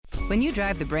When you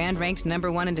drive the brand ranked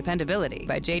 #1 in dependability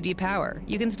by J.D. Power,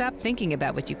 you can stop thinking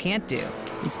about what you can't do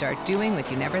and start doing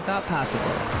what you never thought possible.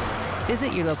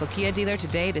 Visit your local Kia dealer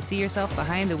today to see yourself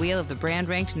behind the wheel of the brand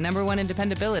ranked #1 in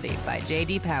dependability by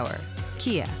J.D. Power.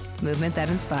 Kia, movement that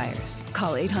inspires.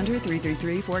 Call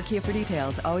 800-333-4KIA for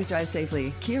details. Always drive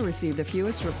safely. Kia received the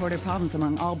fewest reported problems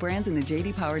among all brands in the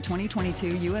J.D. Power 2022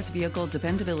 U.S. Vehicle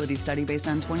Dependability Study based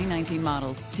on 2019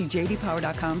 models. See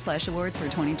jdpower.com/awards for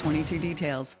 2022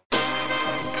 details.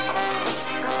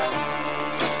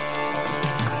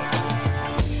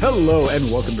 Hello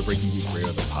and welcome to Breaking Geek Radio,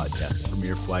 the podcast, the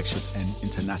premier flagship and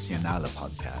international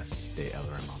podcast de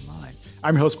LRM Online.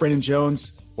 I'm your host, Brandon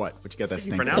Jones. What you got that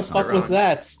snake? What the fuck was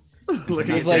that? It's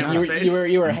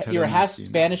like you were half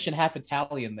Spanish and half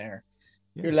Italian there.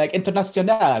 Yeah. You're like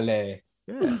internazionale.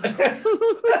 Yeah.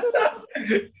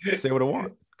 Say what I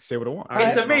want.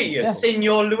 It's a me,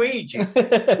 Signor Luigi.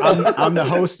 I'm the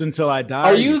host until I die.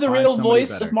 Are you the real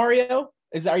voice of Mario?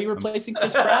 Are you replacing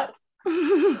Chris Pratt?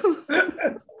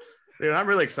 Dude, I'm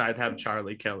really excited to have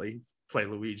Charlie Kelly play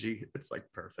Luigi. It's like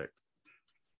perfect.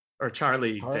 Or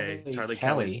Charlie Day. Charlie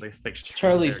Kelly's the fixture.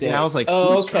 Charlie Day. Yeah, I was like,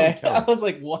 oh, okay. I was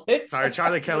like, what? Sorry,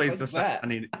 Charlie Kelly's the. I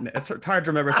mean, it's hard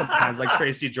to remember sometimes, like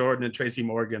Tracy Jordan and Tracy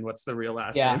Morgan. What's the real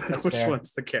last name? Which fair.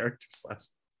 One's the character's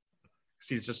last? Because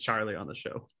he's just Charlie on the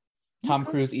show. Tom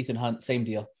Cruise, Ethan Hunt, same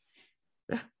deal.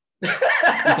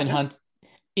 Ethan Hunt,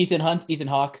 Ethan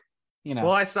Hawke. You know.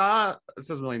 Well, I saw. This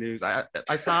isn't really news. I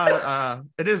saw.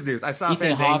 It is news. I saw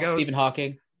Ethan Hawke, Stephen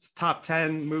Hawking. Top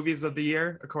 10 movies of the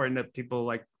year, according to people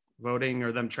like voting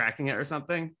or them tracking it or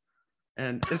something.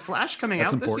 And is Flash coming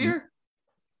out this year?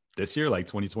 This year, like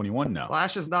 2021? No.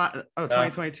 Flash is not.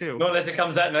 2022. Not unless it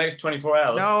comes out in the next 24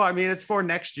 hours. No, I mean, it's for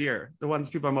next year. The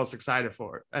ones people are most excited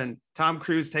for. And Tom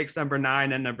Cruise takes number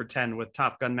 9 and number 10 with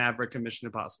Top Gun Maverick and Mission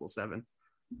Impossible 7.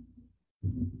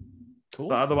 Cool.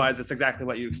 But otherwise, it's exactly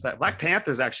what you expect. Black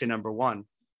Panther is actually number 1.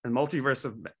 And Multiverse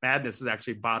of Madness is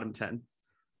actually bottom 10.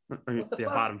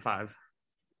 Bottom 5.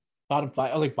 Bottom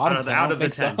 5. I was like, bottom 10. Out of the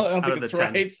 10. Out of the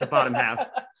 10. Right. The bottom half.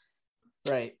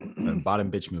 Right. Bottom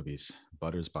bitch movies.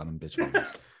 Butter's bottom bitch movies.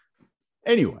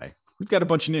 Anyway, we've got a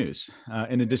bunch of news.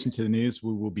 In addition to the news,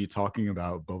 we will be talking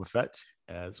about Boba Fett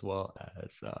as well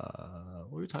as what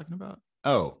were we talking about?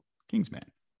 Oh, Kingsman.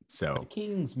 So the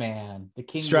Kingsman. The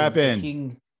king. Strap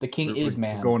in. The king is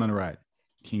man. We're going on a ride.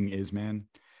 King is man.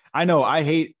 I know.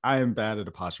 I am bad at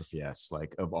apostrophe S.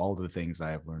 Like, of all the things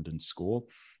I have learned in school,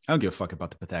 I don't give a fuck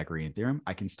about the Pythagorean theorem.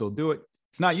 I can still do it.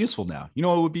 It's not useful now. You know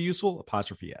what would be useful?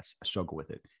 Apostrophe S. I struggle with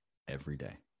it every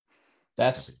day.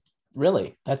 That's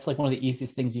like one of the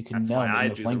easiest things you can know. That's why I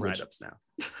do the write-ups now.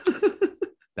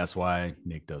 That's why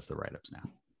Nick does the write-ups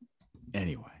now.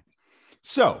 Anyway,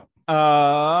 so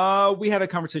we had a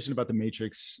conversation about The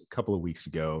Matrix a couple of weeks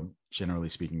ago. Generally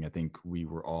speaking, I think we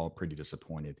were all pretty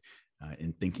disappointed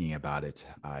in thinking about it.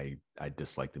 I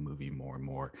dislike the movie more and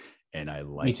more, and I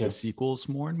like the sequels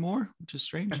more and more, which is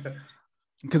strange.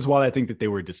 Because while I think that they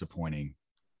were disappointing,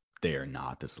 they are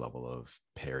not this level of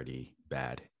parody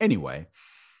bad. Anyway,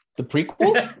 the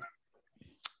prequels?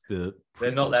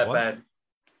 They're not that bad.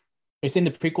 Are you saying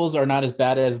the prequels are not as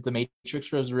bad as The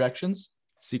Matrix Resurrections?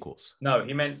 Sequels. No,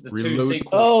 he meant the two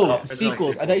sequels. Oh,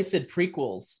 sequels. I thought you said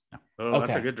prequels. No. Oh,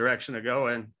 that's a good direction to go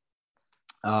in.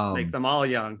 Make them all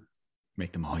young.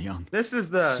 Make them all young. This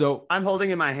is I'm holding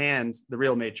in my hands the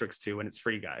real Matrix 2 and it's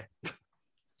Free Guy.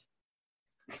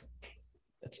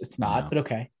 It's not, but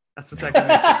okay. That's the second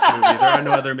Matrix movie. There are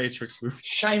no other Matrix movies.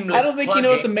 Shameless. I don't think you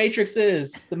know what the Matrix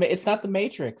is. It's not the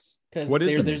Matrix because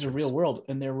there's a real world.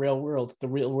 In their real world, the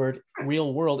real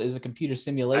world is a computer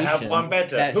simulation. I have one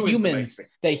better.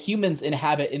 That humans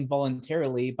inhabit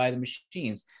involuntarily by the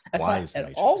machines. That's not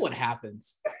at all what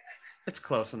happens. It's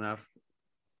close enough.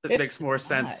 It makes more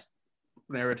sense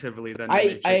narratively than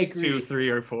Matrix 2, 3,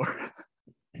 or 4.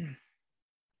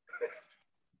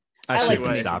 I should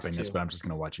be stopping this, but I'm just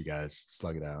going to watch you guys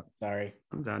slug it out. Sorry.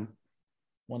 I'm done.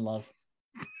 One love.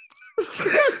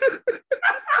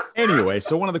 Anyway,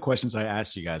 so one of the questions I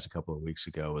asked you guys a couple of weeks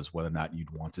ago was whether or not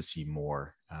you'd want to see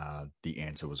more. The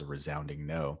answer was a resounding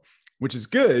no, which is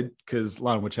good because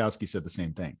Lana Wachowski said the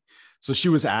same thing. So she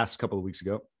was asked a couple of weeks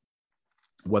ago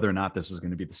whether or not this was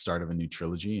going to be the start of a new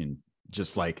trilogy. And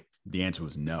just like the answer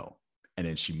was no. And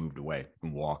then she moved away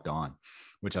and walked on,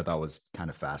 which I thought was kind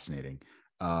of fascinating.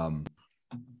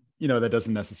 That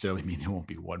doesn't necessarily mean there won't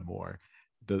be one more.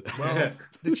 Well,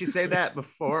 did she say that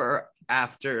before or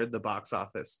after the box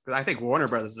office? Because I think Warner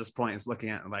Brothers at this point is looking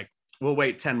at like, we'll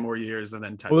wait 10 more years and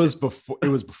then touch it. It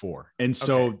was before. And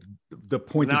so the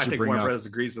point now that you bring Warner up, Brothers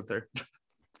agrees with her.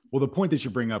 Well, the point that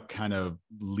you bring up kind of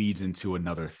leads into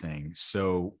another thing.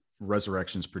 So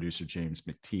Resurrection's producer James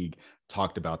McTeague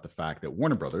talked about the fact that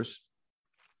Warner Brothers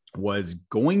was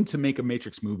going to make a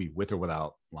Matrix movie with or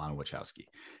without Lana Wachowski.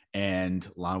 And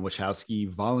Lana Wachowski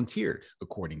volunteered,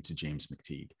 according to James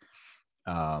McTeague.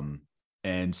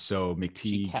 And so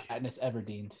McTeague... Katniss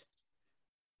Everdeen.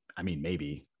 I mean,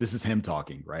 maybe. This is him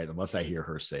talking, right? Unless I hear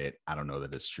her say it, I don't know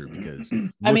that it's true, because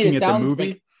I mean, it sounds the movie,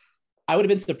 like I would have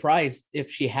been surprised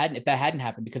if that hadn't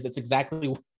happened, because it's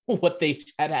exactly what they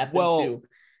had happened to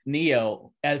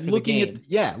Neo for looking the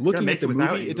game. Looking at the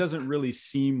movie, it doesn't really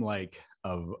seem like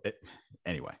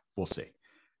anyway, we'll see.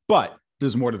 But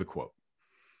there's more to the quote.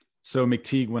 So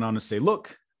McTeague went on to say,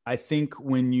 look, I think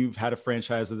when you've had a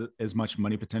franchise with as much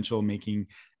money potential making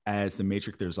as The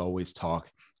Matrix, there's always talk.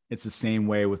 It's the same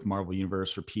way with Marvel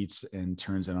Universe repeats and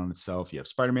turns in on itself. You have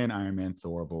Spider-Man, Iron Man,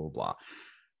 Thor, blah, blah, blah.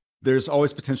 There's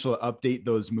always potential to update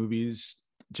those movies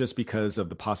just because of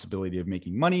the possibility of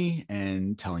making money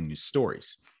and telling new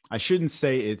stories. I shouldn't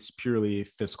say it's purely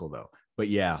fiscal, though. But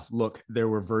yeah, look, there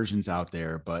were versions out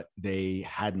there, but they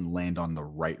hadn't landed on the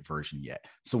right version yet.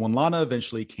 So when Lana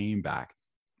eventually came back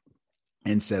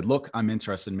and said, look, I'm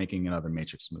interested in making another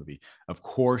Matrix movie, of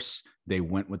course, they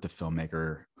went with the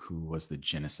filmmaker who was the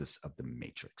genesis of the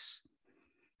Matrix.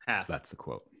 Half. So that's the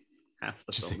quote. Half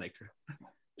the filmmaker.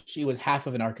 She was half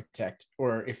of an architect.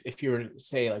 Or if you were to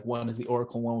say like one is the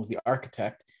oracle, one was the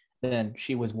architect, then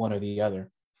she was one or the other.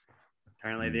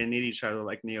 Apparently they need each other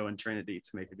like Neo and Trinity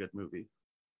to make a good movie.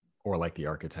 Or like the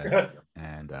architect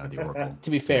and the oracle. To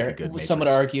be fair, some would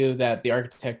argue that the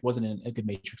architect wasn't in a good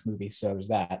Matrix movie, so there's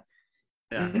that.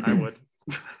 Yeah, I would.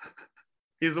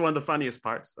 He's the one of the funniest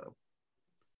parts, though.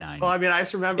 Well, I mean, I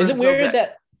just remember. Is it weird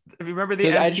that if you remember the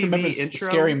MTV intro,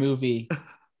 Scary Movie?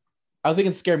 I was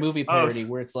thinking Scary Movie parody,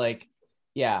 where it's like,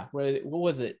 yeah, what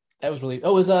was it? That was really.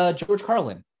 Oh, it was George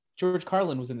Carlin. George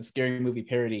Carlin was in the Scary Movie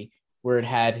parody where it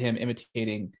had him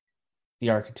imitating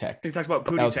the architect. He talks about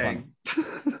Pootie Tang.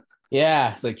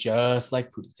 Yeah, it's like just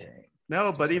like Pootie Tang.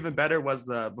 No, but even better was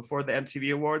before the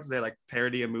MTV Awards, they like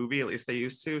parody a movie, at least they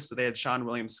used to. So they had Sean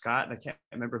William Scott, and I can't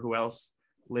remember who else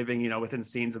living, within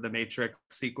scenes of the Matrix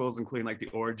sequels, including like the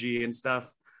orgy and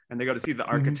stuff. And they go to see the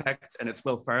architect, and it's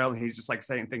Will Ferrell, and he's just like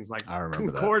saying things like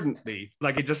concordantly,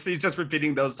 like he's just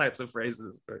repeating those types of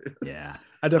phrases. Yeah,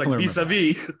 I definitely like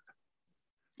vis-a-vis.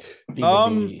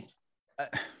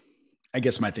 I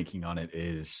guess my thinking on it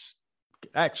is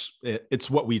actually it's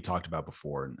what we talked about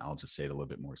before, and I'll just say it a little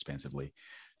bit more expansively.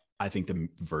 I think the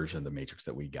version of the Matrix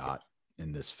that we got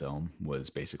in this film was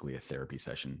basically a therapy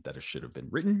session that it should have been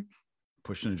written,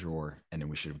 pushed in a drawer, and then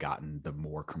we should have gotten the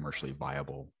more commercially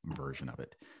viable version of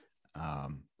it.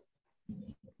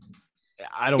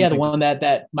 I don't. Yeah, the one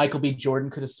that Michael B. Jordan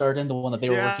could have starred in, the one that they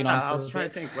were working on. I was trying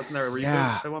to think. Wasn't there a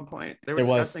reboot at one point? They were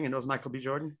discussing, and it was Michael B.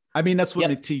 Jordan. I mean, that's what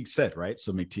McTeague said, right?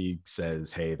 So McTeague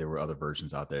says, "Hey, there were other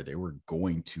versions out there. They were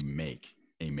going to make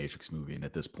a Matrix movie, and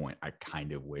at this point, I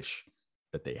kind of wish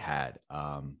that they had."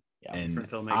 And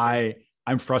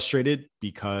I'm frustrated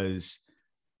because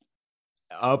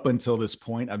up until this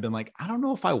point, I've been like, I don't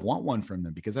know if I want one from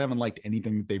them because I haven't liked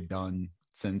anything that they've done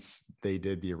since they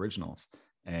did the originals.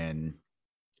 And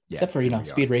except for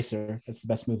Speed Racer, that's the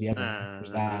best movie ever.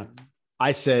 There's that.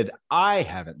 I said I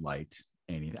haven't liked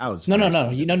anything. I was no.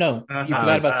 You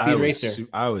forgot about Speed Racer.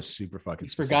 I was super fucking.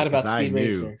 You forgot about Speed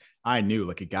Racer. I knew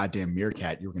like a goddamn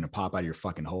meerkat, you were gonna pop out of your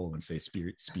fucking hole and say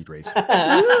Speed Racer.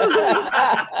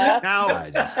 Now,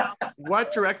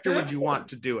 what director would you want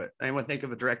to do it? Anyone think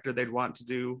of a director they'd want to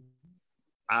do?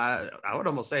 I would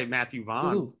almost say Matthew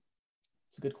Vaughn. Ooh,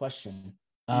 it's a good question.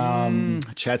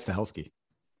 Chad Stahelski,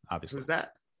 obviously. Who's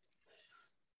that?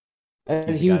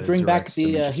 And he would bring back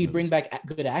he'd bring back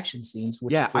good action scenes,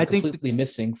 which I think completely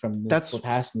missing from the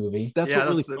past movie. That's what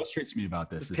really frustrates me about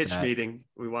this. The pitch meeting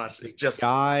we watched. It's just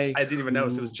I didn't even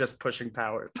notice it was just pushing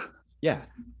power. Yeah,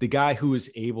 the guy who was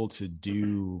able to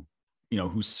do,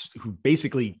 who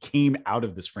basically came out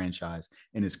of this franchise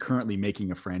and is currently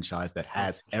making a franchise that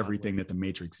has everything that the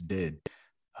Matrix did,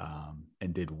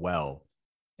 and did well.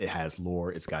 It has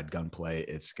lore. It's got gunplay.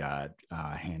 It's got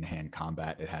hand-to-hand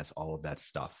combat. It has all of that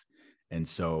stuff. And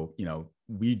so,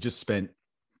 we just spent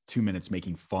 2 minutes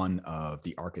making fun of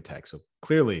the architect. So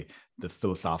clearly the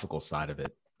philosophical side of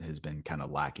it has been kind of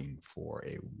lacking for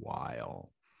a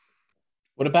while.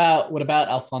 What about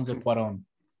Alfonso Cuarón?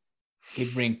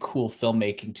 He'd bring cool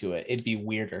filmmaking to it. It'd be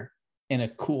weirder in a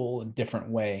cool and different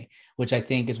way, which I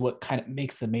think is what kind of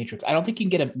makes the Matrix. I don't think you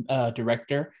can get a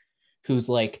director who's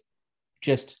like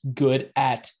just good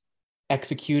at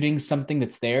executing something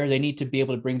that's there. They need to be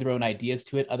able to bring their own ideas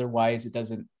to it. Otherwise, it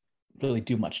doesn't really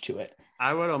do much to it.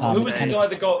 I would almost Who was say the guy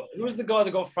that got? Who was the guy that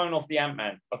got thrown off the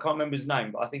Ant-Man? I can't remember his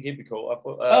name, but I think he'd be cool. I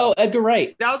put, Edgar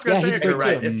Wright. I was gonna say he's Edgar great,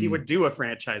 Wright too. if he would do a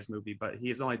franchise movie, but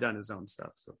he's only done his own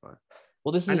stuff so far.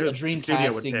 Well, this I is know a the dream studio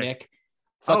would casting, pick. Nick.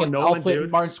 Oh, Fucking, Nolan, I'll put dude.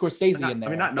 Martin Scorsese in there.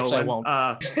 I mean, not Actually, Nolan.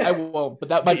 I won't. I won't. But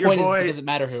that my Get your point is, boy it doesn't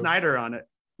matter who. Snyder on it.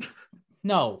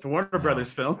 No, It's a Warner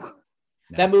Brothers film.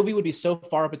 that movie would be so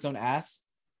far up its own ass.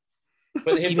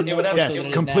 but Even it would have more Yes, so than it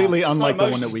is completely now. unlike the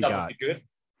one Motion that we stuff got. would be good.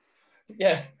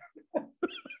 Yeah.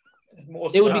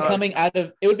 More It would be stuff. coming out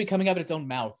of. It would be coming out of its own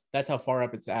mouth. That's how far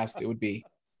up its ass it would be.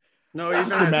 No, even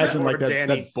Just as imagine like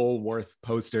Danny. that Bullworth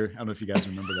poster. I don't know if you guys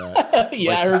remember that. Yeah,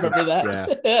 Like, I just remember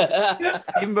that. Yeah.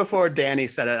 Even before Danny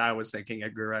said it, I was thinking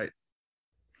Edgar Wright.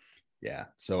 Yeah.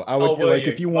 So I would were like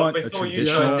you? if you Well, want a before you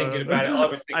traditional. started thinking about it, I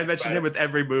was thinking I mentioned about him with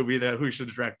every movie that who should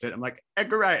direct it. I'm like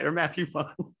Edgar Wright or Matthew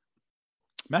Vaughn.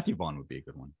 Matthew Vaughn would be a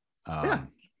good one.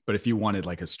 But if you wanted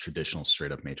like a traditional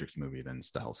straight up Matrix movie, then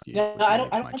Stahelski. No, would be I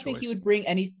don't my think he choice. would bring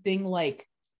anything like.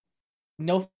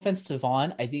 No offense to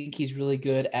Vaughn, I think he's really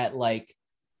good at like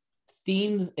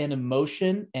themes and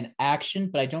emotion and action,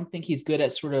 but I don't think he's good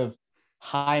at sort of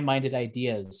high-minded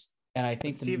ideas. And I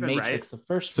think the Stephen Matrix, Wright. the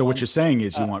first So one, what you're saying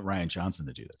is you want Ryan Johnson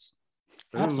to do this?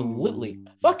 absolutely. Ooh.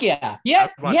 Fuck yeah. Yeah.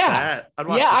 I'd watch Yeah. that. I'd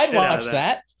watch Yeah, the I'd shit out watch of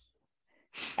that.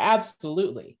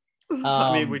 Absolutely.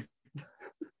 I mean, we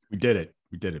We did it.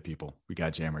 We did it, people. We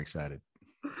got Jammer excited.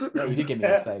 You did get me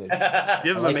excited.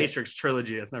 give him like a it. Matrix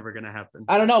trilogy. It's never gonna happen.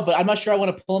 I don't know, but I'm not sure I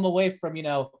want to pull him away from,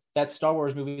 that Star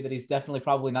Wars movie that he's definitely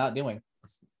probably not doing.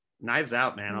 Knives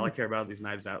Out, man. All I care about are these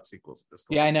Knives Out sequels at this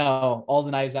point. Yeah, I know. All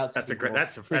the Knives Out. That's a great.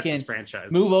 sequels. That's his Freaking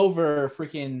franchise. move over,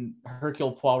 freaking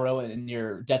Hercule Poirot and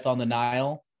your Death on the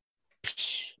Nile.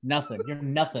 Psh, nothing. You're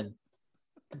nothing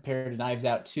compared to Knives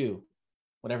Out 2,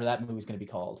 whatever that movie's going to be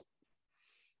called.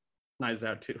 Knives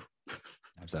Out 2.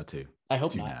 Knives Out 2. I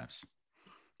hope 2 not. knives.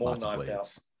 More Lots of Knives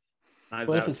blades. Knives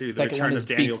What if Out his 2. The second Return one of is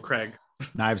Daniel Beaks? Craig.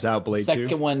 Knives Out The Blade second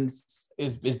 2. one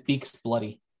is Beaks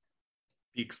Bloody.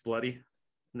 Beaks bloody.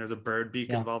 And there's a bird beak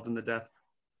Yeah. involved in the death.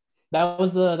 That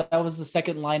was the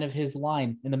second line of his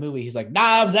line in the movie. He's like,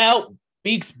 "Knives out,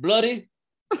 Beaks Bloody."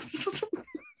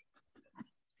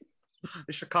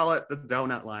 They should call it the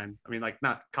donut line. I mean, like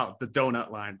not call it the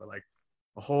donut line, but like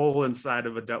a hole inside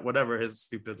of a whatever his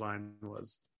stupid line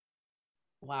was.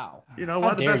 Wow. You know, How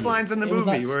one of the dare best you. lines in the It was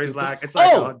movie not where he's stupid. like, it's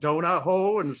like Oh! a donut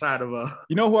hole inside of a.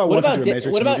 You know who I What want to about do a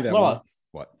Matrix what about movie that hold won? on.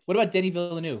 What? What about Denis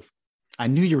Villeneuve? I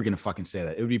knew you were going to fucking say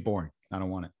that. It would be boring. I don't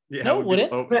want it. Yeah, No, it would be, it?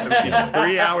 oh, it would be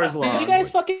 3 hours long. Did you guys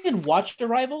fucking watch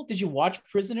Arrival? Did you watch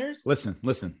Prisoners? Listen.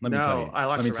 Let me No, tell you. I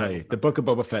watched Let me tell Arrival. you. The Book of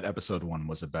Boba Fett episode 1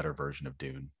 was a better version of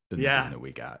Dune than the Yeah. Dune that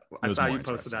we got. It I was saw more you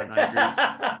posted interesting.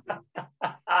 that and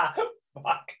I agree.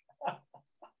 Fuck.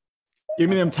 Give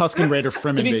me them Tusken Raider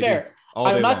Fremen, To be baby. fair, all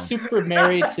I'm day not long. super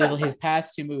married to his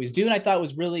past 2 movies. Dune I thought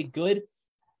was really good.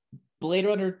 Blade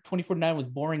Runner 2049 was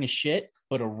boring as shit,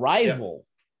 but Arrival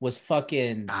was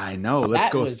fucking. I know. Let's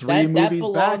That go was- 3 that movies back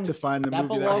belongs- to find the That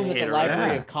movie belongs that at the hated,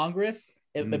 Library yeah. of Congress.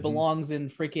 It Mhm. belongs in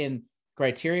freaking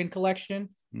Criterion Collection.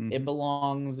 Mhm. It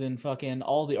belongs in fucking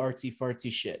all the artsy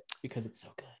fartsy shit because it's so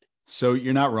good. So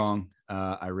you're not wrong.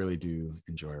 I really do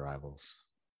enjoy Rivals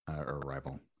or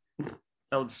Arrival.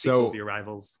 Oh, the So- sequel will be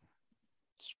Rivals.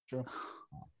 It's true.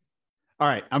 All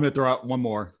right, I'm going to throw out one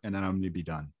more, and then I'm going to be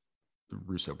done. The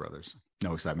Russo brothers.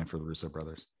 No excitement for the Russo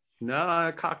brothers. No,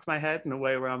 I cocked my head in a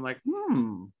way where I'm like,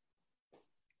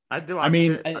 I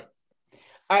mean,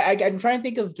 I'm trying to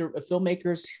think of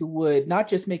filmmakers who would not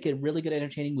just make a really good,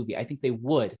 entertaining movie. I think they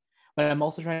would, but I'm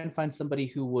also trying to find somebody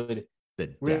who would the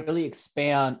depth. really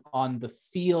expand on the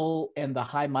feel and the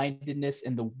high-mindedness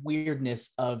and the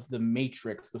weirdness of the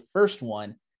Matrix, the first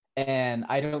one. And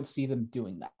I don't see them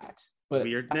doing that. But I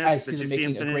weirdness. see Did you them see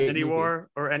making a great Infinity movie. War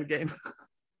or Endgame?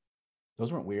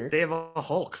 Those weren't weird. They have a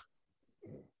Hulk.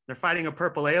 They're fighting a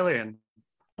purple alien.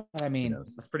 I mean,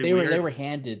 That's pretty they weird.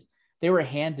 were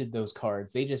handed those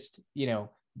cards. They just,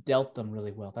 dealt them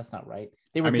really well. That's not right.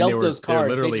 They were I mean, dealt they were those cards. They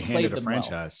literally just played handed a them well.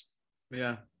 franchise.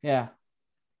 Yeah. Yeah.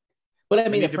 But I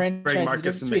mean, need the to bring franchise, Marcus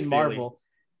there's a and difference between McFeely. Marvel.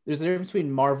 There's a difference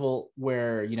between Marvel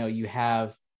where, you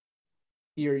have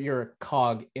you're a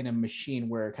cog in a machine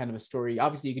where kind of a story,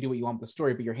 obviously you can do what you want with the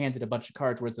story, but you're handed a bunch of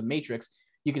cards, whereas the Matrix,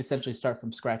 you can essentially start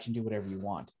from scratch and do whatever you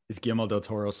want. Is Guillermo del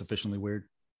Toro sufficiently weird?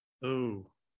 Ooh,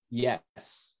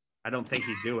 Yes. I don't think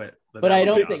he'd do it. But that I would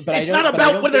don't be think- awesome. but I It's don't- not but I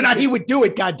about don't whether or think not he this- would do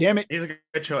it. God damn it! He's a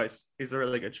good choice. He's a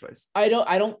really good choice. I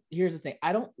don't, here's the thing.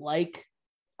 I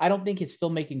don't think his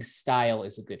filmmaking style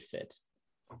is a good fit.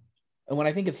 And when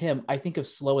I think of him, I think of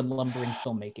slow and lumbering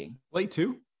filmmaking. Blade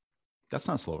 2? That's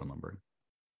not slow and lumbering.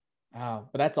 Oh,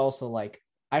 but that's also like,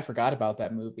 I forgot about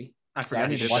that movie. I I forgot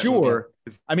need he to did watch that it movie. Sure.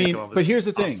 His I mean, pick of but his here's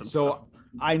the thing. awesome So stuff.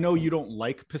 I know you don't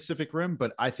like Pacific Rim,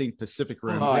 but I think Pacific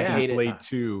Rim, I hate it. Blade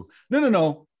 2.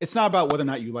 No. It's not about whether or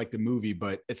not you like the movie,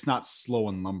 but it's not slow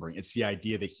and lumbering. It's the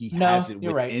idea that he has it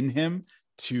within him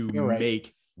to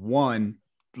make one,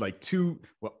 like two,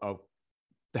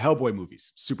 the Hellboy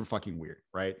movies, super fucking weird,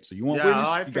 right? So you want weirdness,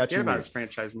 I you got your about weird. his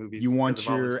franchise movies. You want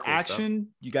your cool action,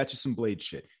 you got you some Blade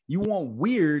shit. You want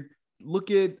weird,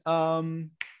 look at Pan's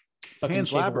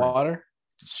Labyrinth.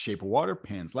 Shape of Water,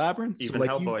 Pan's Labyrinth. Even so like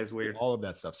Hellboy is weird. All of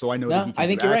that stuff. So I know that he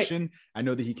can do action. I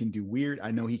know that he can do weird.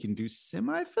 I know he can do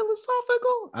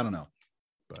semi-philosophical. I don't know.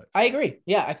 But I agree.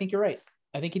 Yeah, I think you're right.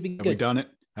 I think he'd be good. Have we done it?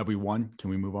 Have we won? Can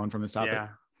we move on from this topic? Yeah.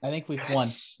 I think we've won.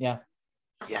 Yeah.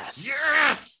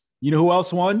 Yes. You know who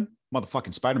else won?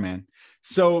 Motherfucking Spider-Man.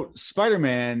 So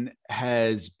Spider-Man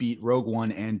has beat Rogue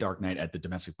One and Dark Knight at the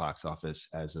domestic box office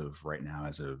as of right now,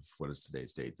 as of what is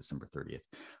today's date, December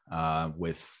 30th,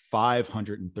 with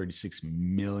 $536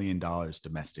 million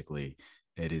domestically.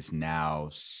 It is now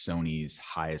Sony's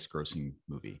highest grossing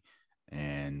movie.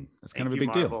 And that's kind of a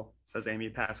big deal. Says Amy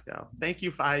Pascal. Thank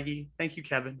you, Feige. Thank you,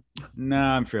 Kevin.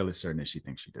 Nah, I'm fairly certain that she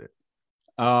thinks she did it.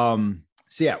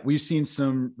 So yeah, we've seen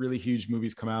some really huge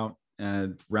movies come out.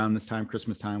 Around this time,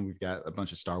 Christmas time, we've got a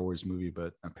bunch of Star Wars movie,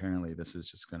 but apparently this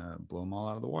is just gonna blow them all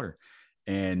out of the water.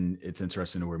 And it's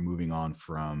interesting that we're moving on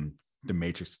from The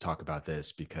Matrix to talk about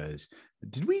this, because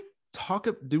did we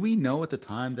know at the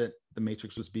time that The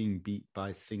Matrix was being beat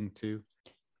by Sing 2?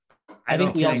 I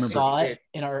think we all saw it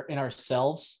in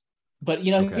ourselves. But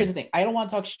here's the thing. I don't want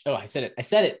to talk. I said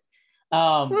it.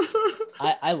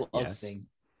 I love Sing.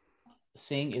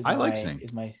 Sing is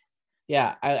my.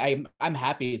 Yeah, I'm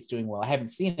happy it's doing well. I haven't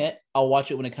seen it. I'll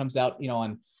watch it when it comes out,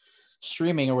 on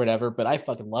streaming or whatever. But I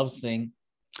fucking love Sing.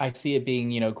 I see it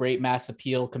being, great mass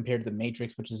appeal compared to The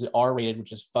Matrix, which is R-rated,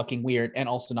 which is fucking weird and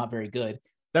also not very good.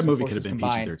 That movie could have been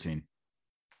PG-13.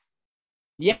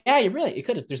 Yeah, it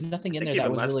could have. There's nothing in there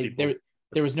that was really there.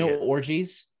 There was no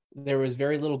orgies. There was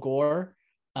very little gore.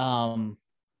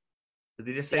 Did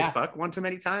they just say fuck one too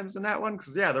many times in that one?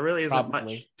 Because there really isn't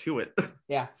much to it.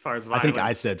 Yeah, as far as violence. I think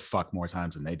I said fuck more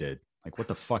times than they did. Like, what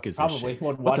the fuck is this shit?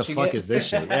 What the fuck is this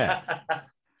shit? Yeah.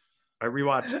 I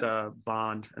rewatched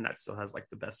Bond, and that still has like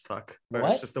the best fuck.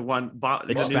 What? It's just the one Bond,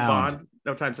 the new Bond,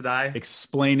 No Time to Die.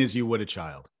 Explain as you would a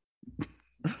child.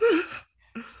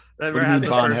 That has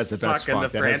Bond has the best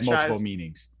fuck. That has multiple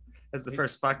meanings. As the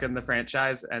first fuck in the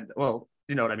franchise, and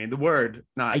you know what I mean. The word,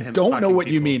 not. I don't know what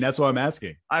you mean. That's why I'm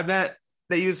asking. I meant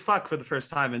they use fuck for the first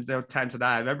time in No Time to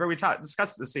Die. Remember we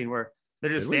discussed the scene where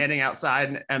they're just standing outside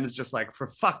and M's just like, for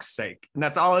fuck's sake. And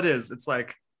that's all it is. It's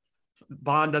like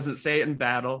Bond doesn't say it in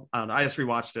battle. I don't know. I just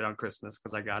rewatched it on Christmas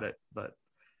because I got it, but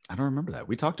I don't remember that.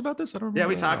 We talked about this. I don't remember. Yeah,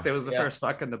 we talked. It was the first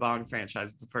fuck in the Bond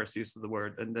franchise, the first use of the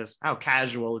word, and this how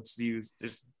casual it's used.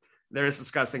 They're just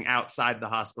discussing outside the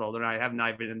hospital. I have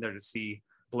not been in there to see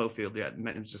Blowfield yet. And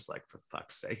it's just like, for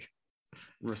fuck's sake.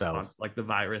 In response, like the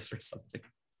virus or something.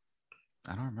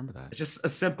 I don't remember that. It's just a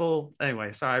simple.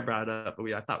 Anyway, sorry I brought it up,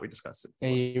 but I thought we discussed it before.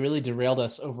 Yeah, you really derailed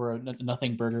us over a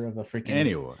nothing burger of a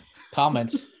freaking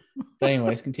comment. But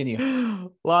anyways, continue.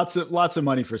 Lots of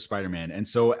money for Spider-Man, and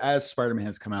so as Spider-Man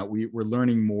has come out, we're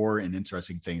learning more and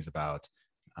interesting things about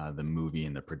the movie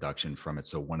and the production from it.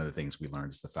 So one of the things we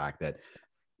learned is the fact that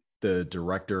the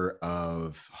director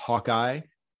of Hawkeye,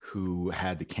 who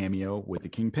had the cameo with the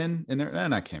Kingpin in there,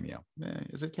 not cameo.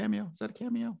 Is it a cameo? Is that a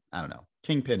cameo? I don't know.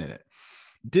 Kingpin in it.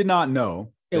 Did not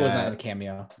know. It was not a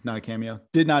cameo. Not a cameo.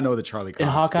 Did not know that Charlie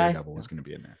Cox Daredevil was going to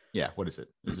be in there. Yeah. What is it?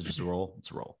 Is it just a role? It's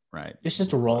a role, right? It's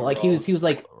just a role. Like he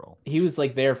was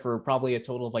like there for probably a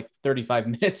total of like 35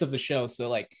 minutes of the show. So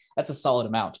like that's a solid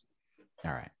amount.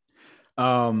 All right.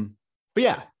 But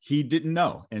yeah, he didn't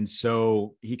know. And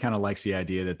so he kind of likes the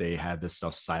idea that they had this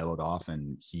stuff siloed off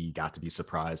and he got to be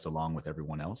surprised along with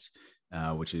everyone else,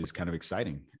 which is kind of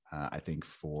exciting, I think,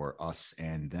 for us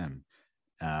and them.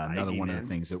 Another one of the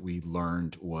things that we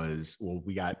learned was,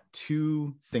 we got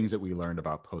two things that we learned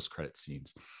about post-credit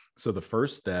scenes. So the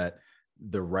first, that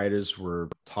the writers were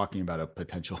talking about a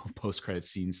potential post-credit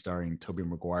scene starring Tobey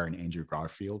Maguire and Andrew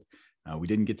Garfield. We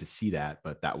didn't get to see that,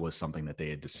 but that was something that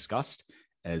they had discussed,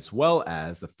 as well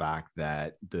as the fact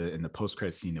that in the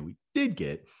post-credit scene that we did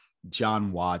get,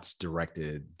 John Watts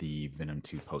directed the Venom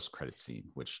 2 post-credit scene,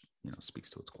 which,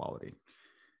 speaks to its quality.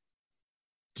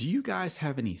 Do you guys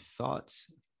have any thoughts,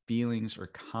 feelings, or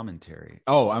commentary?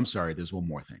 Oh, I'm sorry. There's one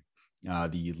more thing.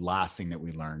 The last thing that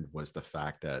we learned was the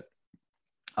fact that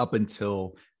up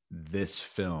until this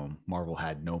film, Marvel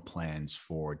had no plans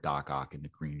for Doc Ock and the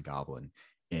Green Goblin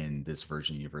in this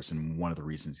version universe. And one of the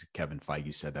reasons Kevin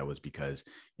Feige said that was because,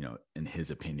 in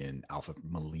his opinion, Alfred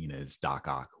Molina's Doc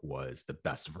Ock was the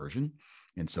best version.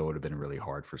 And so it would have been really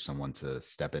hard for someone to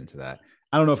step into that.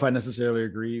 I don't know if I necessarily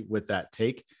agree with that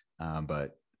take,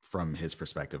 but from his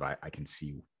perspective, I can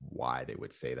see why they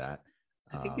would say that.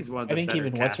 I think he's one of the I think better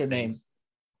even castings.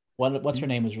 what's her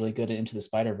name was really good at Into the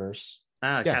Spider-Verse.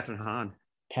 Catherine Hahn.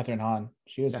 Catherine Hahn.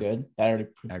 She was good. That already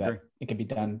proved agree. that it can be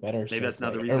done better. Maybe that's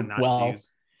another like, reason not to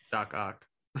use Doc Ock,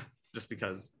 just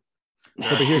because.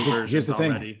 So, but here's the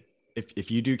thing. Already. If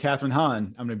you do Catherine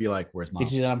Hahn, I'm gonna be like, "Where's Miles?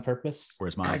 Did you do that on purpose?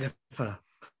 Where's Miles?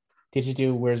 Did you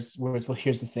do where's well,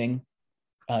 here's the thing,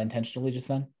 intentionally just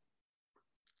then?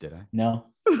 Did I? No,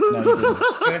 you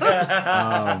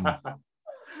didn't.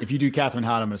 If you do Catherine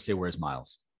Hahn, I'm gonna say, "Where's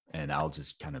Miles?" And I'll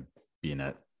just kind of be in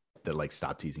that like,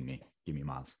 stop teasing me. Give me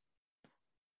Miles.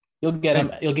 You'll get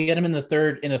him. You'll get him in the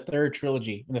third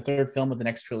trilogy, in the third film of the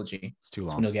next trilogy. It's too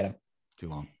long. When you'll get him. Too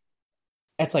long.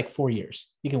 That's like 4 years.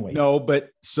 You can wait. No, but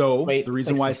the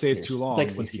reason why I say it's too long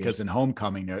was because in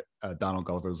Homecoming, Donald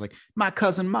Glover was like, "My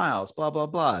cousin Miles," blah blah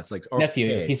blah. It's like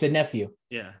nephew. He said nephew.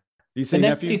 Yeah. Did you say the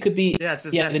nephew could be. Yeah, it's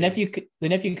his nephew. The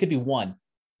nephew could be one.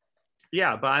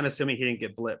 Yeah, but I'm assuming he didn't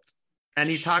get blipped, and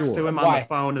he talks to him Why? on the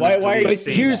phone. Why are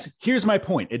you here's my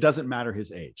point. It doesn't matter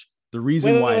his age. The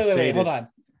reason why I say hold on.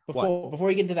 Before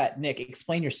we get into that, Nick,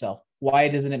 explain yourself. Why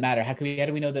doesn't it matter? How do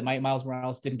we know that Miles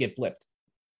Morales didn't get blipped?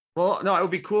 Well, no, it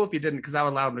would be cool if he didn't, because I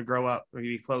would allow him to grow up or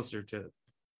be closer to.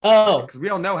 Oh, because we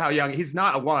all know how young he's.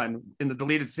 Not a one in the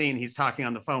deleted scene. He's talking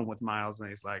on the phone with Miles, and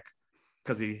he's like,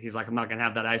 because he's like, "I'm not gonna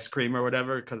have that ice cream or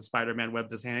whatever," because Spider-Man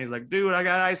webbed his hand. He's like, "Dude, I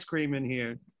got ice cream in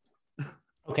here."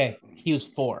 Okay, he was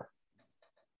 4,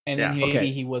 and then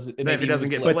he was. If he doesn't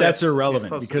get, but that's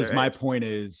irrelevant because my point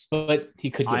is, but he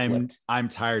could get blipped. I'm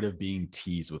tired of being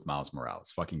teased with Miles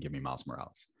Morales. Fucking give me Miles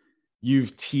Morales.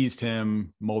 You've teased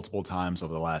him multiple times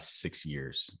over the last 6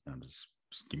 years.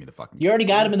 Just give me the fucking. You already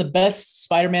got him in the best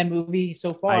Spider-Man movie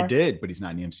so far. I did, but he's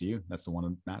not in the MCU. That's the one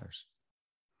that matters.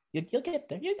 You'll get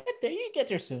there. You get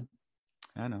there soon.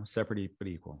 I know, separate but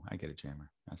equal. I get it, Jammer.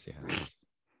 I see how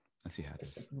it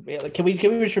is. Can we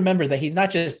just remember that he's not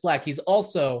just black? He's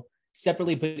also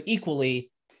separately but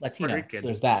equally Latino. So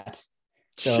there's that.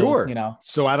 So, sure.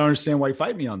 So I don't understand why you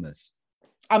fight me on this.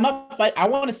 I'm not fight. I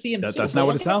want to see him. That's not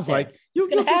what it sounds like. It's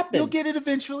gonna happen. You'll get it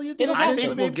eventually. I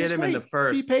think we'll get him in the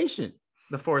first. Be patient.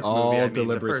 The fourth movie.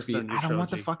 Deliberate speed. I don't want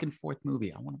the fucking fourth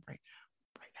movie. I want to break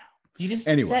now. Right now. You just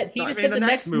said the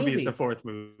next movie is the fourth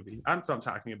movie. That's what I'm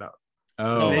talking about.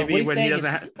 Oh, so maybe when he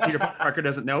doesn't, Peter Parker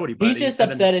doesn't know anybody. He's just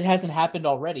upset it hasn't happened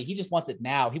already. He just wants it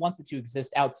now. He wants it to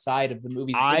exist outside of the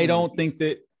movie. I don't think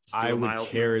that I would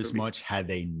care as much had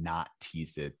they not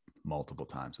teased it multiple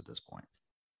times at this point.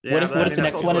 Yeah, what if the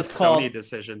next one is called Sony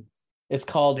decision? It's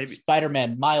called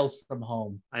Spider-Man: Miles from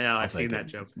Home. I know. I've seen that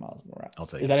joke. Miles Morales. I'll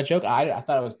take Is that a joke? I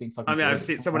thought it was being fucking. I mean, I've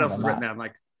seen someone else has written that. I'm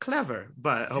like, clever,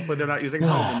 but hopefully they're not using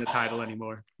home in the title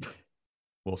anymore.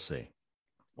 We'll see.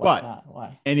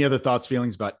 Why? Any other thoughts,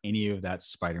 feelings about any of that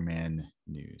Spider-Man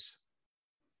news?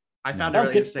 I found it really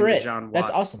interesting that John Watts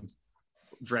That's awesome.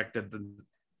 Directed the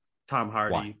Tom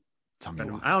Hardy. Why? Tell me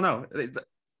why. I don't know.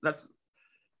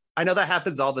 I know that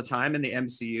happens all the time in the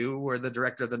MCU, where the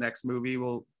director of the next movie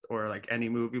will, or like any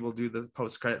movie, will do the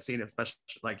post-credit scene, especially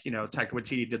like, Taika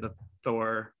Waititi did the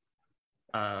Thor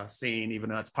scene, even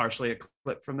though it's partially a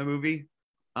clip from the movie.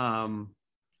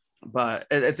 But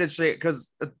it's interesting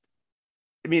because,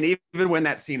 I mean, even when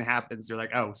that scene happens, you're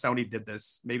like, oh, Sony did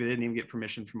this. Maybe they didn't even get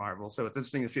permission from Marvel. So it's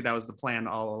interesting to see that was the plan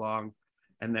all along.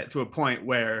 And that to a point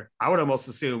where I would almost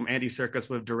assume Andy Serkis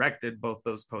would have directed both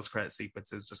those post-credit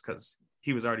sequences just because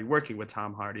he was already working with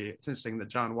Tom Hardy. It's interesting that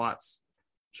John Watts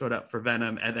showed up for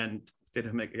Venom and then did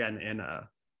him again in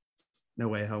No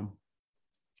Way Home.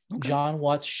 Okay. John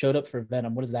Watts showed up for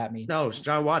Venom. What does that mean? No,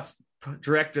 John Watts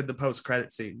directed the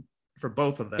post-credit scene for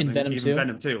both of them. In Venom 2?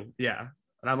 Venom 2, yeah.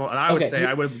 And I would say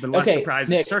I would have been less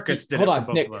surprised if Serkis did it for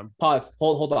both of them. Pause.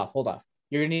 Hold off.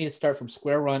 You're gonna need to start from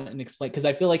square one and explain, because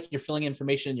I feel like you're filling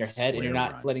information in your head and you're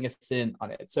not letting us in on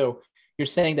it. So you're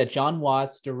saying that John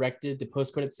Watts directed the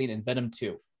post-credit scene in Venom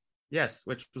 2. Yes,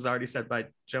 which was already said by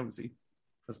Jonesy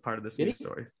as part of this news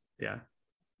story. Yeah.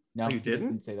 No, you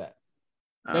didn't say that.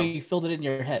 Oh. No, you filled it in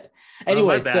your head.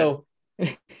 Anyway, so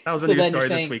that was a news story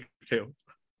this week too.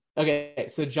 Okay,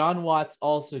 so John Watts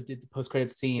also did the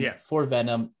post-credit scene for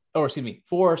Venom,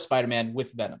 for Spider-Man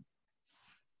with Venom.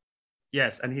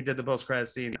 Yes, and he did the post-credit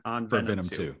scene on Venom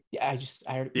 2. Yeah,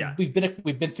 we've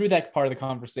been through that part of the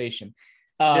conversation.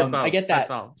 I get that. That's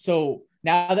all. So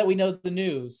now that we know the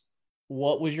news,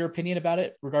 what was your opinion about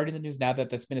it regarding the news now that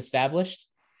that's been established?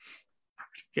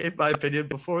 gave my opinion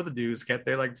before the news. Can't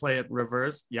they like play it in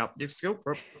reverse? Yep, you scoop.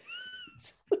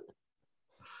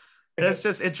 That's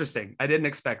just interesting. I didn't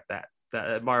expect that.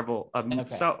 That Marvel, a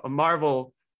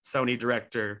Marvel Sony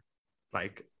director,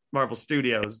 like Marvel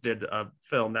Studios, did a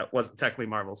film that wasn't technically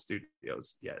Marvel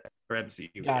Studios yet or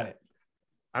MCU. Got it.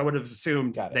 I would have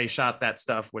assumed they shot that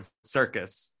stuff with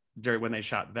Circus during when they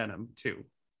shot Venom too.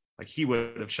 Like he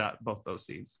would have shot both those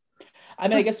scenes. I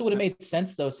mean, I guess it would have made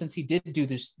sense though, since he did do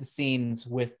the scenes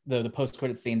with the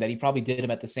post-credit scene, that he probably did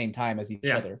them at the same time as each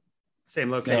other.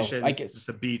 Same location. So, I guess just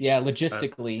a beach. Yeah,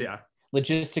 logistically.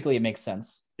 Logistically, it makes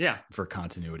sense. Yeah, for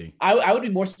continuity. I would be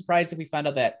more surprised if we found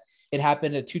out that it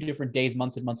happened at 2 different days,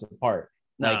 months and months apart.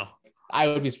 Like, I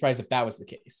would be surprised if that was the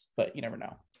case, but you never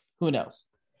know. Who knows?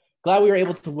 Glad we were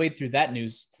able to wade through that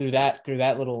news, through that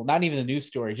little, not even a news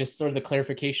story, just sort of the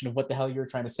clarification of what the hell you were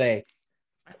trying to say.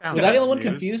 Was I the only one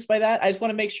confused by that? I just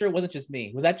want to make sure it wasn't just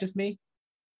me. Was that just me?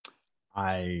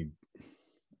 I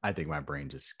think my brain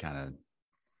just kind of,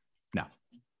 no.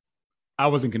 I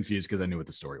wasn't confused because I knew what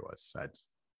the story was.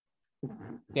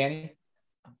 Danny's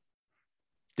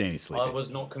sleeping. I was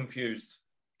not confused.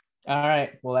 All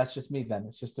right. Well, that's just me then.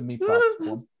 It's just a me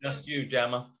problem. Just you,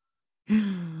 Jammer.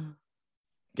 You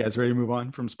guys ready to move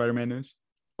on from Spider-Man news?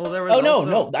 Well, there was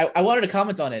no. I wanted to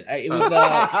comment on it. It was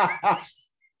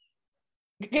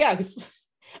yeah, because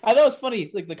I thought it was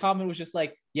funny. Like the comment was just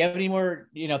like, "You have any more,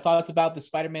 thoughts about the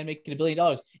Spider-Man making $1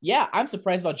 billion?" Yeah, I'm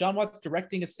surprised about John Watts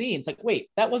directing a scene. It's like, wait,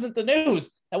 that wasn't the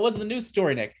news. That wasn't the news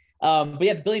story, Nick. But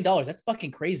yeah, $1 billion. That's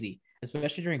fucking crazy,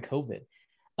 especially during COVID.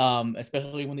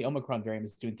 Especially when the Omicron variant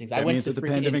is doing things. That means that the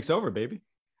pandemic's over, baby.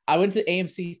 I went to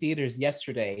AMC theaters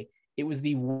yesterday. It was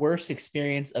the worst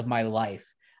experience of my life.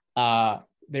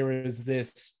 There was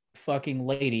this fucking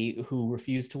lady who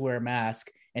refused to wear a mask,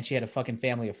 and she had a fucking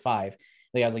family of 5.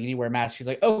 Like, I was like, "You need to wear a mask." She's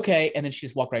like, "Okay," and then she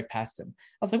just walked right past him.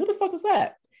 I was like, "What the fuck was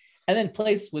that?" And then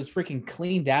place was freaking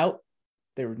cleaned out.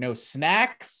 There were no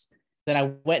snacks. Then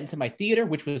I went into my theater,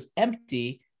 which was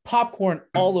empty. Popcorn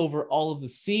all over all of the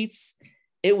seats.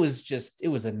 It was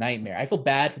a nightmare. I feel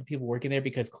bad for the people working there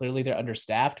because clearly they're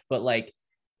understaffed, but like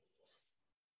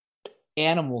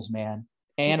animals, man,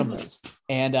 animals.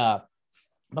 And but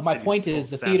my point is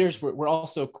the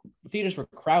theaters were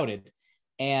crowded,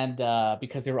 and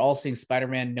because they were all seeing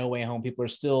Spider-Man No Way Home, people are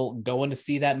still going to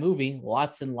see that movie.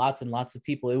 Lots and lots and lots of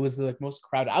people. It was the most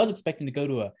crowded. I was expecting to go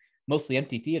to a mostly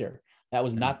empty theater. That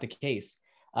was not the case,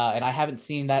 and I haven't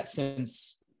seen that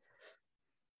since.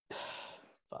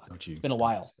 Fuck. It's been a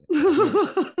while.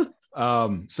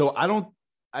 So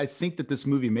I think that this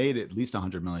movie made at least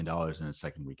 $100 million in its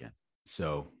second weekend.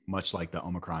 So much like the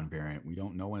Omicron variant, we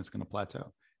don't know when it's going to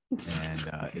plateau, and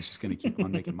it's just going to keep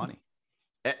on making money.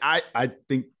 I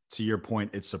think, to your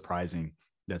point, it's surprising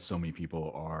that so many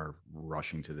people are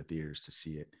rushing to the theaters to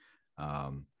see it.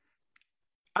 I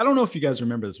don't know if you guys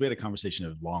remember this. We had a conversation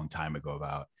a long time ago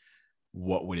about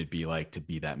what would it be like to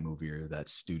be that movie or that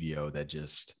studio that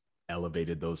just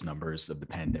elevated those numbers of the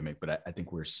pandemic. But I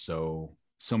think we're so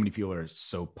many people are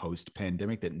so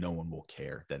post-pandemic that no one will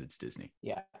care that it's Disney.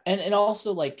 Yeah. And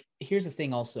also, like, here's the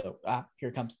thing also. Here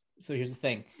it comes. So here's the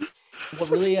thing.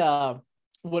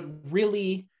 What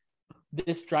really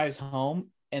this drives home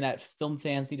and that film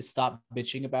fans need to stop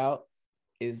bitching about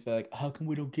is like, how come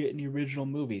we don't get any original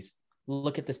movies?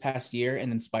 Look at this past year and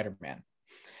then Spider-Man.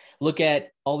 Look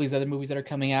at all these other movies that are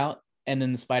coming out and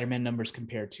then the Spider-Man numbers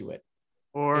compared to it.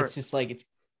 Or it's just like, it's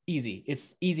easy.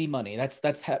 It's easy money. That's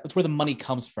where the money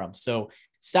comes from. So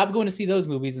stop going to see those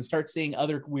movies and start seeing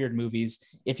other weird movies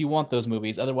if you want those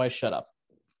movies. Otherwise, shut up.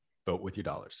 Vote with your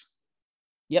dollars.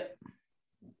 Yep.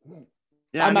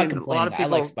 Yeah, I'm not complaining. A lot of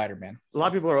people, I like Spider-Man. A lot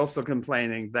of people are also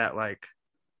complaining that, like,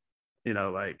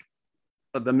 like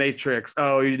the Matrix.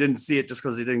 Oh, you didn't see it just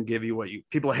because it didn't give you what you.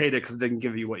 People hate it because it didn't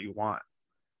give you what you want.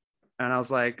 And I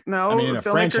was like, no. I mean, in a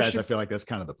franchise, I feel like that's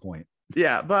kind of the point.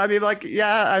 Yeah, but I mean, like,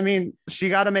 she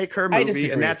got to make her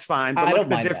movie, and that's fine. But look at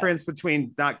the difference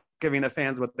between not giving the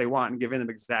fans what they want and giving them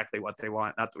exactly what they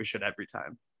want. Not that we should every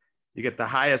time. You get the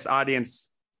highest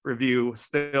audience review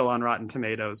still on Rotten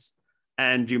Tomatoes,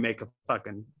 and you make a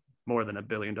fucking more than $1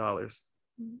 billion.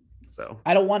 So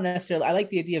I don't want necessarily. I like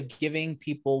the idea of giving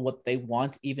people what they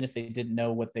want, even if they didn't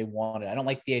know what they wanted. I don't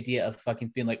like the idea of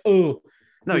fucking being like, oh.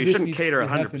 No, you shouldn't cater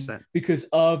 100%. Because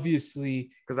obviously,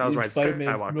 because I was right,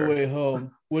 Spider-Man No Way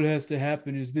Home, what has to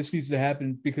happen is this needs to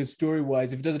happen because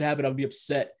story-wise, if it doesn't happen, I'll be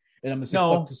upset and I'm going to say,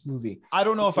 fuck this movie. I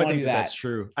don't know if I think that's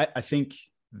true. I think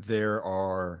there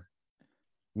are,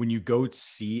 when you go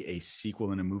see a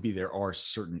sequel in a movie, there are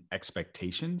certain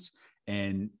expectations.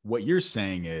 And what you're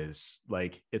saying is,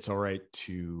 like, it's all right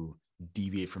to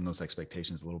deviate from those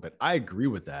expectations a little bit. I agree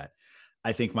with that.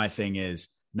 I think my thing is,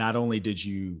 not only did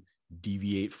you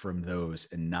deviate from those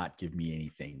and not give me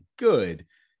anything good,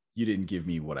 you didn't give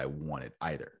me what I wanted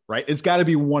either, right? It's got to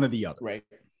be one or the other. Right.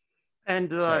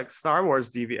 And Star Wars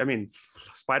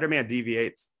Spider-Man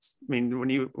deviates. I mean, when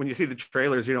you see the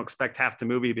trailers, you don't expect half the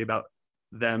movie to be about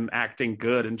them acting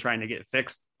good and trying to get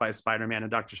fixed by Spider-Man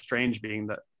and Doctor Strange being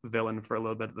the villain for a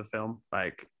little bit of the film.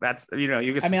 Like that's, you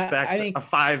expect I think a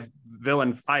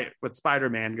 5-villain fight with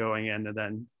Spider-Man going in, and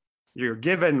then you're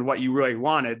given what you really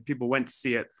wanted. People went to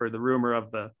see it for the rumor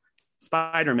of the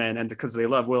Spider-Man, and because they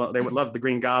would love the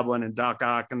Green Goblin and Doc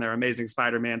Ock, and they're amazing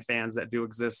Spider-Man fans that do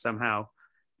exist somehow.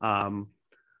 And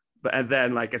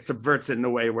then like it subverts it in a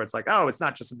way where it's like, oh, it's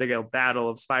not just a big old battle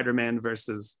of Spider-Man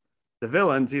versus the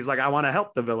villains. He's like, I want to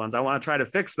help the villains. I want to try to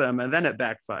fix them. And then it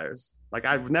backfires. Like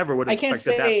I never would have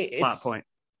expected that plot point.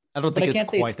 I don't think it's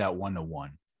quite that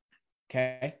 1-to-1.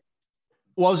 Okay.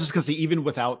 Well, I was just going to say, even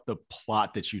without the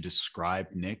plot that you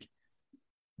described, Nick,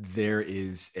 there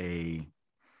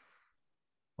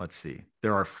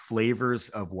are flavors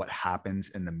of what happens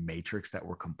in the Matrix that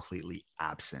were completely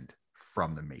absent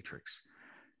from the Matrix.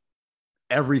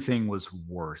 Everything was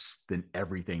worse than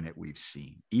everything that we've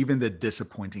seen. Even the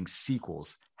disappointing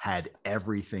sequels had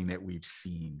everything that we've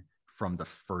seen from the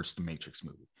first Matrix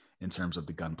movie in terms of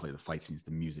the gunplay, the fight scenes,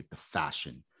 the music, the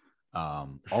fashion.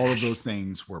 All of those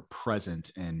things were present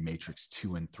in Matrix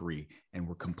 2 and 3 and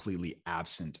were completely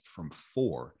absent from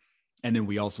 4. And then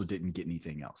we also didn't get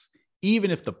anything else.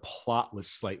 Even if the plot was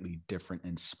slightly different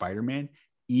in Spider-Man,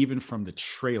 even from the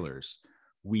trailers,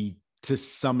 we to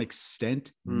some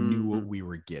extent knew what we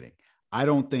were getting. I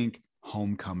don't think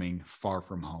Homecoming, Far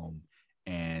From Home,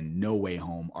 and No Way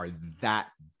Home are that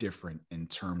different in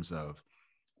terms of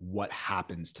what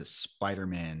happens to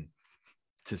Spider-Man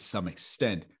to some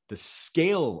extent. The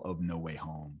scale of No Way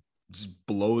Home just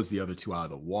blows the other two out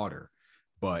of the water.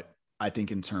 But I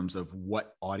think in terms of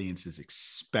what audiences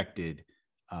expected,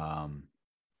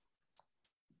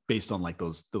 based on like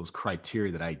those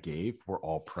criteria that I gave, were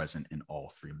all present in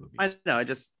all 3 movies. I know.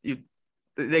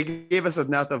 They gave us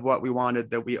enough of what we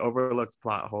wanted that we overlooked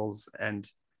plot holes, and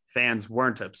fans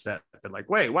weren't upset. They're like,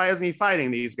 wait, why isn't he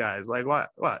fighting these guys? Like what?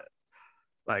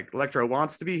 Like Electro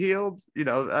wants to be healed.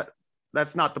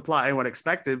 That's not the plot anyone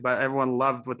expected, but everyone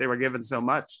loved what they were given so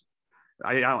much.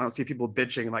 I don't see people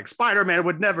bitching like Spider-Man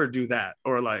would never do that,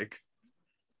 or like,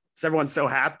 so everyone's so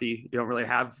happy. You don't really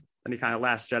have any kind of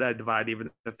Last Jedi divide,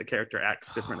 even if the character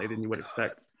acts differently than you would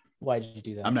expect. Why did you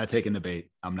do that? I'm not taking the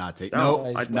bait. I'm not taking.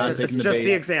 It's just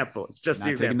the example. It's just the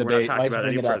example. We're not talking about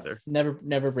it any further.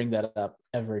 Never bring that up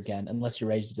ever again, unless you're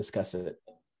ready to discuss it.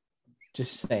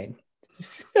 Just saying.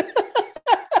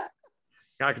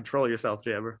 Gotta control yourself,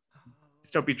 Jammer.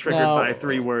 Just don't be triggered by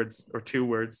 3 words or 2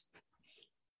 words.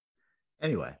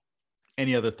 Anyway,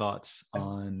 any other thoughts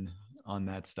on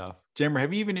that stuff? Jammer,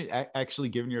 have you even actually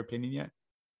given your opinion yet?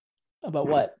 About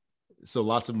what? So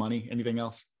lots of money. Anything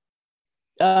else?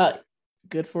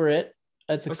 Good for it.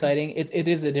 That's exciting. Okay. It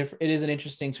is an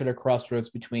interesting sort of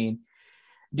crossroads between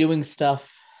doing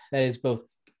stuff that is both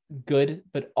good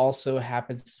but also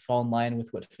happens to fall in line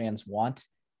with what fans want.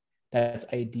 That's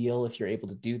ideal if you're able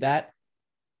to do that.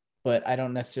 But I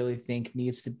don't necessarily think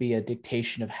needs to be a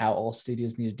dictation of how all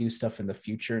studios need to do stuff in the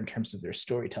future in terms of their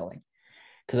storytelling.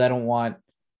 Because I don't want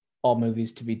all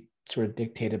movies to be sort of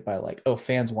dictated by like, oh,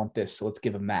 fans want this, so let's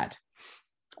give them that.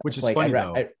 Which is like, funny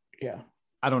though.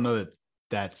 I don't know that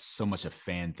that's so much a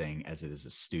fan thing as it is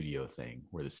a studio thing,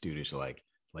 where the studios are like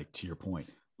to your point,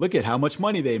 look at how much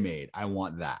money they made. I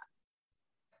want that.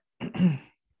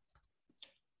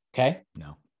 Okay.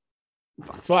 No.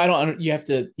 So I don't. You have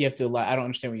to. I don't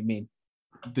understand what you mean.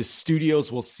 The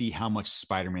studios will see how much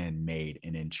Spider-Man made,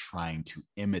 and in trying to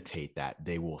imitate that,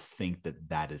 they will think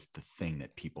that is the thing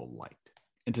that people liked.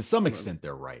 And to some extent,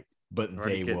 they're right, but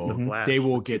they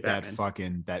will get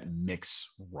that mix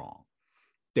wrong.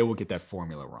 They will get that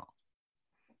formula wrong.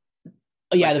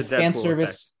 Yeah, the fan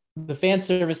service. The fan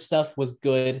service stuff was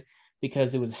good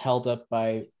because it was held up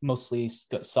by mostly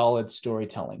solid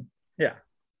storytelling. Yeah.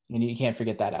 And you can't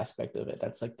forget that aspect of it.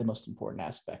 That's like the most important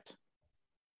aspect,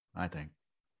 I think.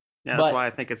 Yeah, that's why I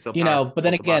think it's so powerful. But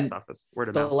then again,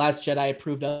 the Last Jedi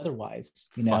proved otherwise.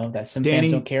 That some Danny,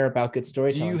 fans don't care about good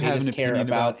storytelling. Do you have they just care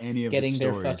about any of getting the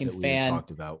their fucking fan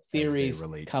theories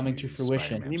coming to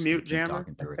fruition. Can you mute Jammer?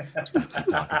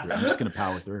 I'm just going to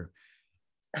power through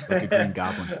like a Green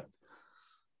Goblin.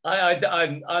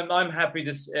 I'm happy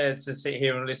to sit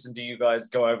here and listen to you guys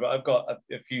go over. I've got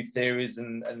a few theories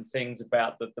and things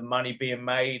about the money being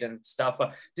made and stuff.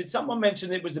 Did someone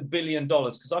mention it was $1 billion?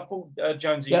 Because I thought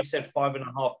Jonesy, you said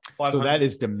 5.5. So that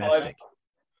is domestic.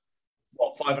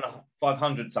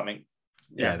 500 something.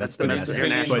 Yeah, that's domestic.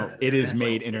 international. But it is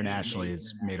made internationally.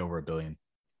 It's made over $1 billion.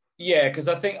 Yeah, because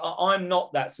I think I'm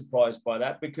not that surprised by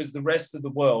that, because the rest of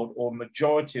the world, or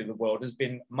majority of the world, has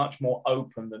been much more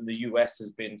open than the US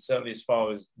has been, certainly as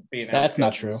far as being able That's to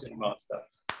not go to true. cinema stuff.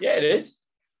 Yeah, it is.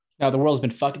 No, the world's been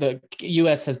the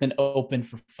US has been open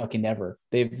for fucking ever.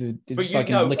 They've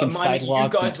fucking licking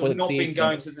sidewalks and toilet seats. You guys have not been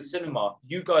going to the cinema.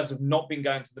 You guys have not been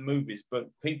going to the movies, but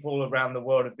people around the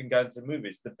world have been going to the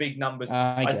movies. The big numbers.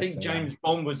 I think James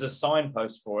Bond was a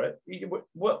signpost for it.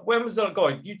 When was that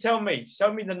going? You tell me.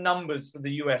 Show me the numbers for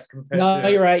the US compared to. No,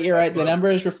 you're right. You're right. The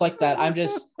numbers reflect that. I'm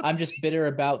just bitter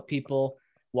about people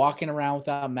walking around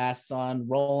without masks on,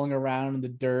 rolling around in the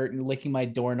dirt and licking my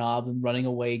doorknob and running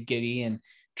away giddy and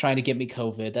trying to get me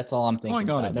COVID. That's all I'm thinking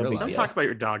about. No big Don't deal. talk about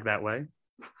your dog that way.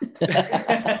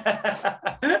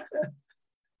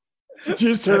 Did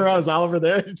you just turn around? Is Oliver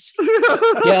there?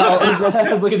 Yeah,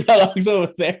 I was looking at that dog's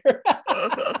over there.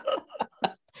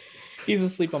 He's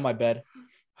asleep on my bed.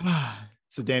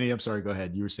 So Danny, I'm sorry, go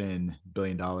ahead. You were saying $1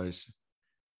 billion.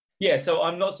 Yeah, so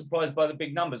I'm not surprised by the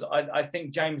big numbers. I think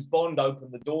James Bond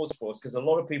opened the doors for us, because a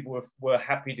lot of people were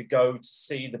happy to go to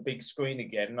see the big screen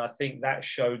again. And I think that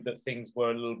showed that things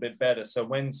were a little bit better. So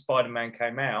when Spider-Man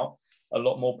came out, a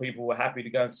lot more people were happy to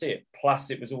go and see it. Plus,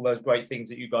 it was all those great things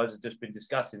that you guys have just been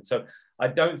discussing. So I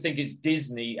don't think it's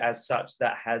Disney as such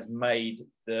that has made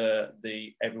the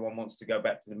everyone wants to go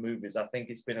back to the movies. I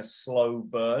think it's been a slow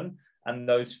burn. And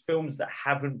those films that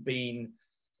haven't been,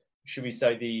 should we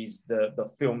say,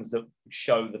 the films that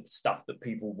show the stuff that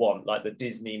people want, like the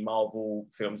Disney Marvel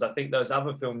films, I think those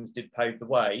other films did pave the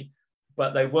way,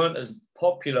 but they weren't as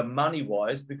popular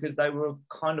money-wise because they were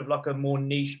kind of like a more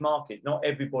niche market. Not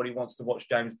everybody wants to watch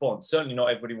James Bond. Certainly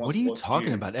not everybody wants to watch. What are you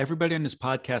talking about? Everybody on this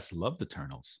podcast loved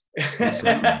Eternals.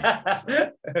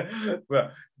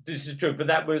 Well, this is true, but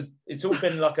it's all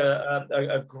been like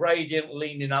a gradient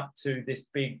leaning up to this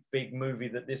big movie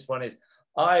that this one is.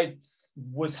 I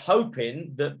was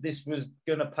hoping that this was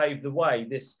going to pave the way.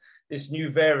 This new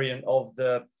variant of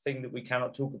the thing that we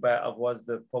cannot talk about, otherwise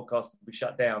the podcast will be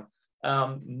shut down,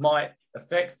 might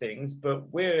affect things.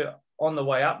 But we're on the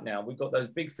way up now. We've got those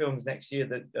big films next year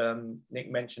that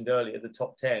Nick mentioned earlier, the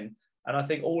top 10. And I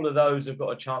think all of those have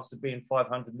got a chance to be in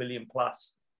 500 million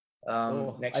plus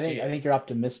next year. I think you're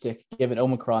optimistic, given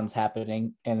Omicron's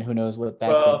happening, and who knows what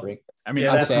that's going to bring. I mean,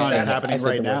 Omicron is happening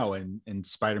right now, and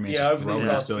Spider-Man just throwing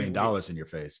this $1 billion in your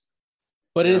face.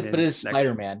 But it is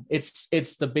Spider-Man.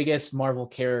 It's the biggest Marvel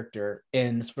character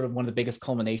in sort of one of the biggest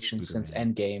culminations since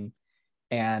Endgame,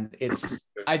 and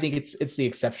I think it's the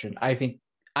exception. I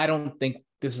don't think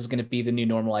this is going to be the new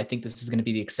normal. I think this is going to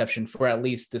be the exception for at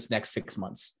least this next 6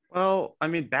 months. Well, I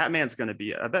mean, Batman's going to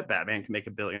be. I bet Batman can make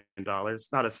 $1 billion.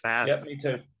 Not as fast. Yep, me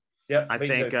too. Yeah, I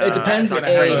think it depends on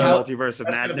Multiverse of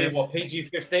Madness. What,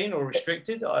 PG-15 or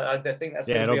restricted? I think that's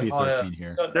going to be higher. 13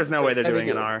 here. There's no way they're doing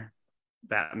an R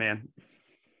Batman.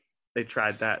 They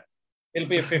tried that. It'll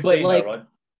be a 15, right?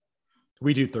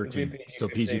 We do 13, so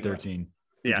PG-13.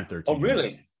 Yeah. 13. Oh,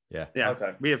 really? Yeah.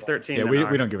 Okay. We have 13. Yeah,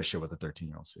 we don't give a shit what the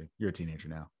 13-year-olds do. You're a teenager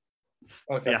now.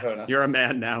 Okay, fair enough. You're a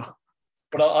man now.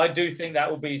 But I do think that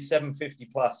will be 750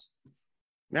 plus.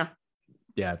 Yeah.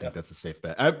 Yeah, I think that's a safe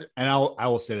bet. I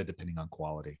will say that depending on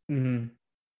quality. Mm-hmm.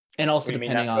 And also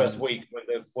depending on first week with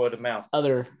the word of mouth.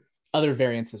 Other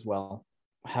variants as well.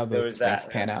 How those things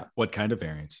pan out. What kind of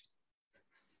variants?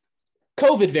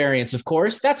 COVID variants, of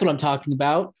course. That's what I'm talking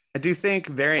about. I do think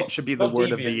variant should be the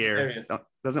word of the year.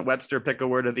 Doesn't Webster pick a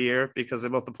word of the year because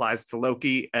it both applies to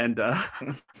Loki and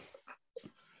COVID?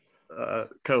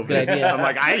 I'm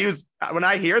like, when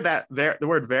I hear that the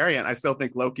word variant, I still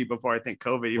think Loki before I think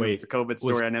COVID. Even if it's a COVID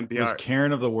story on NPR. Was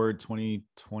Karen of the word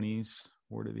 2020's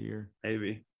word of the year?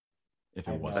 Maybe. If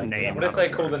it wasn't. Name. What if they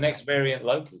call the next variant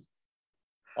Loki?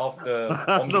 After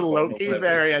the Loki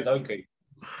variant. Loki.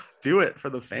 Do it for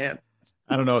the fans.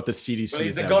 I don't know if the CDC well,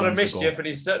 is the god of mischief, and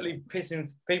he's certainly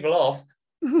pissing people off.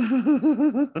 I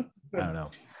don't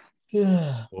know.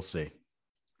 We'll see. You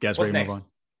guys ready to move on?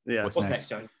 Yeah. What's next,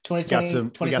 John?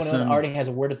 2021 already has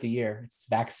a word of the year. It's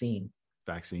vaccine.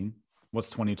 Vaccine? What's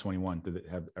 2021?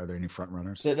 Are there any front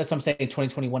runners? That's what I'm saying.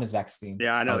 2021 is vaccine.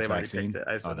 Yeah, I know they've already picked it.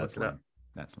 That's lame.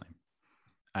 That's lame.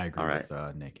 I agree with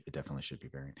Nick. It definitely should be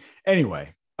variant.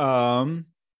 Anyway,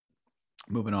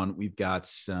 moving on, we've got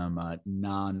some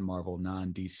non-Marvel,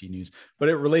 non-DC news, but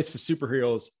it relates to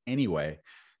superheroes anyway.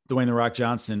 Dwayne "The Rock"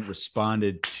 Johnson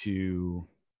responded to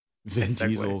Vin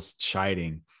Diesel's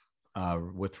chiding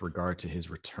with regard to his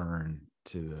return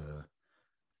to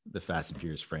the Fast and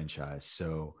Furious franchise.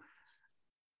 So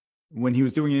when he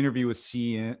was doing an interview with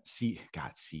CNN,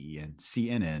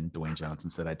 Dwayne Johnson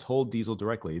said, "I told Diesel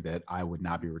directly that I would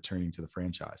not be returning to the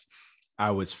franchise.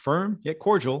 I was firm yet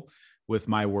cordial with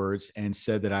my words and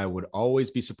said that I would always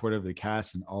be supportive of the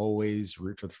cast and always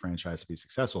root for the franchise to be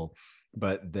successful,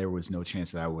 but there was no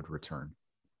chance that I would return.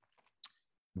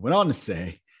 He went on to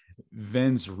say,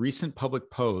 Vin's recent public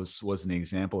post was an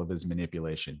example of his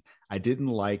manipulation. I didn't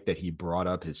like that he brought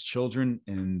up his children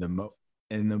in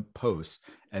the post,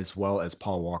 as well as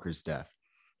Paul Walker's death.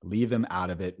 Leave them out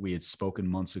of it. We had spoken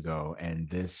months ago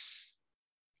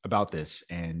about this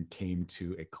and came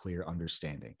to a clear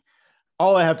understanding.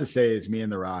 All I have to say is me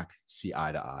and The Rock see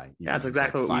eye to eye. Yeah, that's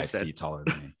exactly what we said. 5 feet taller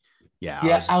than me. Yeah.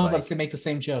 Yeah, I was about to make the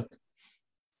same joke.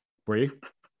 Were you?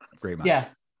 Great minds.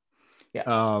 Yeah.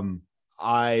 I'm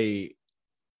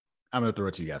going to throw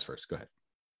it to you guys first. Go ahead.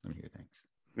 Let me hear things.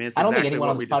 I mean, it's I don't exactly think anyone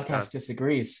what on we this podcast discussed.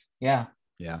 disagrees. Yeah.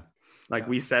 Yeah. Like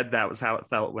we said, that was how it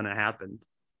felt when it happened.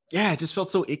 Yeah, it just felt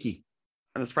so icky.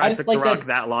 I'm surprised it just took like The Rock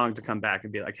that long to come back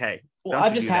and be like, "Hey, Well, don't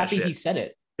I'm you just do that happy shit." he said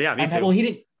it. Yeah, me too. Well,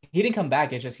 he didn't come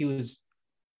back. It's just he was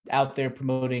out there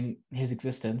promoting his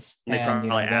existence. They and probably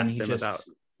then asked he him just about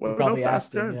what probably about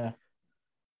asked Fast him. 10? Yeah.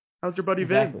 How's your buddy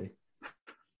Exactly. Vin?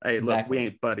 Hey, look, Exactly. we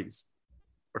ain't buddies.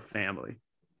 We're family.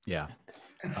 Yeah.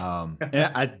 And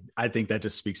I think that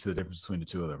just speaks to the difference between the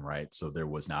two of them, right? So there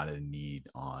was not a need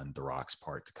on The Rock's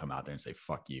part to come out there and say,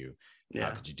 fuck you. Yeah.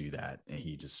 How could you do that? And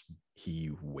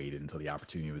he waited until the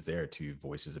opportunity was there to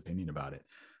voice his opinion about it.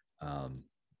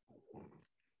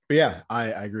 But yeah, I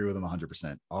agree with him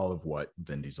 100%. All of what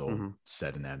Vin Diesel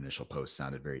said in that initial post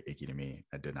sounded very icky to me.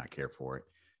 I did not care for it.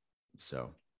 So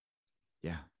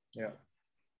yeah. Yeah.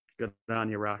 Good on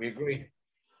you, Rock. We agree.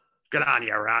 Good on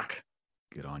you, Rock.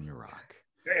 Good on your Rock.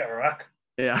 Yeah, Rock.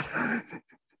 Yeah.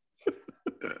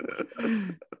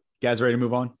 Guys, ready to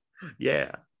move on?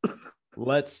 Yeah.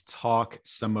 Let's talk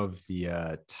some of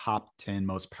the top 10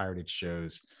 most pirated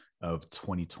shows of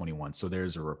 2021. So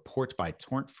there's a report by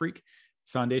Torrent Freak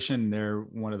Foundation. They're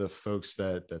one of the folks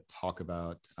that talk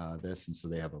about this. And so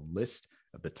they have a list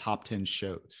of the top 10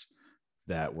 shows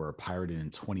that were pirated in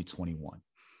 2021.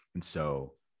 And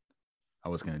so I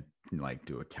was going to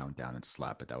do a countdown and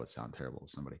slap it. That would sound terrible to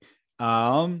somebody.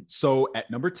 So at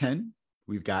number 10,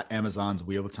 we've got Amazon's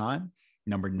Wheel of Time.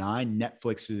 Number 9,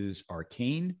 Netflix's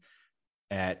Arcane.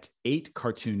 At 8,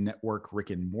 Cartoon Network Rick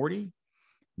and Morty.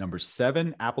 Number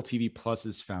 7, Apple TV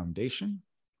Plus's Foundation.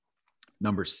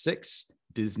 Number 6,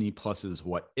 Disney Plus's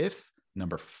What If.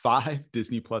 Number 5,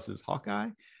 Disney Plus's Hawkeye.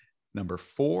 Number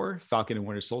 4, Falcon and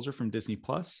Winter Soldier from Disney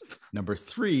Plus. Number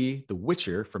 3, The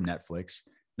Witcher from Netflix.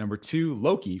 Number 2,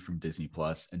 Loki from Disney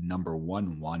Plus. And number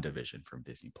 1, WandaVision from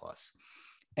Disney Plus.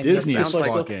 And Disney is people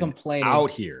are still fucking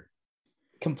out here.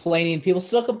 People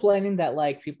still complaining that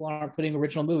like people aren't putting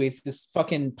original movies. This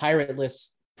fucking pirate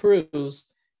list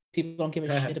proves people don't give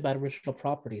a shit about original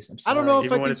properties. I'm sorry. I don't know if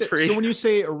Even I when think it's that, free. so when you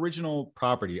say original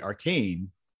property,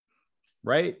 Arcane,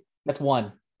 right? That's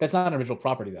one. That's not an original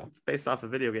property though. It's based off a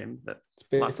video game that It's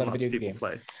based lots on and a lots of video people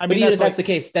game. play. I But mean, even if that's that's the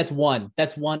case, that's one.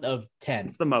 That's one of 10.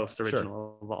 It's the most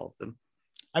original of all of them.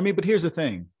 I mean, but here's the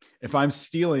thing. If I'm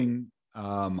stealing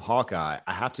Hawkeye,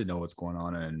 I have to know what's going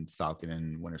on in Falcon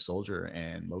and Winter Soldier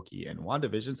and Loki and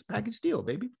WandaVision. It's a package deal,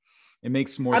 baby. It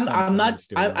makes more sense.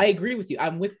 I agree with you.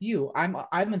 I'm with you.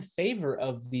 I'm in favor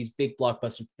of these big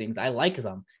blockbuster things. I like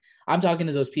them. I'm talking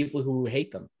to those people who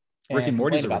hate them. Rick and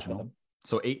Morty's complain about original. them.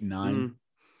 So 8 and 9.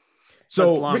 That's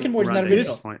So long Rick and Morty's run not at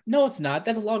original. this point. No, it's not.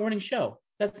 That's a long running show.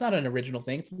 That's not an original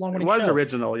thing. It's a long It running was show.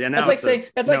 original. Yeah, now That's like it's saying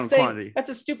a known quantity. that's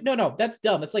a stupid. No, that's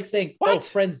dumb. It's like saying, What? oh,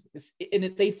 Friends is in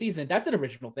its 8th season. That's an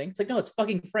original thing. It's like, no, it's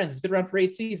fucking Friends. It's been around for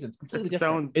 8 seasons. Completely It's its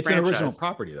different. own it's franchise. an original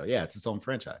property, though. Yeah, it's its own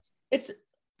franchise. It's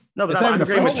No, but It's I'm not even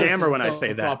agreeing with Marvel's Jammer when I its say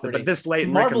own that. property. But this late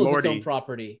in Rick and Marvel is its own Morty,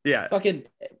 property. yeah, Fucking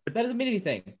that doesn't mean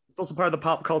anything. it's also part of the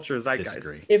pop culture zeitgeist.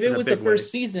 Disagree. If in it a was the big first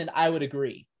way. season, I would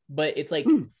agree. But it's like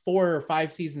 4 or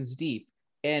 5 seasons deep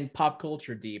and pop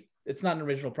culture deep. It's not an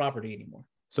original property anymore.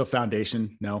 So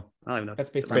Foundation, no. I don't even know. That's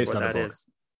based on- what on a that book. is.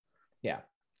 Yeah.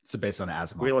 It's based on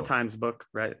Asimov. Wheel of book. Time's book,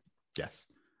 right? Yes.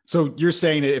 So you're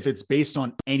saying that if it's based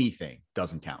on anything,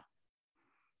 doesn't count.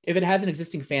 If it has an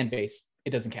existing fan base,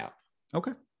 it doesn't count.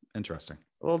 Okay. Interesting.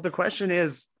 Well, the question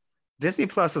is, Disney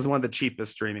Plus is one of the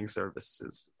cheapest streaming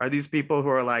services. Are these people who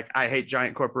are like, I hate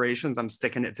giant corporations, I'm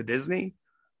sticking it to Disney?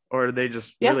 Or they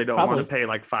just Yeah, really don't probably. want to pay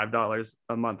like $5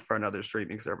 a month for another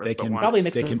streaming service? They but can want- Probably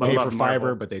mix they it can with pay love for Marvel.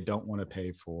 fiber, but they don't want to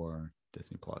pay for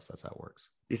Disney Plus. That's how it works.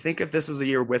 Do you think if this was a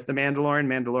year with The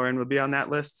Mandalorian would be on that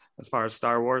list as far as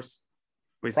Star Wars?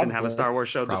 We didn't have a Probably. Star Wars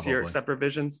show this year Probably. except for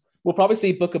Visions. We'll probably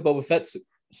see Book of Boba Fett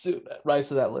soon rise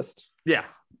to that list. Yeah,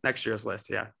 next year's list.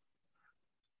 Yeah.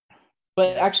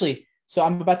 But actually, so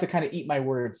I'm about to kind of eat my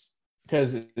words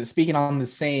because speaking on the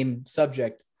same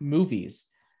subject, movies,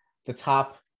 the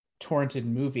top torrented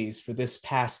movies for this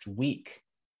past week.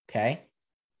 Okay.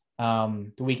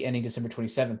 The week ending December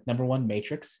 27th. Number 1,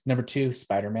 Matrix. Number 2,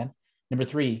 Spider-Man. Number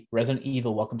 3, Resident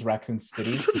Evil, Welcome to Raccoon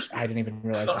City, which I didn't even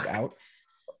realize was out.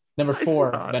 Number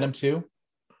 4, Venom 2.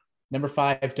 Number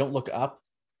 5, Don't Look Up.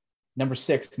 Number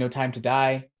 6, No Time to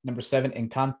Die. Number 7,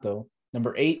 Encanto.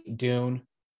 Number 8, Dune.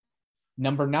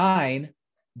 Number 9,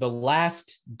 The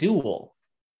Last Duel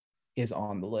is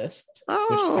on the list.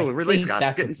 Oh, Ridley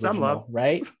Scott's getting some love,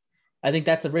 right? I think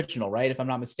that's original, right? If I'm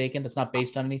not mistaken, that's not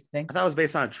based on anything. I thought it was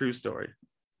based on a true story,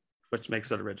 which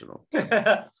makes it original.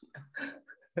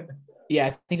 Yeah,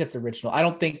 I think it's original. I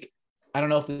don't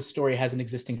know if this story has an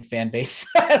existing fan base.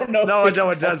 I don't know. No,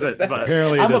 it doesn't. But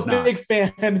apparently, I'm a big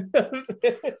fan of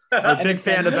this. I'm a big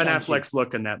fan of Ben Affleck's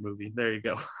look in that movie. There you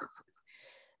go.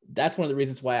 That's one of the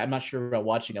reasons why I'm not sure about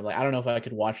watching. I'm like, I don't know if I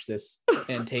could watch this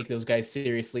and take those guys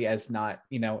seriously as not,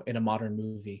 in a modern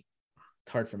movie.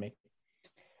 It's hard for me.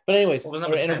 But anyways,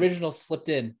 an original slipped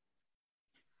in.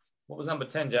 What was number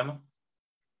 10, Gemma?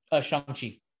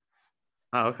 Shang-Chi.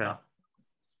 Oh, okay.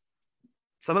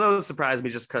 Some of those surprised me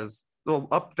just because,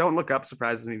 Don't Look Up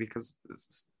surprises me because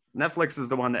Netflix is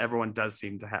the one that everyone does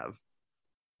seem to have.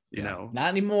 You know, not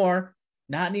anymore.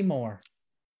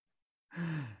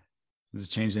 This is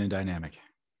changing in dynamic.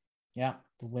 Yeah,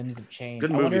 the winds have changed.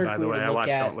 Good movie, by the way. I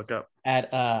watched Don't Look Up.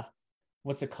 At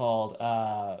what's it called?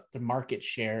 The market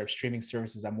share of streaming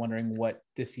services. I'm wondering what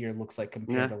this year looks like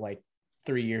compared to like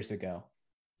 3 years ago.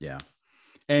 Yeah,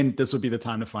 and this would be the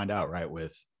time to find out, right?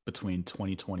 With between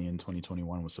 2020 and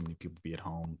 2021, with so many people being at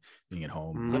home,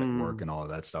 not at work, and all of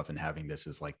that stuff, and having this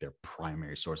as like their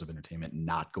primary source of entertainment,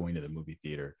 not going to the movie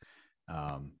theater.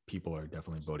 People are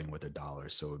definitely voting with their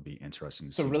dollars, so it would be interesting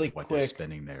to see what they're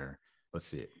spending there. Let's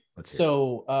see it.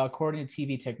 So according to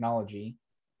TV Technology,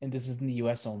 and this is in the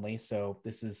US only, so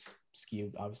this is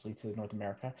skewed obviously to North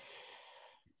America,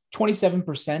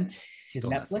 27% is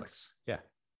Netflix. Yeah.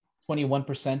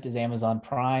 21% is Amazon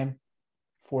Prime.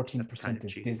 14%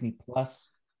 is cheating. Disney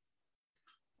Plus.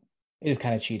 It is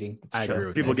kind of cheating. I agree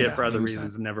with people get it for other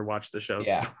reasons and never watch the shows.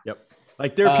 Yeah. Yep.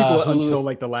 Like there are people until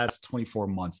like the last 24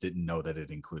 months didn't know that it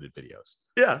included videos.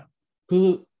 Yeah.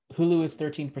 Hulu is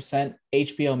 13%.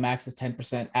 HBO Max is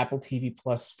 10%. Apple TV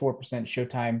Plus 4%.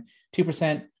 Showtime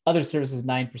 2%. Other services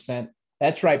 9%.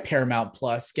 That's right. Paramount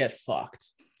Plus. Get fucked.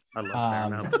 I love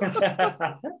Paramount Plus.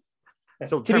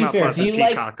 So to Paramount be fair, Plus and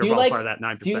Peacock are all part of that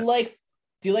 9%.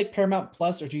 Do you like Paramount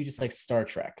Plus or do you just like Star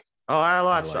Trek? Oh, I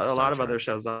watch a lot of other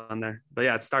shows on there. But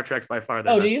yeah, Star Trek's by far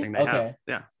the best thing they have.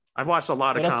 Yeah. I've watched a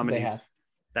lot of comedies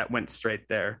that went straight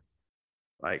there.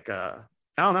 Like, I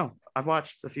don't know. I've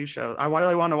watched a few shows. I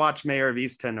really want to watch Mayor of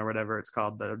Easton or whatever it's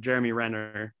called, the Jeremy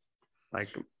Renner, like,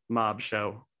 mob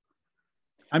show.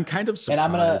 I'm kind of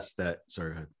surprised sorry,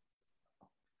 go ahead.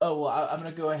 Oh, well, I'm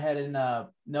going to go ahead and,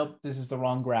 nope, this is the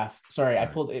wrong graph. Sorry, I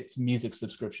pulled it's music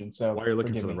subscription. So while you're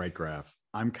looking for the right graph,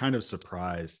 I'm kind of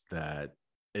surprised that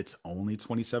it's only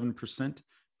 27%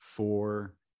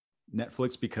 for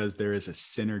Netflix because there is a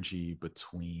synergy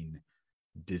between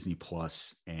Disney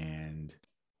Plus and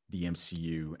the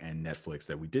MCU and Netflix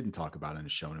that we didn't talk about in the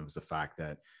show. And it was the fact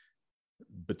that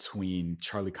between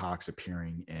Charlie Cox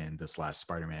appearing in this last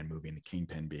Spider-Man movie and the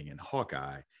Kingpin being in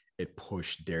Hawkeye, it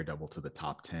pushed Daredevil to the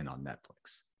top 10 on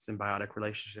Netflix. Symbiotic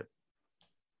relationship.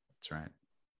 That's right.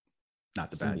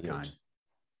 Not the bad kind.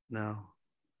 No.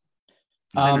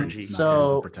 Synergy. Not the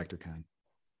lethal protector kind.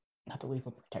 Not the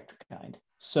lethal protector kind.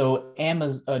 So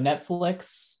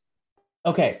Netflix.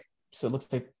 Okay. So it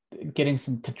looks like getting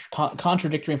some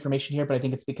contradictory information here, but I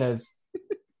think it's because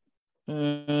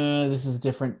this is a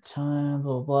different time,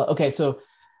 blah, blah, blah. Okay. So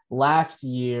last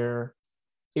year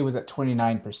it was at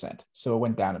 29%. So it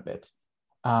went down a bit.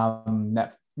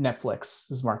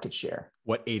 Netflix's market share.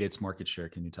 What ate its market share?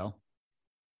 Can you tell?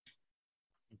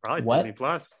 Probably Disney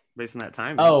Plus, based on that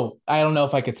time. Oh, I don't know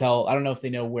if I could tell. I don't know if they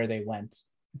know where they went,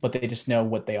 but they just know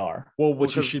what they are. Well,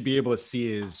 what you should be able to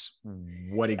see is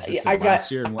what existed last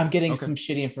year. And I'm getting some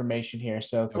shitty information here.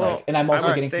 So it's and I'm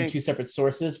also getting from two separate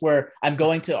sources where I'm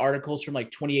going to articles from like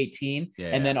 2018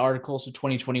 and then articles from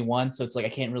 2021. So it's like I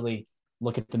can't really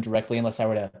look at them directly unless I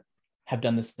were to have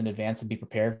done this in advance and be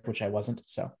prepared, which I wasn't.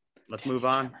 So let's move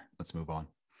on.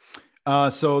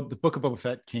 So the Book of Boba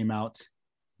Fett came out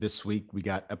this week. We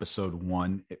got episode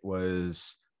 1. It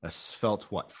was felt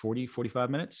 45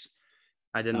 minutes.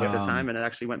 I didn't look at the time and it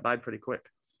actually went by pretty quick.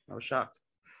 I was shocked.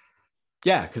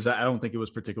 Yeah, because I don't think it was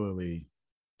particularly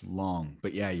long,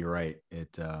 but yeah, you're right.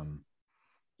 It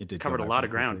did covered a lot of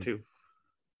ground too. Do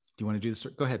you want to do this?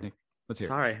 Go ahead, Nick. Let's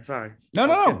hear it. Sorry.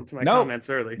 No. To my comments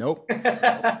early. Nope.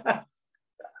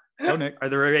 Go, Nick. Are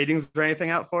there ratings or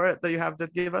anything out for it that you have to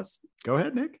give us? Go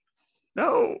ahead, Nick.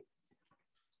 No.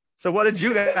 So what did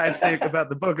you guys think about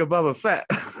the Book of Boba Fett?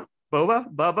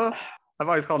 Bubba? I've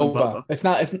always called him Bubba. It's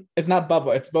not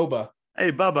Bubba, it's Boba.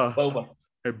 Hey, Bubba. Boba.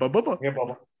 Hey, Bubba. Yeah,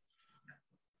 Boba.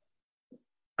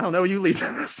 I don't know. You lead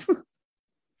this.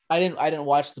 I didn't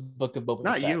watch the Book of Boba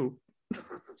Not Fett. you.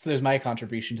 So there's my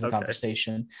contribution to the Okay.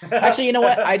 conversation. Actually, you know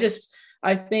what? I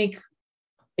think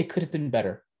it could have been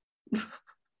better.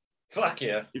 Fuck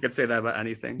yeah. You could say that about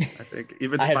anything. I think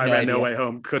even I have no Spider-Man No idea. Way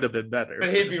Home could have been better.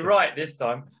 But he'd be right this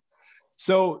time.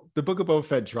 So the Book of Boba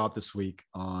Fett dropped this week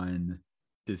on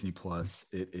Disney Plus.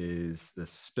 It is the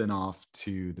spinoff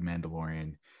to The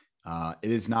Mandalorian. It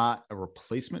is not a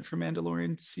replacement for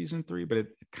Mandalorian season 3, but it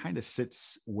kind of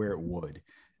sits where it would.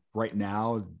 Right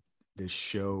now, this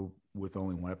show with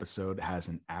only one episode has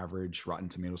an average Rotten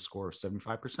Tomatoes score of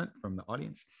 75% from the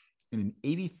audience and an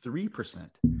 83%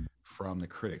 from the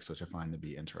critics, which I find to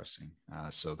be interesting.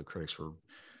 So the critics were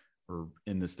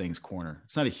in this thing's corner.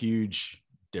 It's not a huge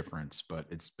difference, but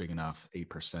it's big enough,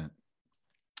 8%.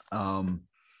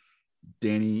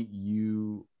 Danny,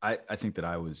 I think that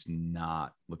I was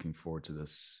not looking forward to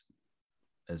this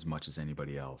as much as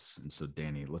anybody else. And so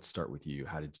Danny, let's start with you.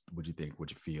 What'd you think?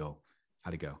 What'd you feel?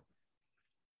 How'd it go?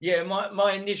 Yeah,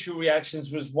 my initial reactions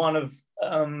was one of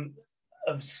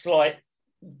slight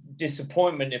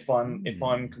disappointment, if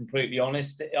I'm completely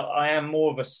honest. I am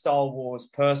more of a Star Wars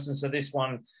person, so this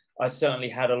one I certainly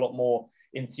had a lot more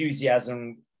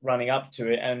enthusiasm running up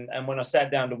to it, and when I sat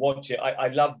down to watch it, I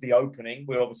loved the opening.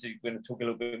 We're obviously going to talk a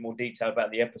little bit more detail about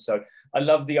the episode. I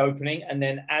loved the opening, and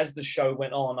then as the show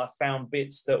went on, I found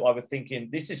bits that I was thinking,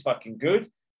 this is fucking good,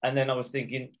 and then I was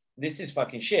thinking, this is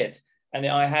fucking shit. And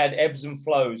I had ebbs and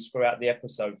flows throughout the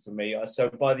episode for me. So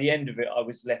by the end of it, I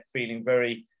was left feeling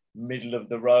very middle of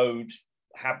the road.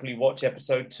 Happily watch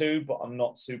episode 2, but I'm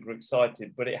not super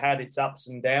excited. But it had its ups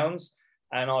and downs,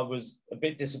 and I was a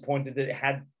bit disappointed that it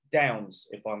had downs,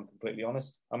 if I'm completely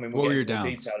honest. I mean, what were your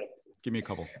downs? Give me a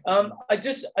couple. I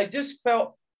just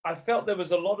felt there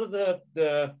was a lot of the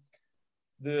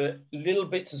little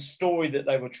bits of story that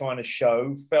they were trying to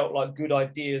show felt like good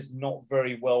ideas, not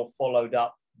very well followed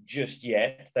up just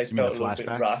yet. They felt a little bit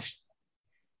rushed.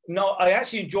 No, I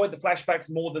actually enjoyed the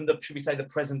flashbacks more than should we say, the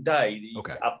present day, the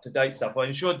up-to-date stuff. I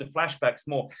enjoyed the flashbacks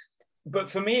more. But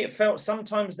for me, it felt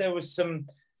sometimes there was some,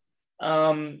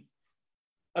 the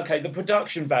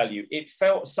production value. It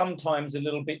felt sometimes a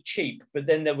little bit cheap, but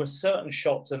then there were certain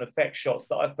shots and effect shots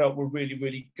that I felt were really,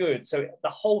 really good. So the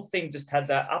whole thing just had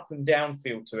that up and down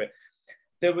feel to it.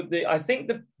 There were I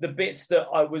think the bits that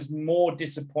I was more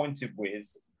disappointed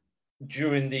with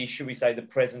during the, should we say, the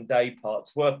present day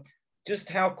parts were just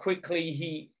how quickly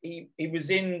he was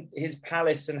in his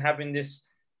palace and having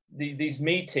these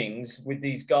meetings with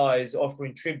these guys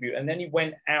offering tribute, and then he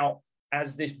went out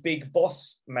as this big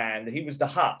boss man. He was the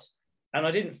Hutt, and I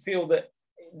didn't feel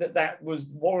that was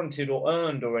warranted or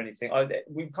earned or anything.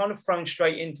 We've kind of thrown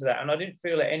straight into that, and I didn't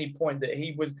feel at any point that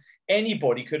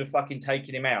anybody could have fucking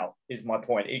taken him out, is my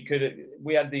point.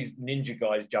 We had these ninja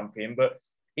guys jump in, but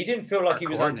he didn't feel like he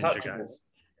was untouchable.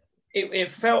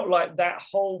 It felt like that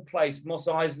whole place, Mos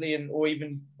Eisley, or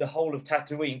even the whole of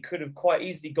Tatooine, could have quite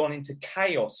easily gone into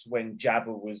chaos when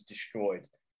Jabba was destroyed.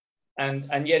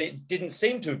 And yet it didn't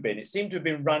seem to have been. It seemed to have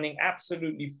been running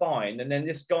absolutely fine. And then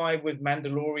this guy with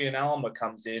Mandalorian armor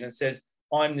comes in and says,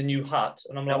 I'm the new Hutt.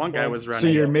 And I'm like, one guy was running. So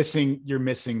you're missing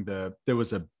there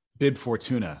was a Bib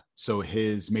Fortuna. So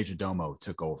his major domo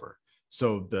took over.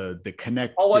 So the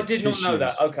connect. Oh, I did not know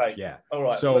that. Okay. Yeah. All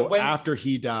right. So after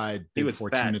he died, Bib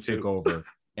Fortuna took over.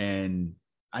 And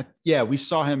we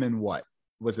saw him in what?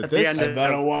 Was it at this? The end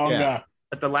of,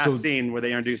 at the last scene where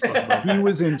they introduced he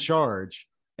was in charge.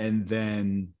 And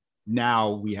then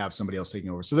now we have somebody else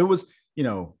taking over. So there was,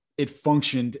 it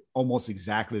functioned almost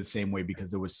exactly the same way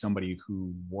because there was somebody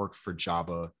who worked for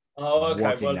Jabba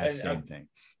working that same thing.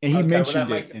 And he mentioned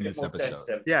it in this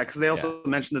episode. Yeah, because they also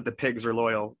mentioned that the pigs are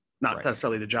loyal, not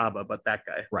necessarily to Jabba, but that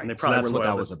guy. Right. And they probably were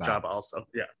loyal to Jabba also.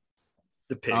 Yeah.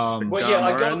 The pigs. I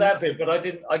got that bit, but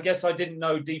I guess I didn't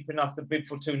know deep enough that Bib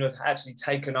Fortuna had actually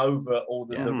taken over all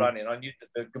the running. I knew that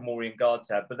the Gamorrean guards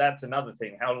had, but that's another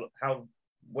thing.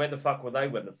 Where the fuck were they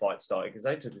when the fight started? Because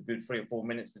they took a good 3 or 4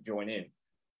 minutes to join in.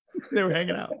 They were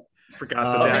hanging out.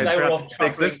 Forgot that they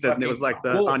existed, and it was like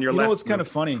on your left. What's kind of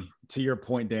funny, to your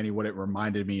point, Danny, what it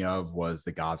reminded me of was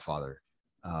The Godfather.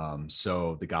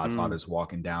 So The Godfather's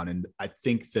walking down, and I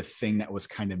think the thing that was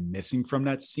kind of missing from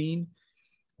that scene,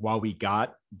 while we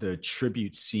got the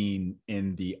tribute scene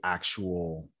in the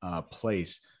actual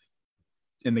place,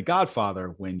 in The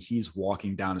Godfather, when he's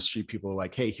walking down the street, people are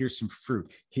like, hey, here's some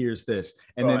fruit, here's this.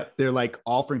 And then they're like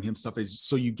offering him stuff.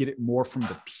 So you get it more from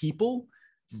the people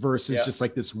versus just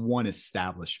like this one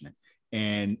establishment.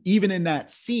 And even in that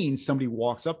scene, somebody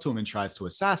walks up to him and tries to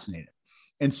assassinate him.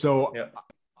 And so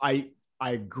I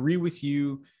agree with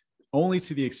you only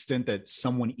to the extent that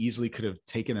someone easily could have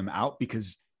taken him out,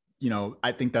 because, you know,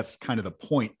 I think that's kind of the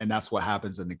point. And that's what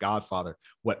happens in The Godfather.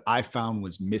 What I found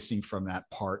was missing from that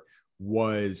part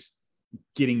was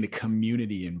getting the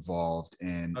community involved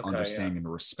and understanding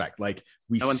and respect. Like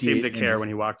no one seemed to care when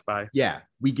he walked by. Yeah.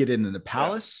 We get it in the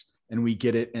palace and we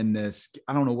get it in this,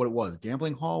 I don't know what it was,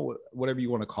 gambling hall, whatever you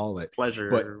want to call it. Pleasure.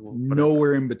 But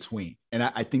nowhere in between. And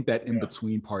I think that in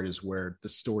between part is where the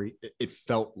story, it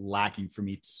felt lacking for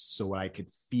me, so I could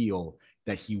feel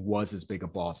that he was as big a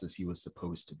boss as he was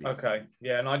supposed to be. Okay,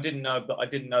 yeah, and I didn't know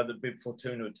that Bib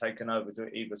Fortuna had taken over to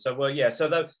it either. So, well, yeah, so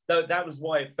that was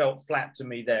why it felt flat to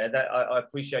me there. That I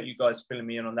appreciate you guys filling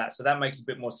me in on that. So that makes a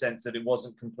bit more sense that it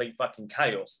wasn't complete fucking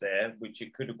chaos there, which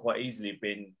it could have quite easily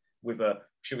been with a,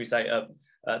 should we say,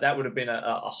 that would have been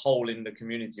a hole in the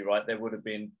community, right? There would have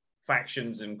been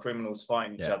factions and criminals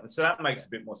fighting each other. So that makes a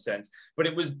bit more sense. But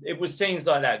it was scenes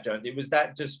like that, Jones. It was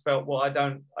that just felt, well,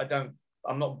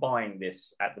 I'm not buying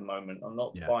this at the moment. I'm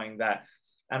not buying that.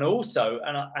 And also,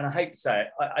 and I hate to say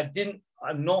it,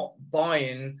 I'm not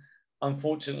buying,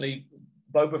 unfortunately,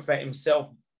 Boba Fett himself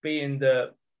being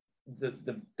the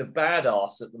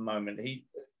badass at the moment.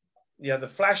 The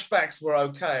flashbacks were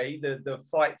okay. The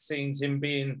fight scenes, him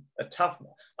being a tough,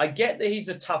 I get that he's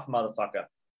a tough motherfucker,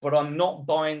 but I'm not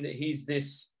buying that he's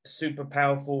this super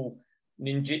powerful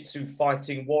ninjutsu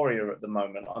fighting warrior at the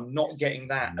moment. I'm not getting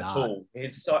that at all. I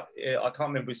can't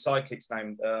remember his sidekick's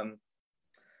name.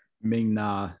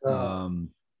 Ming-Na,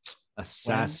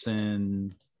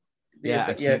 assassin.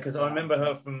 Yeah, because I remember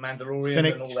her from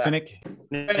Mandalorian and all that.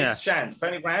 Fennec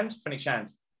Shand.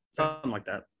 Something like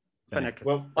that. Fennec.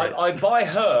 Well, I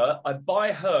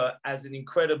buy her as an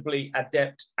incredibly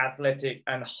adept, athletic,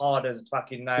 and hard as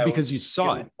fucking nails. Because you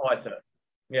saw it. Fighter.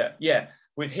 Yeah.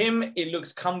 With him, it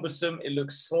looks cumbersome. It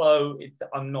looks slow.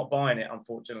 I'm not buying it,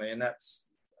 unfortunately. And that's,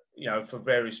 for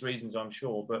various reasons, I'm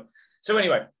sure. But so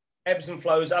anyway, ebbs and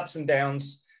flows, ups and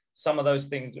downs, some of those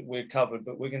things that we've covered,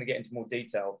 but we're going to get into more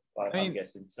detail, I'm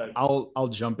guessing. So I'll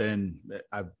jump in.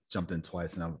 I've jumped in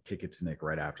twice and I'll kick it to Nick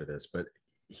right after this. But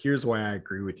here's why I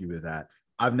agree with you with that.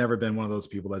 I've never been one of those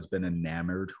people that's been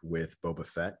enamored with Boba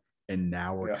Fett. And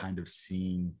now we're kind of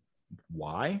seeing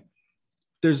why.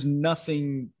 There's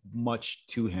nothing much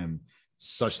to him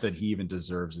such that he even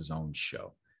deserves his own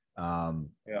show.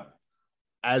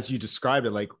 As you described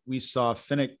it, like we saw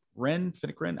Fennec Wren,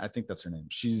 I think that's her name.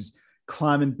 She's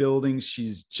climbing buildings.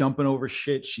 She's jumping over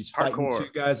shit. She's fighting two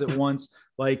guys at once.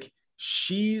 Like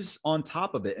she's on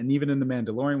top of it. And even in The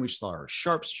Mandalorian, we saw her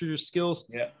sharpshooter skills.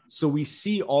 Yeah. So we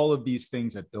see all of these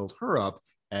things that build her up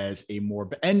as a more,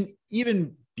 and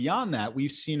even beyond that,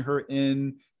 we've seen her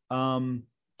in,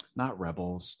 not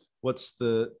Rebels. What's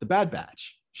the Bad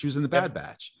Batch? She was in the Bad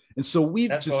Batch. And so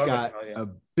we've just got a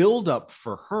buildup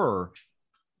for her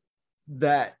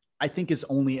that I think is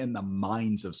only in the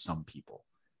minds of some people.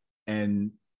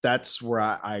 And that's where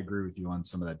I agree with you on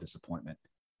some of that disappointment.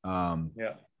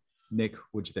 Nick,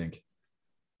 what'd you think?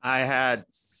 I had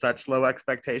such low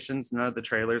expectations. None of the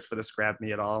trailers for this grabbed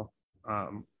me at all.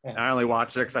 I only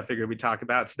watched it because I figured we'd talk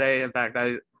about it today. In fact,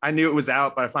 I knew it was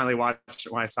out, but I finally watched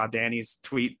it when I saw Danny's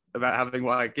tweet about having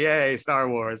like, yay, Star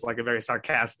Wars, like a very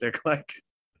sarcastic, like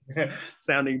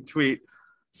sounding tweet.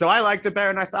 So I liked it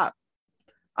better than I thought.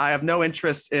 I have no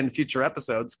interest in future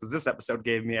episodes because this episode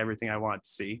gave me everything I wanted to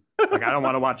see. Like, I don't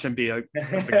want to watch him be a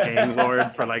gang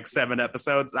lord for like 7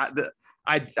 episodes.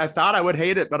 I thought I would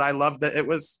hate it, but I loved that it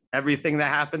was everything that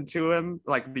happened to him.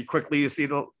 Like, quickly you see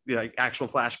the actual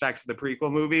flashbacks of the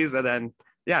prequel movies, and then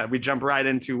we jump right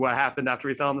into what happened after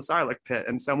he fell in the Sarlacc pit.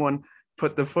 And someone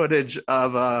put the footage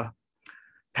of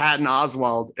Patton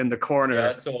Oswalt in the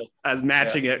corner as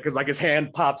matching it because like his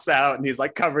hand pops out and he's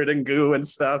like covered in goo and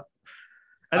stuff.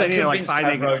 And then like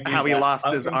finding how he lost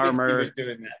his armor.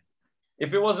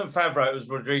 If it wasn't Favreau, it was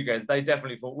Rodriguez. They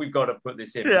definitely thought, we've got to put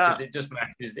this in because it just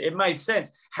matches. It made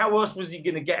sense. How else was he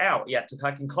going to get out? He had to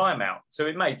fucking climb out. So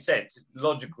it made sense,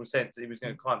 logical sense that he was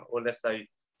going to climb, or unless they.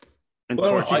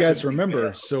 Well, if you guys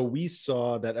remember, so we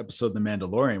saw that episode of The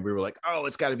Mandalorian. We were like, oh,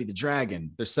 it's got to be the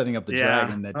dragon. They're setting up the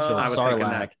dragon that kills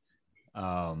Sarlacc.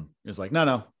 It was like,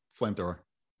 no, flamethrower.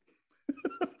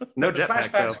 No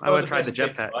jetpack, though. I would have tried the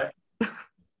jetpack. Right?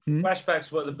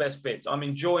 Flashbacks were the best bits. I'm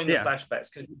enjoying the flashbacks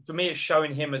because for me, it's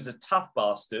showing him as a tough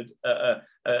bastard,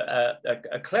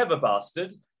 a clever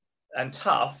bastard, and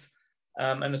tough.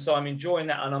 And so I'm enjoying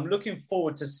that, and I'm looking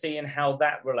forward to seeing how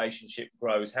that relationship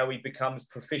grows, how he becomes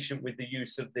proficient with the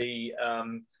use of the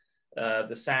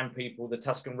the Sand People, the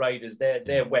Tusken Raiders,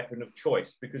 their weapon of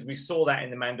choice, because we saw that in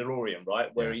The Mandalorian, right,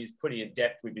 where he's pretty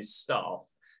adept with his staff.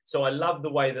 So I love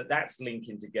the way that that's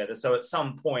linking together. So at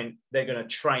some point, they're going to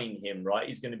train him, right?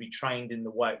 He's going to be trained in the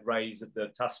white rays of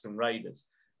the Tusken Raiders.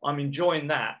 I'm enjoying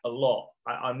that a lot.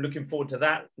 I'm looking forward to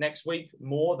that next week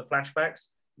more, the flashbacks,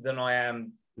 than I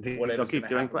am. They'll keep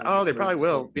doing. They probably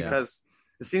will, because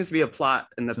it seems to be a plot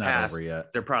in the past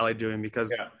they're probably doing,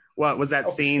 because what was that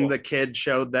scene? The kid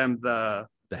showed them the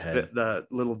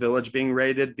little village being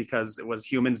raided because it was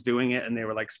humans doing it, and they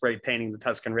were like spray painting the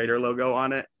Tusken Raider logo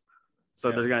on it. So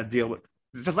they're going to deal with.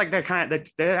 It's just like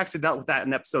they actually dealt with that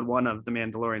in episode 1 of The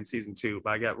Mandalorian season 2.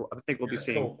 But I think we'll be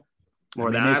seeing more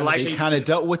of that. They kind of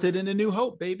dealt with it in A New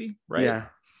Hope, baby. Right?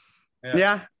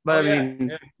 Yeah. But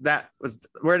that was,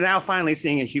 we're now finally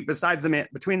seeing a huge, besides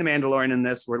between The Mandalorian and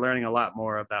this, we're learning a lot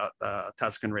more about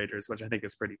Tusken Raiders, which I think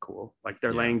is pretty cool. Like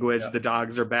their language, the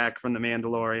dogs are back from The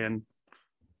Mandalorian.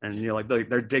 And like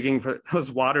they're digging for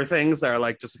those water things that are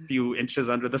like just a few inches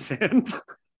under the sand.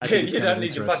 You don't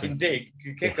need to fucking dig.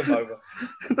 You kick them over.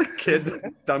 The kid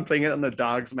dumping it in the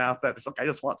dog's mouth. That's like, I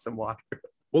just want some water.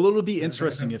 Well, it'll be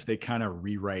interesting if they kind of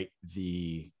rewrite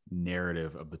the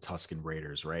narrative of the Tusken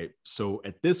Raiders, right? So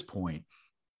at this point,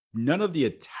 none of the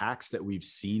attacks that we've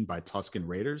seen by Tusken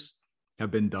Raiders have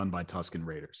been done by Tusken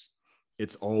Raiders.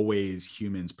 It's always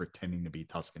humans pretending to be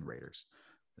Tusken Raiders,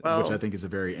 which I think is a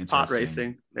very interesting. Pot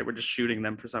racing. They were just shooting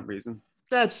them for some reason.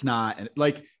 That's not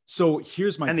like, so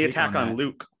here's my and the attack on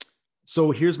Luke.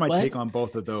 So here's my take on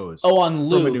both of those. Oh, on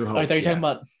Luke. Are you talking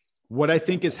about? What I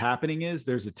think is happening is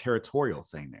there's a territorial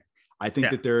thing there. I think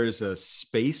that there is a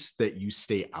space that you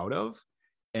stay out of.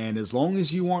 And as long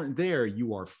as you aren't there,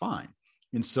 you are fine.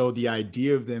 And so the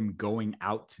idea of them going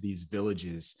out to these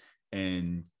villages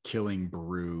and killing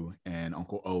Beru and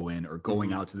Uncle Owen, or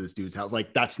going out to this dude's house,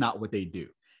 like that's not what they do.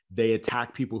 They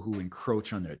attack people who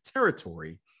encroach on their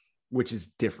territory, which is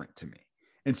different to me.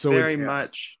 And so very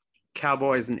much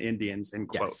cowboys and Indians in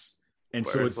quotes. And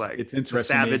so it's interesting. The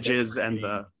savages and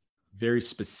the very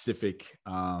specific,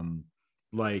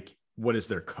 like what is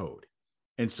their code?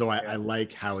 And so I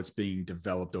like how it's being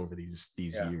developed over these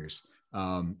years.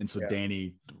 And so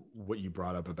Danny, what you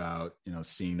brought up about,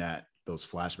 seeing those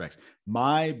flashbacks,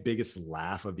 my biggest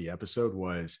laugh of the episode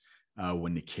was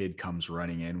when the kid comes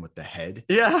running in with the head.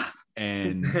 Yeah.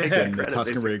 And then the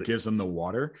Tusken Raider gives him the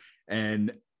water.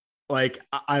 And like,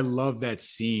 I love that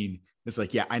scene. It's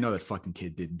like, I know that fucking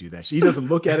kid didn't do that. He doesn't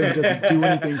look at it. He doesn't do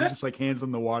anything. He just like hands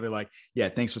him the water. Like,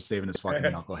 thanks for saving this fucking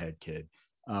knucklehead kid.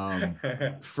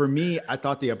 For me, I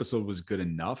thought the episode was good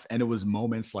enough. And it was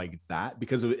moments like that,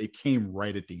 because it came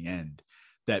right at the end,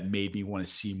 that made me want to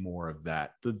see more of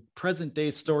that. The present day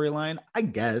storyline, I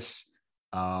guess.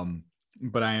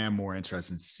 But I am more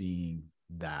interested in seeing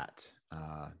that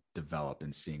develop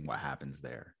and seeing what happens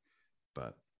there.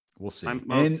 But we'll see.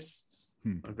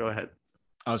 Go ahead.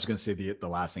 I was going to say the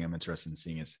last thing I'm interested in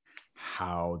seeing is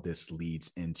how this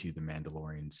leads into The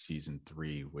Mandalorian season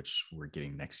 3, which we're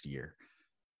getting next year.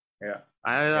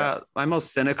 My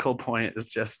most cynical point is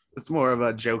just, it's more of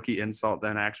a jokey insult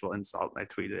than an actual insult. I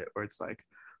tweeted it where it's like,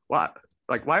 what?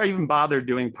 Like, why even bother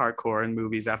doing parkour in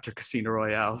movies after Casino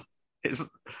Royale?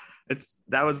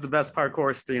 That was the best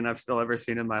parkour scene I've still ever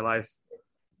seen in my life.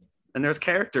 And there's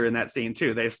character in that scene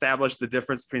too. They established the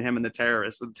difference between him and the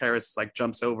terrorist. The terrorist like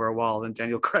jumps over a wall, and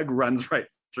Daniel Craig runs right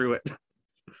through it.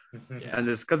 And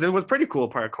this, because it was pretty cool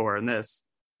parkour in this.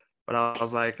 But I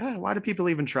was like, why do people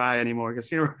even try anymore?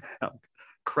 Casino Royale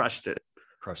crushed it.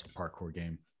 Crushed the parkour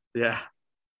game. Yeah.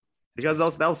 Because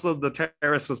also the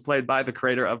terrorist was played by the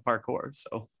creator of parkour.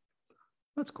 So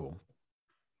that's cool.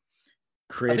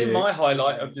 I think my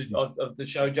highlight of the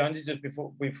show, Jonesy, just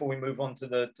before we move on to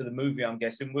the movie, I'm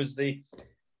guessing, were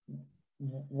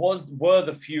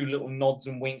the few little nods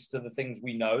and winks to the things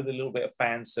we know, the little bit of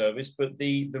fan service, but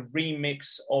the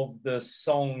remix of the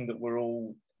song that we're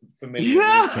all familiar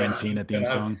with, Cantina theme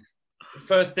song.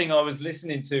 First thing I was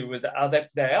listening to was that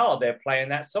they're playing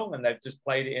that song, and they've just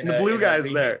played it in the blue guys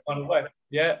there. Kind of way.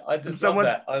 Yeah, I just love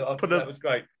that. That was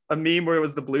great. A meme where it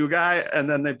was the blue guy, and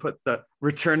then they put the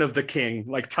Return of the King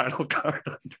like title card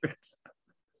under it.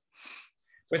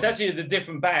 Well, it's actually the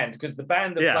different band, because the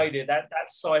band that played it,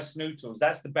 that's Cy Snootles.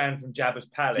 That's the band from Jabba's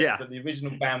Palace. Yeah. But the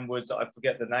original band was, I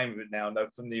forget the name of it now, no,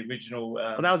 from the original.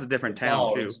 Well, that was a different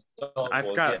town too. I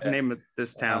forgot the name of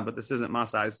this town, but this isn't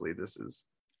Mos Eisley. This is.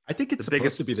 I think it's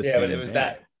supposed to be the same. But it was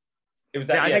band. It was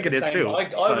that. Yeah, I think it is too. I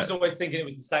was always thinking it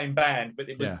was the same band, but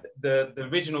it was the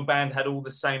original band had all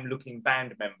the same looking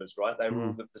band members, right? They were all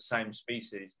of the same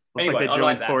species. Looks anyway, like they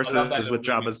joined forces with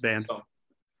Jabba's band.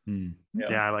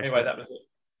 Yeah, I like anyway, that was it.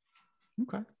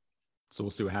 Okay. So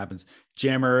we'll see what happens.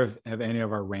 Jammer, have any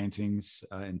of our rantings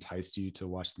enticed you to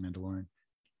watch The Mandalorian?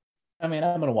 I mean,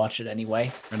 I'm gonna watch it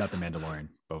anyway. Or not The Mandalorian,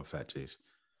 Boba Fett, jeez.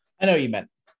 I know what you meant,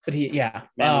 but Mandalorian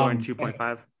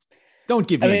 2.5. Don't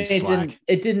give me any slack.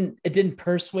 It didn't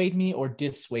persuade me or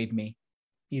dissuade me.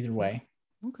 Either way.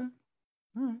 Okay.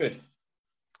 All right. Good.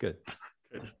 Good.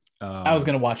 I was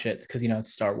gonna watch it because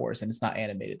it's Star Wars and it's not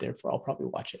animated, therefore I'll probably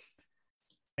watch it.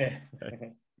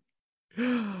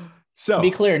 So to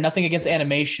be clear, nothing against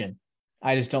animation.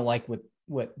 I just don't like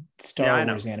what Star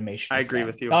Wars animation. I agree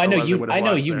with you. Oh, I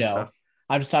know you know. Stuff.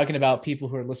 I'm just talking about people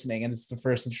who are listening, and it's the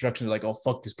first introduction. They're like, "Oh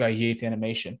fuck, this guy hates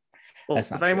animation." Well,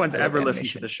 that's not if anyone's ever animation. listened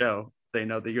to the show, they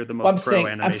know that you're the most pro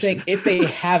animation. I'm saying if they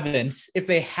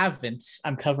haven't,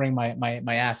 I'm covering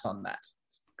my ass on that.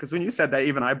 Because when you said that,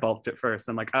 even I balked at first.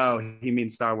 I'm like, oh, he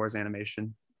means Star Wars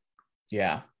animation.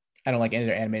 Yeah, I don't like any of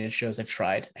their animated shows. I've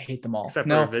tried. I hate them all. Except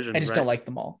for Visions, I just don't like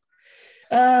them all.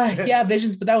 Yeah,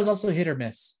 Visions, but that was also hit or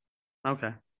miss.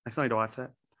 Okay, I still need to watch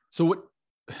that. So what?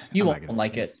 You won't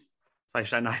like it. So I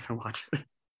should not even watch it.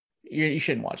 You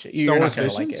shouldn't watch it. You're not going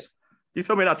to like it. You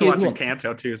told me not to watch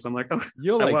Encanto too, so I'm like, oh,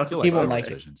 he won't like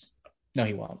it. No,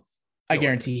 he won't. I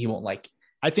guarantee he won't like.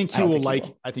 I think he will like.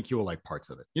 I think he will like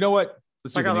parts of it. You know what?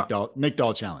 Let's do the Nick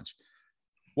Dahl challenge.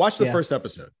 Watch the first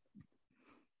episode.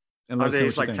 And are they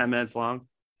just like 10 minutes long?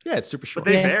 Yeah, it's super short.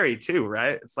 But they vary too,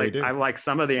 right? It's like I like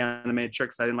some of the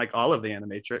Animatrix. I didn't like all of the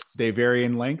Animatrix. They vary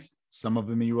in length. Some of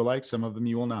them you will like, some of them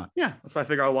you will not. Yeah, that's why I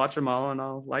figure I'll watch them all and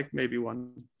I'll like maybe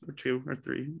one or two or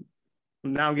three.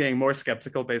 Now I'm getting more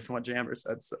skeptical based on what Jammer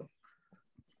said. So,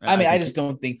 I mean, I just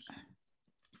don't think.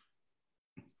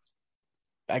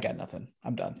 I got nothing.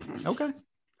 I'm done. Okay.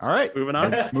 All right. Moving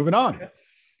on. Moving on.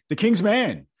 The King's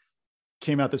Man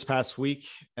came out this past week.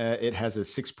 It has a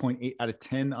 6.8 out of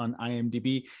 10 on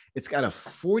IMDb. It's got a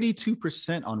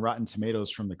 42% on Rotten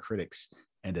Tomatoes from the critics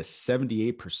and a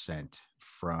 78%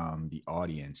 from the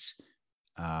audience.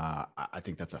 I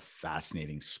think that's a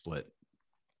fascinating split.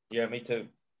 Yeah, me too.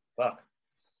 Fuck.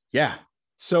 Yeah.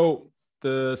 So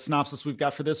the synopsis we've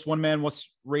got for this: one man must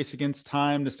race against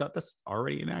time to stop. That's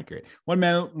already inaccurate. One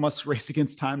man must race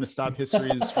against time to stop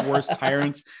history's worst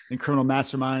tyrants and criminal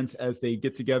masterminds as they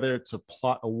get together to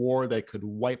plot a war that could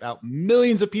wipe out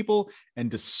millions of people and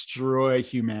destroy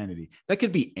humanity. That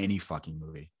could be any fucking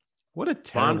movie. What a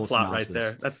terrible Bond plot synopsis. right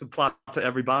there. That's the plot to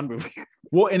every Bond movie.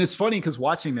 Well, and it's funny because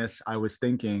watching this, I was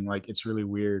thinking like it's really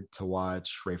weird to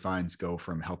watch Ralph Fiennes go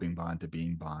from helping Bond to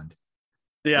being Bond.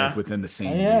 Yeah, like within the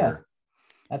same year.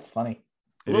 That's funny.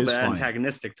 A little bit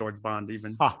antagonistic towards Bond,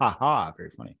 even. Ha ha ha!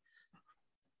 Very funny.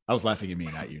 I was laughing at me,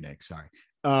 not you, Nick. Sorry.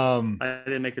 I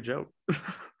didn't make a joke.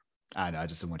 I know. I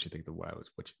just didn't want you to think the way I was.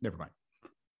 Never mind.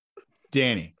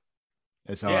 Danny.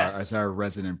 As our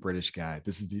resident British guy,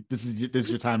 this is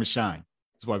your time to shine.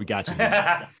 That's why we got you.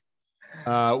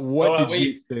 What did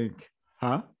you think?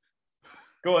 Huh?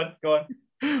 Go on.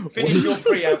 Finish your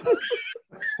preamp.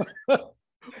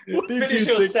 Finish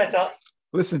your setup.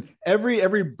 Listen,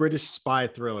 every British spy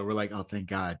thriller, we're like, oh, thank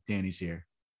God, Danny's here.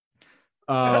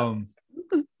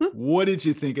 What did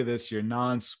you think of this? Your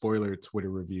non-spoiler Twitter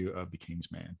review of The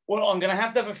King's Man? Well, I'm going to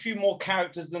have a few more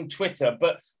characters than Twitter,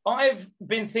 but I've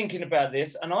been thinking about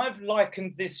this, and I've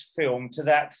likened this film to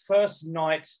that first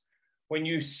night when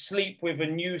you sleep with a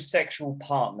new sexual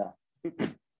partner.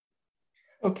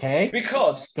 Okay.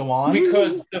 Because go on.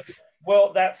 Because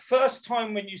that first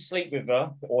time when you sleep with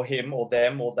her, or him, or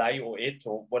them, or they, or it,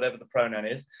 or whatever the pronoun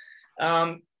is,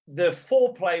 the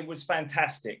foreplay was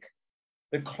fantastic.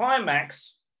 The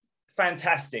climax,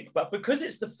 fantastic. But because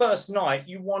it's the first night,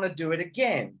 you want to do it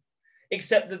again.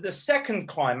 Except that the second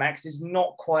climax is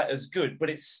not quite as good, but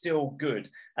it's still good.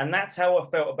 And that's how I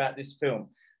felt about this film.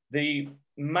 The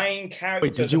main character...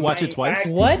 Wait, did you watch it twice?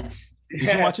 What? Did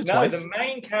you watch it twice? No, the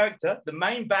main character, the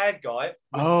main bad guy,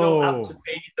 was built up to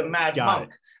be the mad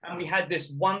monk. And we had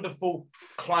this wonderful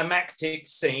climactic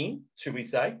scene, should we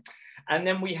say. And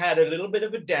then we had a little bit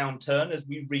of a downturn as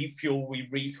we refuel, we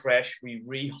refresh, we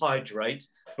rehydrate.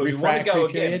 But we want to go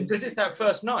again because it's that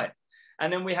first night.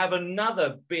 And then we have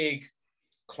another big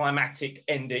climactic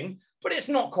ending, but it's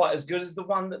not quite as good as the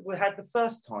one that we had the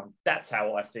first time. That's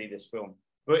how I see this film.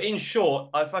 But in short,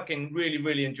 I fucking really,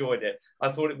 really enjoyed it.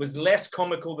 I thought it was less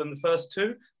comical than the first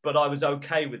two, but I was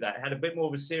okay with that. It had a bit more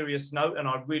of a serious note, and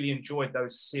I really enjoyed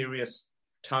those serious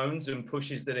tones and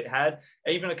pushes that it had,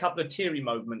 even a couple of teary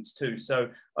moments too. So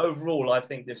overall, I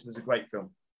think this was a great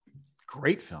film.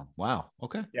 Great film. Wow.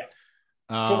 Okay. Yeah.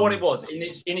 For what it was in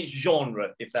its genre,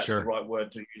 if that's the right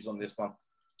word to use on this one.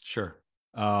 Sure.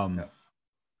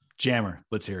 Jammer,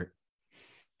 let's hear it.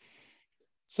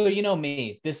 So you know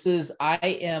me. What is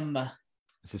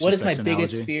my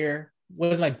biggest fear?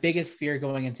 what is my biggest fear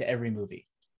going into every movie?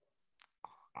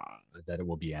 That it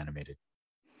will be animated.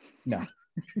 No.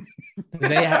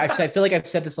 I feel like I've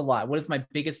said this a lot. What is my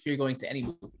biggest fear going to any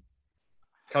movie?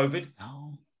 COVID?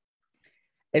 No.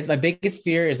 It's my biggest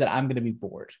fear is that I'm going to be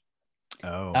bored.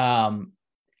 Oh.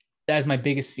 That is my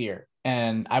biggest fear.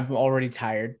 And I'm already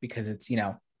tired because it's,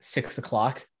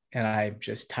 6:00 and I'm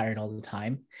just tired all the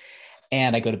time.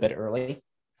 And I go to bed early.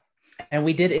 And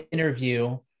we did an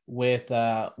interview with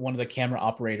one of the camera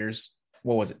operators.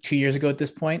 What was it? 2 years ago at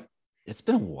this point? It's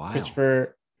been a while.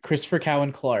 Christopher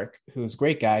Cowan Clark, who's a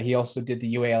great guy. He also did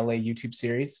the UALA YouTube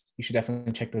series. You should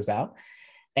definitely check those out.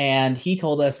 And he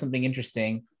told us something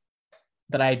interesting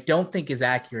that I don't think is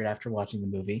accurate after watching the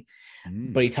movie.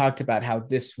 But he talked about how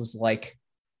this was like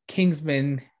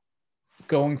Kingsman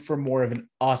going for more of an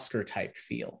Oscar type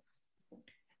feel,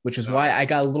 which is why I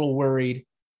got a little worried.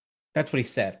 That's what he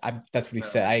said. That's what he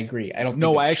said. I agree. I don't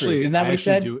know. I actually, true. Isn't that what he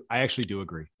said? I actually do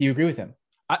agree. You agree with him?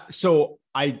 So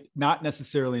not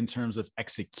necessarily in terms of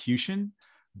execution,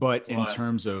 but in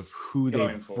terms of who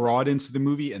they brought into the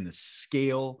movie and the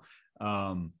scale.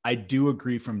 I do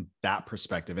agree from that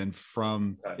perspective. And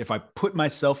if I put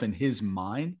myself in his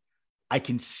mind, I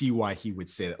can see why he would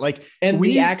say that. Like, and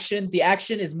the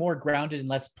action is more grounded and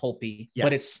less pulpy,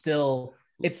 but it's still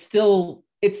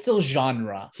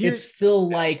genre. It's still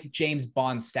like James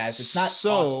Bond status. It's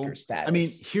not Oscar status. I mean,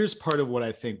 here's part of what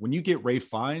I think. When you get Ralph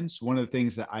Fiennes, one of the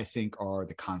things that I think are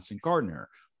The Constant Gardener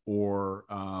or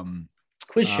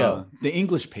Quiz Show, The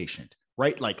English Patient,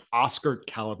 right? Like Oscar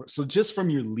caliber. So just from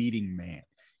your leading man,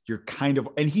 you're kind of,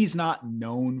 and he's not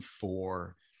known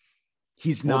for,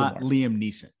 he's not Liam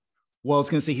Neeson. Well, I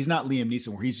was going to say he's not Liam Neeson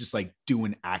where he's just like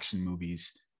doing action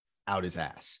movies out his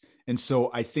ass. And so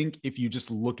I think if you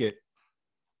just look at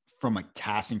from a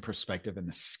casting perspective and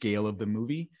the scale of the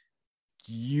movie,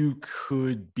 you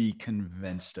could be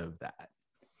convinced of that.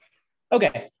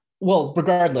 Okay. Well,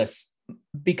 regardless,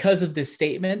 because of this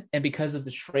statement and because of the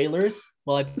trailers,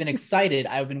 well, I've been excited.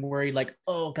 I've been worried like,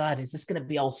 oh God, is this going to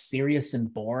be all serious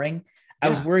and boring? I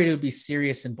was worried it would be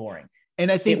serious and boring.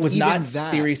 And I think it was not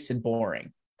serious and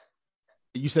boring.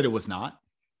 You said it was not?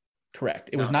 Correct.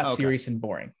 It was not serious and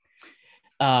boring.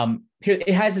 Here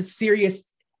it has its serious.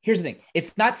 Here's the thing.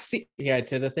 It's not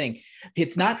to the thing.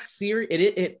 It's not serious.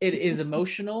 It is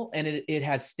emotional and it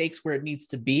has stakes where it needs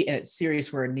to be and it's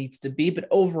serious where it needs to be. But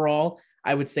overall,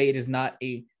 I would say it is not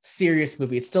a serious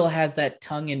movie. It still has that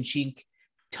tongue-in-cheek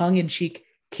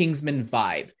Kingsman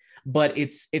vibe, but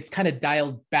it's kind of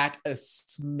dialed back a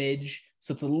smidge,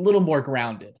 so it's a little more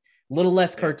grounded. A little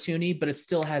less cartoony, but it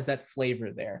still has that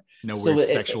flavor there. No weird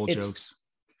sexual jokes.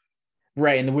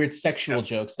 Right. And the weird sexual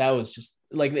jokes, that was just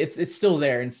like, it's still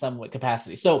there in some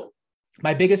capacity. So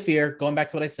my biggest fear, going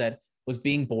back to what I said, was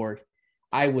being bored.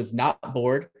 I was not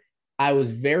bored. I was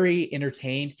very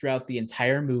entertained throughout the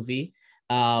entire movie.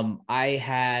 I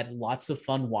had lots of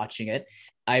fun watching it.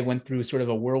 I went through sort of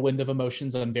a whirlwind of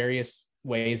emotions on various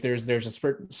ways. There's a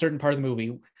certain part of the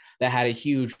movie that had a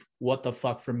huge what the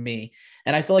fuck from me.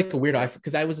 And I felt like a weirdo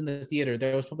because I was in the theater.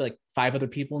 There was probably like 5 other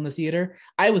people in the theater.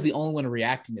 I was the only one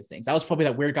reacting to things. I was probably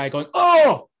that weird guy going,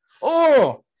 oh,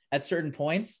 at certain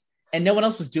points. And no one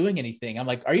else was doing anything. I'm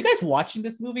like, are you guys watching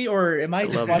this movie or am I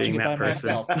just watching it by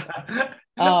myself?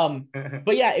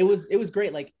 But yeah, it was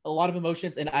great. Like a lot of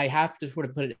emotions. And I have to sort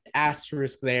of put an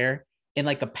asterisk there. In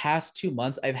like the past 2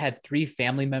 months, I've had 3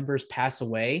 family members pass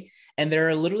away. And there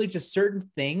are literally just certain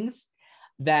things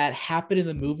that happen in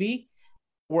the movie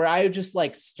where I would just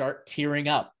like start tearing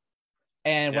up.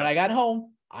 And when I got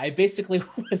home, I basically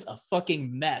was a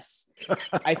fucking mess.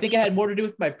 I think it had more to do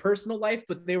with my personal life,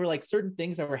 but they were like certain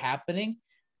things that were happening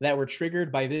that were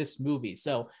triggered by this movie.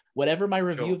 So whatever my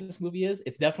review of this movie is,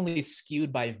 it's definitely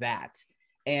skewed by that.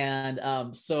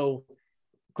 And so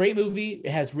great movie.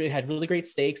 It had really great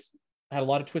stakes. Had a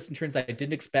lot of twists and turns I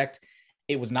didn't expect.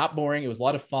 It was not boring. It was a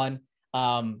lot of fun.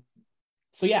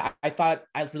 So yeah, I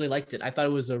really liked it. I thought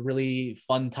it was a really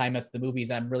fun time at the movies.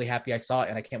 And I'm really happy I saw it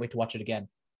and I can't wait to watch it again.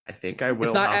 I think I will.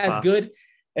 It's not as good.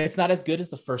 It's not as good as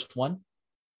the first one,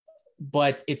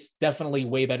 but it's definitely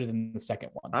way better than the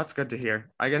second one. That's good to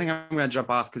hear. I think I'm going to jump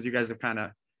off because you guys have kind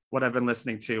of what I've been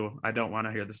listening to. I don't want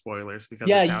to hear the spoilers because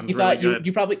it sounds really good.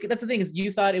 You probably, that's the thing is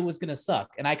you thought it was going to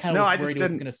suck. And I kind of was worried it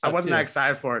was going to suck. I wasn't that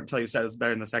excited for it until you said it's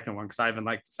better than the second one because I even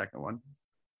liked the second one.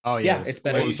 Oh yeah, it's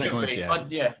better. The second one,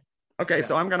 yeah. Okay,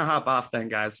 so I'm gonna hop off then,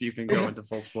 guys, so you can go into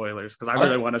full spoilers because I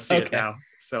really want to see it now.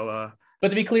 So, but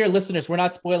to be clear, listeners, we're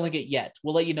not spoiling it yet.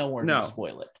 We'll let you know when we're gonna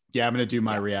spoil it. Yeah, I'm gonna do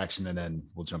my reaction and then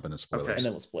we'll jump into spoilers. Okay. And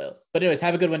then we'll spoil it. But anyways,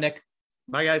 have a good one, Nick.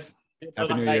 Bye, guys.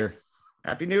 Happy New Year.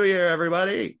 Happy New Year,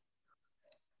 everybody.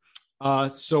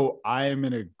 So I am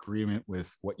in agreement with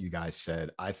what you guys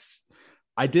said.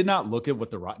 I did not look at what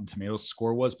the Rotten Tomatoes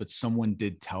score was, but someone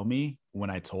did tell me when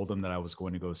I told them that I was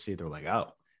going to go see it. They're like,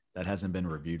 "Oh, that hasn't been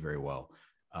reviewed very well."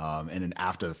 And then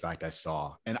after the fact, I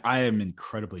saw, and I am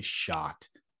incredibly shocked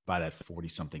by that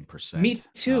 40-something%. Me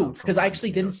too, from because I Rotten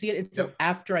actually didn't Tomatoes. see it until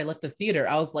after I left the theater.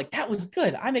 I was like, that was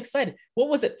good. I'm excited. What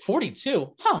was it?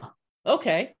 42? Huh.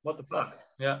 Okay. What the fuck?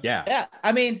 Yeah. Yeah. Yeah.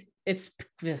 I mean,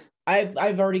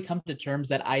 I've already come to terms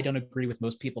that I don't agree with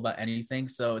most people about anything,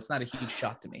 so it's not a huge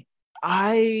shock to me.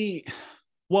 I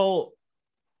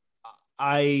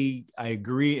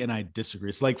agree and I disagree.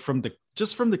 It's like from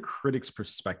the critic's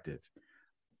perspective,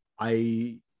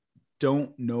 I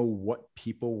don't know what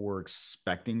people were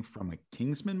expecting from a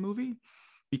Kingsman movie,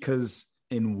 because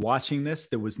in watching this,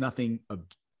 there was nothing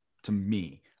to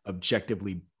me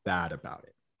objectively bad about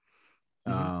it.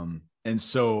 And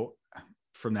so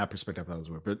from that perspective, that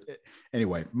was weird. But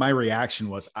anyway, my reaction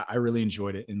was I really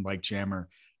enjoyed it. And like Jammer,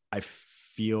 I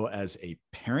feel as a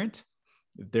parent,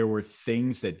 there were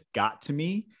things that got to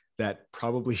me that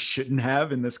probably shouldn't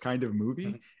have in this kind of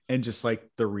movie. And just like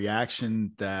the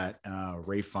reaction that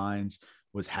Ray Fiennes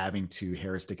was having to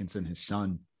Harris Dickinson, his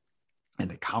son, and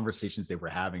the conversations they were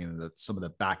having, and some of the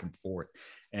back and forth,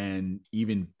 and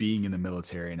even being in the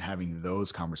military and having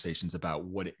those conversations about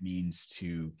what it means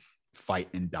to fight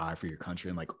and die for your country.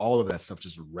 And like all of that stuff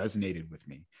just resonated with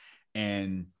me.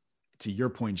 And to your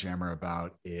point, Jammer,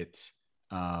 about it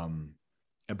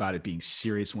being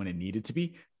serious when it needed to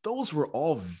be, those were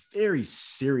all very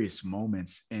serious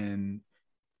moments. And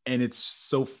it's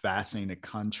so fascinating to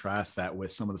contrast that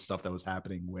with some of the stuff that was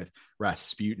happening with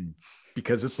Rasputin,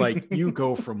 because it's like you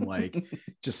go from like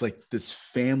just like this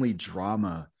family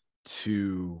drama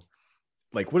to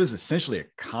like what is essentially a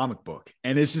comic book.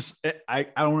 And it's just I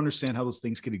don't understand how those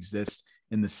things could exist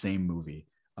in the same movie.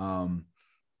 But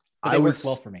it worked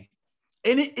well for me.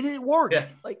 And it worked. Yeah.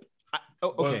 Like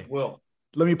okay. Well,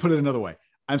 Let me put it another way.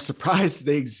 I'm surprised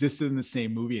they existed in the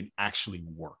same movie and actually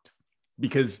worked,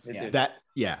 because I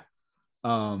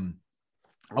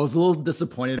was a little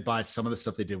disappointed by some of the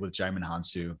stuff they did with Jaimin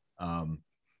Hansu.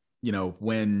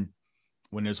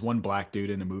 When there's one black dude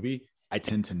in a movie, I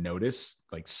tend to notice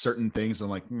like certain things. I'm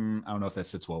like, I don't know if that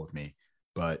sits well with me,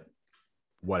 but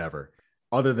whatever.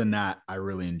 Other than that, I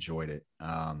really enjoyed it.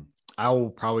 I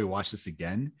will probably watch this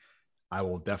again. I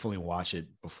will definitely watch it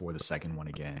before the second one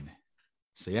again.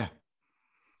 So yeah.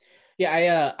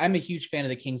 Yeah, I'm a huge fan of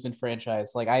the Kingsman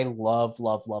franchise. Like I love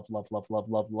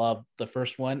the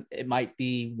first one. It might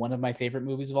be one of my favorite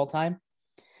movies of all time.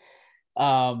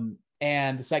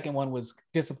 And the second one was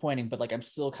disappointing, but like I'm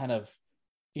still kind of,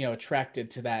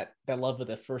 attracted to that love of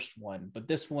the first one. But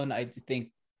this one, I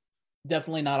think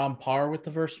definitely not on par with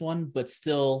the first one, but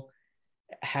still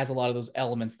has a lot of those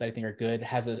elements that I think are good.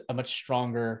 Has a much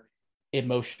stronger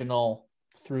emotional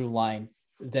through line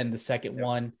than the second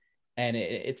one. And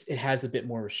it has a bit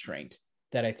more restraint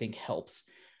that I think helps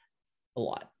a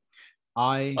lot.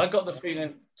 I got the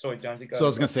feeling. Sorry, Jonesy. So I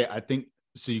was going to say, I think,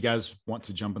 so you guys want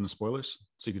to jump in the spoilers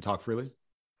so you can talk freely?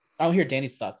 I'll hear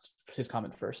Danny's thoughts, his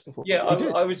comment first. Before. Yeah,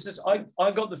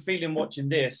 I got the feeling watching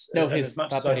this. No, his as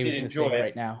much thoughts as I what he was did going to enjoy say it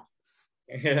right now.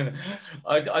 Yeah,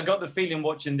 I got the feeling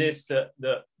watching this that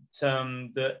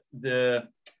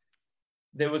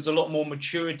there was a lot more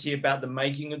maturity about the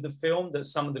making of the film, that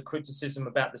some of the criticism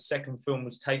about the second film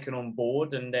was taken on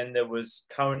board, and then there was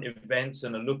current events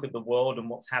and a look at the world and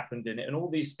what's happened in it, and all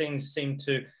these things seem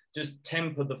to just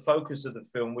temper the focus of the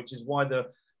film, which is why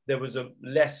there was a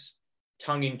less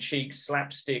tongue-in-cheek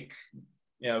slapstick,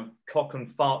 cock and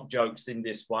fart jokes in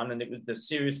this one, and it was the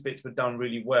serious bits were done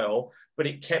really well, but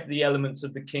it kept the elements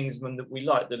of the Kingsman that we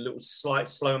like, the little slight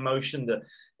slow motion, the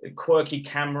quirky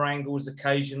camera angles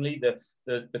occasionally, the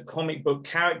comic book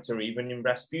character, even in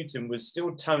Rasputin, was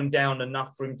still toned down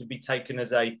enough for him to be taken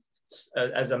as a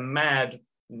mad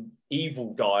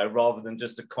evil guy rather than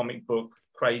just a comic book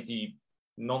crazy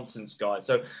nonsense guy.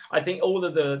 So I think all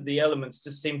of the elements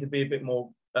just seem to be a bit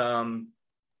more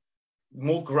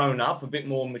grown up, a bit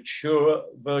more mature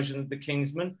version of the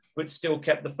Kingsman, but still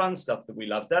kept the fun stuff that we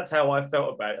loved. That's how I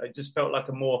felt about it. It just felt like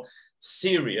a more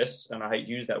serious, and I hate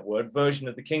to use that word, version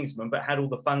of the Kingsman, but had all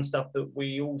the fun stuff that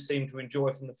we all seem to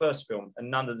enjoy from the first film, and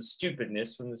none of the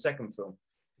stupidness from the second film.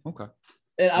 Okay.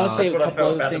 And I would say a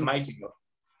couple of things.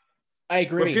 I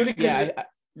agree.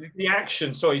 The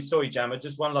action, sorry, Jammer,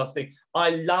 just one last thing. I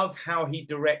love how he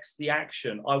directs the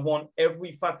action. I want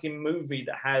every fucking movie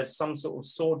that has some sort of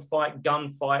sword fight,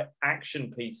 gunfight,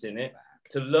 action piece in it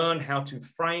to learn how to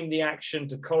frame the action,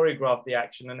 to choreograph the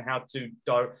action, and how to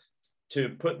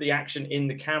put the action in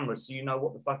the camera so you know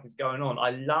what the fuck is going on. I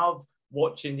love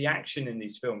watching the action in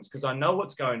these films because I know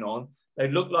what's going on. They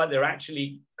look like they're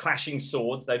actually clashing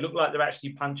swords. They look like they're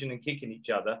actually punching and kicking each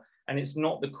other. And it's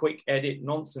not the quick edit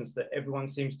nonsense that everyone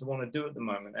seems to want to do at the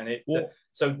moment. And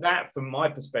so that, from my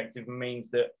perspective, means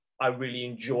that I really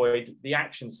enjoyed the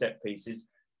action set pieces.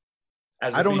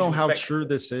 I don't know how true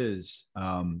this is.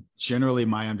 Generally,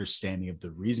 my understanding of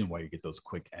the reason why you get those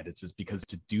quick edits is because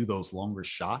to do those longer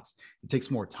shots, it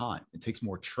takes more time. It takes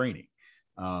more training.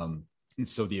 And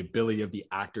so the ability of the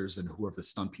actors and whoever the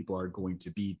stunt people are going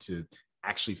to be to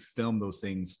actually film those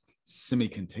things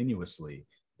semi-continuously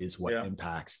is what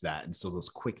impacts that. And so those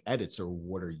quick edits are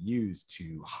what are used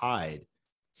to hide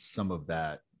some of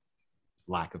that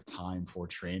lack of time for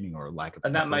training or lack of.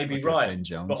 And that may be right.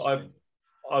 But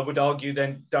I would argue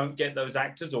then don't get those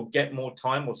actors or get more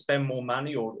time or spend more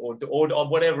money or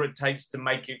whatever it takes to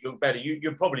make it look better.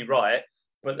 You're probably right.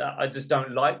 But I just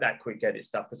don't like that quick edit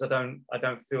stuff because I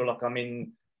don't feel like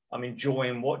I'm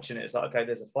enjoying watching it. It's like, okay,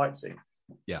 there's a fight scene.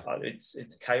 Yeah,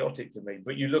 it's chaotic to me.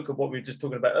 But you look at what we were just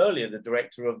talking about earlier, the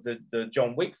director of the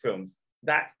John Wick films.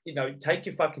 That, take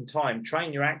your fucking time,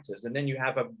 train your actors, and then you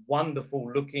have a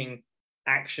wonderful looking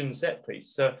action set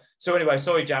piece. So anyway,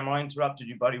 sorry, Jam, I interrupted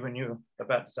you, buddy, when you were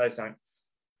about to say something.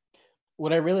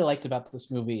 What I really liked about this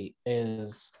movie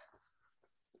is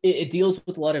it deals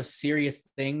with a lot of serious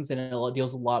things, and it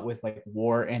deals a lot with like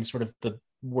war and sort of the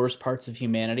worst parts of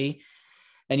humanity,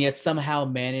 and yet somehow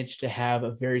managed to have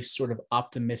a very sort of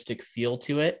optimistic feel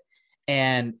to it.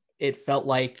 And it felt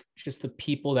like just the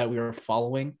people that we were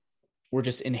following were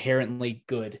just inherently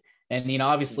good. And,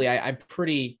 obviously I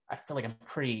feel like I'm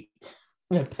pretty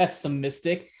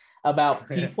pessimistic about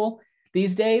people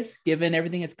these days, given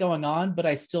everything that's going on, but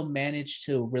I still manage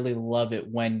to really love it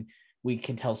when we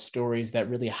can tell stories that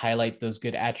really highlight those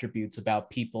good attributes about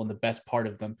people and the best part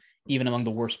of them, even among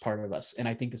the worst part of us. And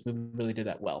I think this movie really did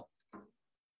that well.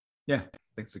 Yeah, I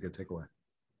think it's a good takeaway.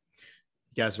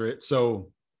 You guys are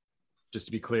so just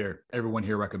to be clear, everyone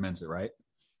here recommends it, right?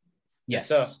 Yes.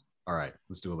 Sir. All right,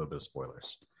 let's do a little bit of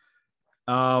spoilers.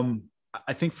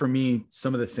 I think for me,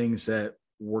 some of the things that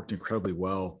worked incredibly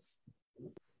well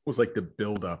was like the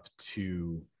build up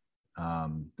to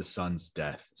the son's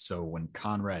death. So when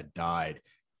Conrad died,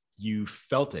 you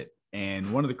felt it.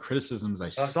 And one of the criticisms I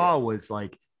saw was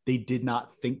like, they did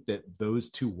not think that those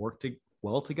two worked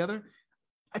well together.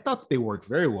 I thought that they worked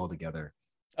very well together.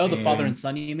 Oh, the father and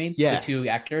son, you mean? Yeah. The two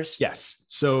actors? Yes.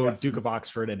 So Duke of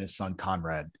Oxford and his son,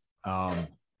 Conrad.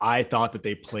 I thought that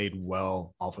they played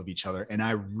well off of each other. And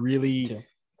I really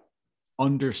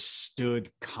understood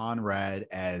Conrad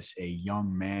as a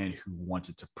young man who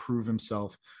wanted to prove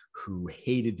himself, who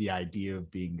hated the idea of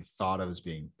being thought of as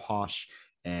being posh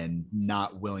and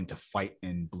not willing to fight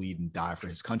and bleed and die for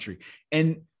his country.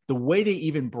 And the way they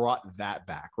even brought that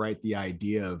back, right? The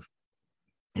idea of,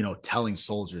 telling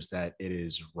soldiers that it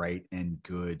is right and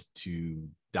good to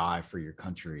die for your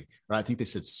country, right? I think they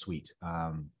said sweet,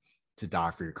 to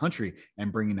die for your country,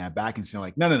 and bringing that back and saying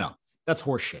like, no, that's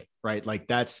horseshit, right? Like,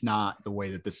 that's not the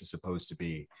way that this is supposed to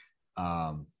be.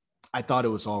 I thought it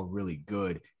was all really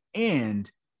good. And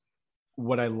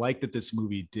what I liked that this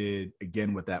movie did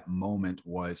again with that moment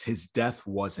was his death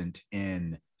wasn't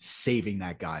in saving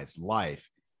that guy's life.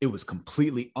 It was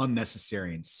completely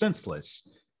unnecessary and senseless,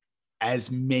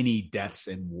 as many deaths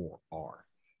in war are.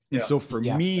 And so for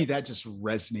me, that just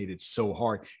resonated so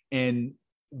hard. And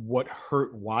what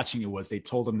hurt watching it was they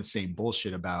told him the same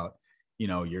bullshit about,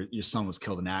 your son was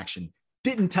killed in action.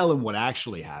 Didn't tell him what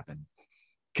actually happened,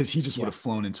 because he just would have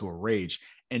flown into a rage.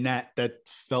 And that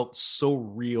felt so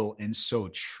real and so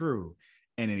true.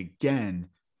 And again,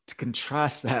 to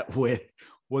contrast that with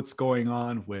what's going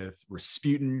on with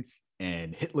Rasputin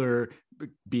and Hitler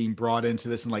being brought into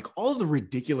this, and like all of the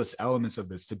ridiculous elements of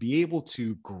this, to be able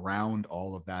to ground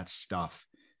all of that stuff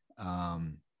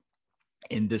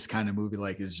in this kind of movie,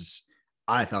 like, is just,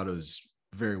 I thought it was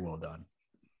very well done.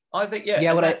 I think,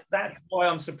 that's why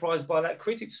I'm surprised by that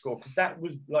critic score, because that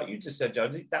was, like you just said,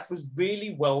 Jonesy, that was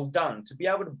really well done. To be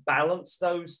able to balance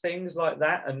those things like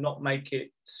that and not make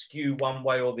it skew one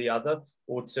way or the other,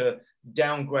 or to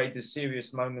downgrade the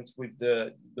serious moments with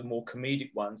the more comedic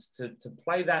ones, to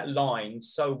play that line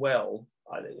so well.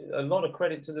 A lot of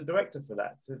credit to the director for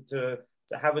that, to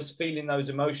have us feeling those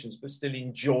emotions, but still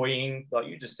enjoying, like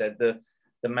you just said, the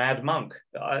Mad Monk.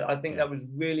 I think that was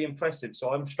really impressive.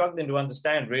 So I'm struggling to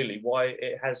understand really why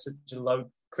it has such a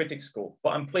low critic score,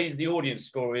 but I'm pleased the audience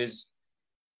score is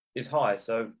high.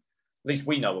 So at least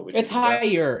we know what we're doing. It's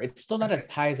higher. It's still not as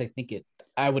high as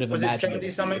I would have imagined.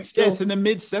 70 something? It's in the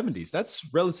mid 70s. That's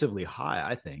relatively high,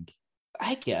 I think.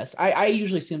 I guess I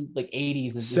usually assume like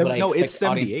 80s is what I expect it's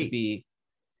 78. audience to be.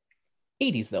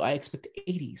 80s though. I expect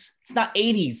 80s. It's not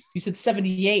 80s. You said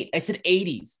 78. I said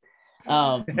 80s.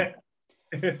 So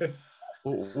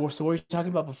what were you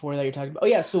talking about before that? You're talking about, oh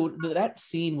yeah. So that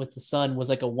scene with the son was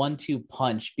like a 1-2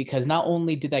 punch, because not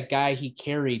only did that guy he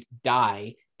carried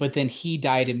die, but then he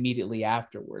died immediately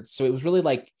afterwards. So it was really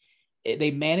like they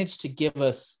managed to give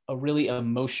us a really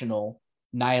emotional,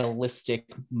 nihilistic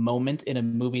moment in a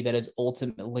movie that is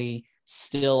ultimately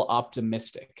still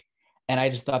optimistic. And I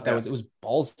just thought it was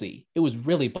ballsy. It was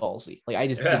really ballsy. Like I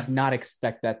just did not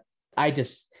expect that.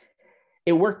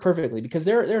 It worked perfectly, because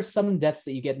there are some deaths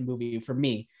that you get in the movie, for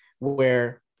me,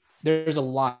 where there's a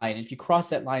line. If you cross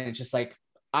that line, it's just like,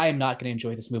 I am not going to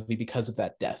enjoy this movie because of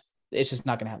that death. It's just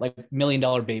not going to happen. Like $1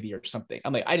 Million Baby or something.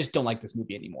 I'm like, I just don't like this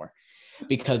movie anymore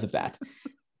because of that.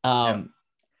 And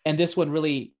this one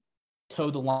really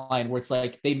towed the line, where it's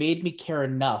like they made me care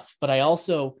enough, but I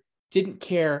also didn't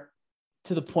care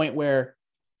to the point where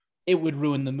it would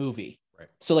ruin the movie. Right.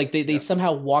 So like they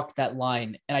somehow walked that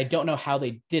line, and I don't know how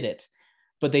they did it,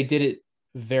 but they did it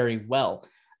very well.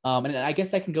 And I guess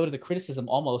that can go to the criticism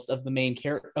almost of the main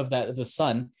character of the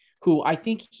son, who I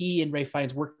think he and Ray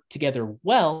Fiennes worked together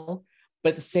well, but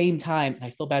at the same time, and I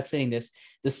feel bad saying this,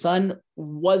 the son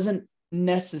wasn't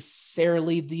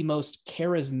necessarily the most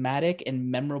charismatic and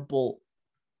memorable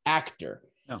actor.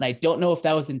 No. And I don't know if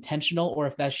that was intentional or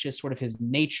if that's just sort of his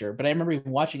nature. But I remember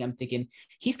even watching, I'm thinking,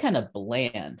 he's kind of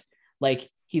bland.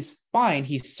 Like, he's fine,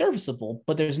 he's serviceable,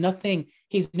 but there's nothing,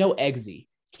 he's no Eggsy.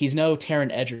 He's no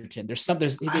Taron Egerton. There's something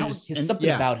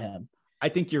about him. I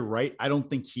think you're right. I don't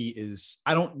think he is.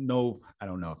 I don't know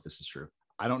if this is true.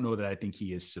 I don't know that I think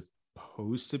he is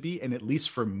supposed to be. And at least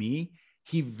for me,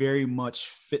 he very much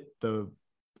fit the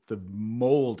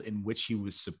mold in which he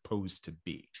was supposed to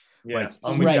be. Yeah,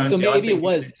 like, right. So maybe it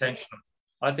was intentional.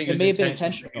 I think it may have been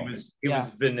intentional. He was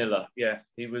vanilla. Yeah,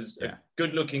 he was a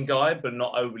good-looking guy, but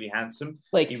not overly handsome.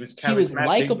 Like, he was charismatic,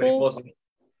 likable, but he wasn't.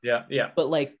 Yeah.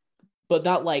 But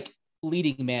not like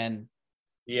leading man.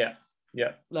 Yeah.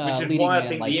 Which is why I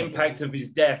think the impact of his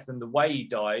death and the way he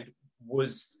died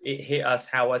it hit us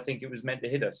how I think it was meant to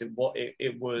hit us.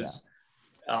 It was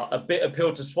a bitter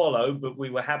pill to swallow, but we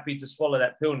were happy to swallow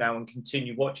that pill now and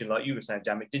continue watching. Like you were saying,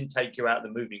 Jam, it didn't take you out of the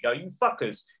movie. You go, you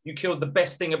fuckers, you killed the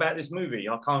best thing about this movie.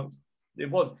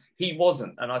 He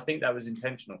wasn't, and I think that was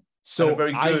intentional. So and a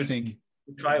very good I think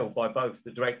portrayal by both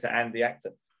the director and the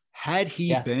actor. Had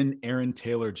he been Aaron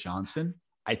Taylor Johnson,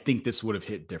 I think this would have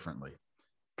hit differently,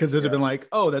 because it'd have been like,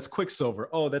 oh, that's Quicksilver.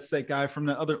 Oh, that's that guy from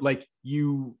the other. Like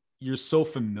you're so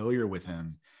familiar with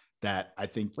him that I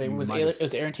think. Wait, was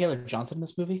Aaron Taylor Johnson in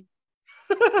this movie?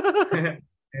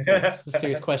 That's a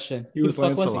serious question. He was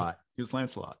Lancelot. He was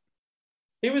Lancelot.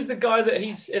 He was the guy that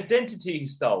his identity he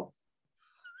stole.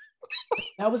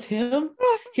 That was him.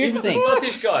 Here's the thing.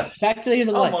 Scottish guy. Back to here's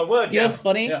a line. Oh my word! You know what's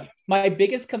funny? Yeah. My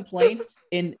biggest complaint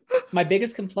in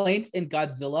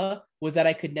Godzilla was that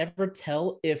I could never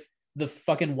tell if the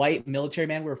fucking white military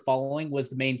man we were following was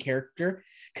the main character,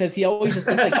 because he always just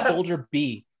looks like Soldier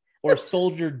B or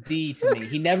Soldier D to me.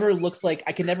 He never looks like,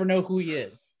 I can never know who he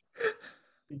is.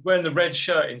 He's wearing the red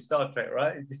shirt in Star Trek,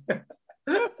 right?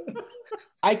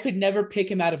 I could never pick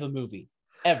him out of a movie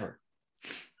ever.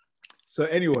 So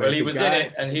anyway, well, he was in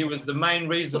it, and he was the main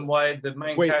reason why the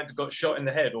main character got shot in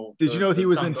the head. Or did you know he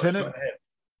was in Tenet?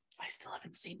 I still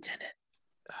haven't seen Tenet.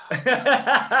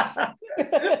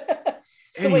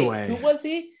 So anyway, wait, who was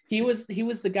he? He was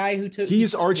the guy who took.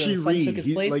 He's Archie Reed.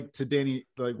 He's like to Danny,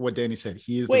 like what Danny said.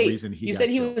 He is the reason he. You said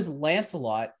he was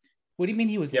Lancelot. What do you mean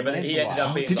he was? But he ended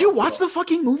up being. Did you watch the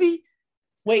fucking movie?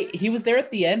 Wait, he was there at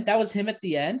the end. That was him at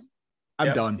the end.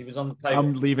 I'm done. He was on the table.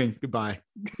 I'm leaving. Goodbye.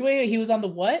 Wait, he was on the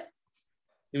what?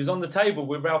 He was on the table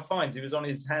with Ralph Fiennes. He was on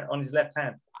his hand, on his left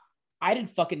hand. I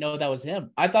didn't fucking know that was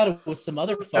him. I thought it was some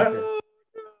other fucker.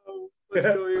 What's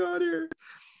going on here?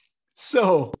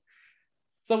 So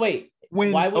wait,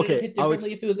 why would it hit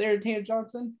differently if it was Aaron Taylor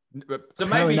Johnson? So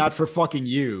maybe not for fucking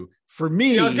you. For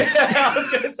me, I was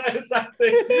going to say the same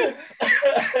thing.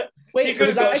 Wait,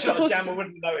 was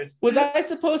I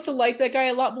supposed to like that guy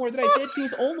a lot more than I did? He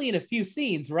was only in a few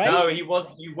scenes, right? No, he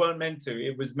was. You weren't meant to.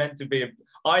 It was meant to be.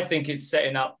 I think it's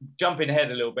setting up. Jumping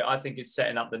ahead a little bit, I think it's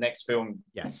setting up the next film.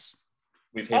 Yes,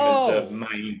 with him as the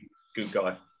main good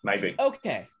guy. Maybe.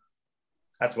 Okay.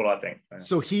 That's what I think.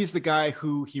 So he's the guy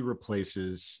who he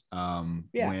replaces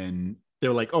when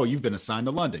they're like, oh, you've been assigned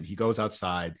to London. He goes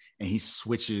outside and he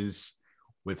switches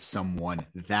with someone.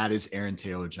 That is Aaron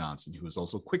Taylor Johnson, who is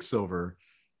also Quicksilver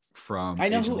from I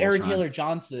know Age who of Aaron Ultron. Taylor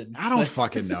Johnson. I don't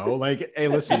fucking know. Like, hey,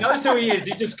 listen. He knows who he is.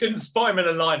 He just couldn't spot him in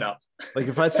a lineup. Like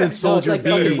if I said Soldier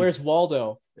B. Where's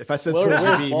Waldo? If I said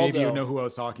Soldier B, maybe you know who I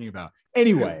was talking about.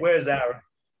 Anyway. Where's Aaron?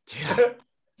 Yeah.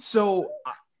 So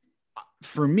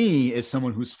for me, as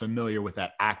someone who's familiar with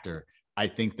that actor, I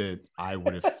think that I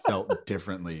would have felt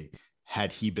differently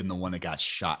had he been the one that got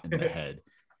shot in the head.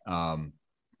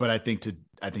 But I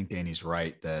think Danny's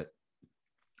right that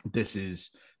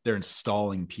they're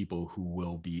installing people who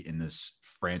will be in this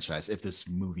franchise. If this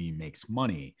movie makes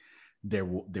money, there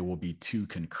will be 2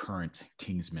 concurrent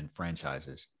Kingsman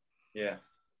franchises. Yeah.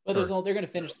 But they're going to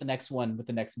finish the next one with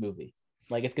the next movie.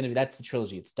 Like that's the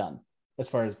trilogy. It's done as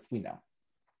far as we know.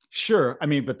 Sure. I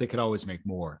mean, but they could always make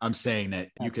more. I'm saying that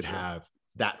you could true. have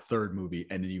that 3rd movie,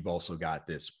 and then you've also got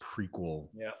this prequel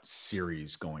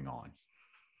series going on.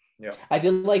 Yeah. I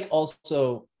did like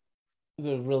also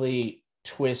the really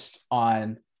twist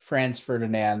on Franz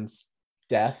Ferdinand's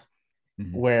death,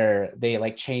 where they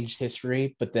like changed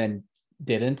history, but then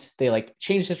didn't. They like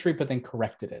changed history, but then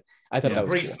corrected it. I thought that was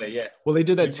briefly, cool. yeah. Well, they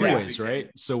did that 2 ways, right?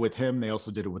 So with him, they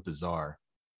also did it with the Tsar.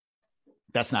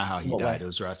 That's not how he died. Way? It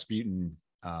was Rasputin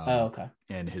okay.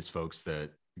 and his folks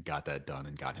that got that done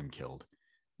and got him killed.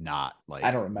 Not like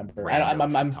I don't remember. I'm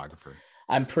photographer.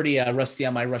 I'm pretty rusty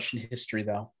on my Russian history,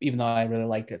 though, even though I really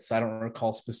liked it. So I don't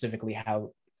recall specifically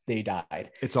how they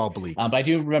died. It's all bleak. But I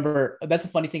do remember. That's the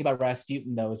funny thing about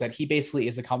Rasputin, though, is that he basically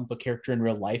is a comic book character in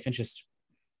real life, and just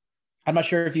I'm not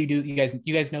sure if you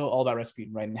guys know all about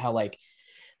Rasputin, right? And how like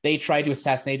they tried to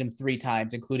assassinate him 3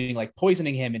 times, including like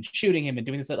poisoning him and shooting him and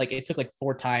doing this. Like it took like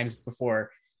 4 times before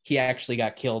he actually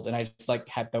got killed. And I just like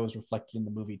had those reflected in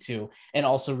the movie too. And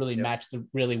also really matched the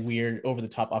really weird over the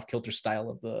top off kilter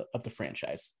style of the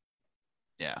franchise.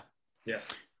 Yeah. Yeah.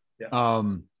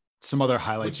 Some other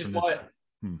highlights from this.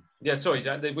 Yeah, sorry,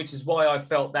 which is why I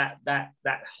felt that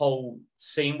whole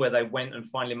scene where they went and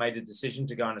finally made a decision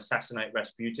to go and assassinate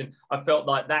Rasputin, I felt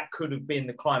like that could have been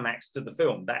the climax to the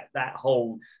film.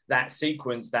 That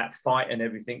sequence, that fight and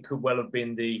everything could well have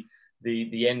been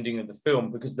the ending of the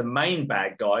film, because the main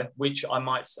bad guy, which I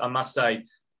must say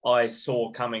I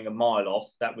saw coming a mile off.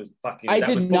 That was probably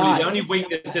the only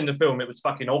weakness in the film. It was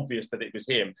fucking obvious that it was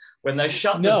him. When they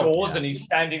shut the doors and he's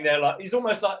standing there like he's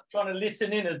almost like trying to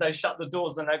listen in as they shut the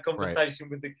doors and that conversation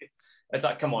with the kid. It's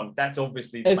like, come on, that's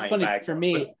obviously the it's main funny bag for guy.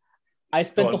 me. But I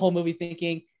spent the whole movie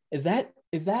thinking, is that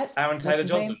Aaron Taylor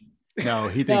Johnson? No,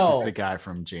 he thinks it's the guy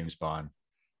from James Bond.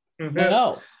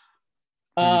 No.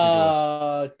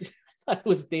 I thought it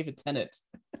was David Tennant.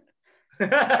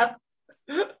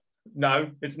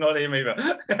 No, it's not him either.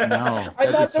 No,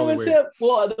 I thought that was him.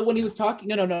 Well, when he was talking,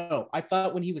 no. I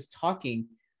thought when he was talking,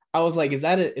 I was like, is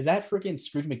that freaking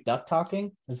Scrooge McDuck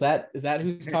talking? Is that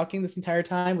who's talking this entire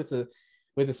time with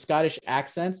a Scottish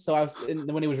accent? So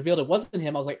when it was revealed it wasn't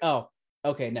him, I was like, oh,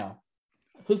 okay, no.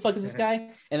 Who the fuck is this guy?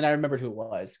 And then I remembered who it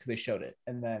was because they showed it,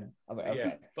 and then I was like, okay.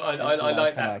 Yeah, but I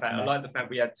like that fact. I like the fact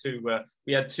we had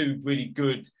two really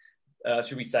good.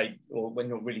 Should we say, or when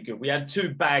not really good, we had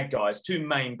 2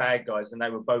 main bad guys, and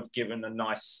they were both given a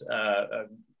nice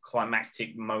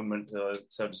climactic moment,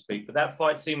 so to speak. But that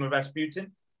fight scene with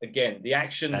Rasputin, again, the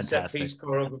action, set piece,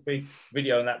 choreography,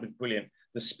 video, and that was brilliant.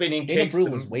 The spinning kicks,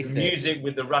 the music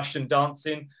with the Russian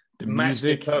dancing, the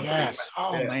music, yes.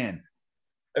 Oh man.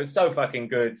 It was so fucking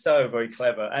good, so very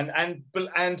clever,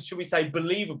 and should we say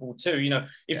believable too? You know,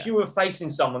 if you were facing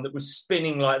someone that was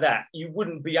spinning like that, you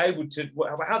wouldn't be able to.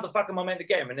 How the fuck am I meant to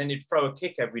get him? And then he'd throw a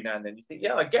kick every now and then. You think,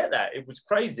 yeah, I get that. It was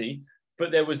crazy,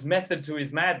 but there was method to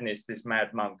his madness. This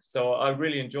mad monk. So I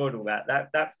really enjoyed all that.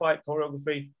 That fight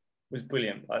choreography was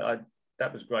brilliant.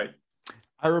 That was great.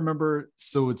 I remember.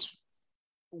 So it's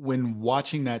when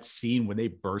watching that scene when they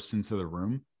burst into the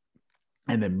room,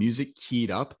 and the music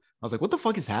keyed up. I was like, what the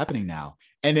fuck is happening now?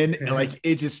 And then like,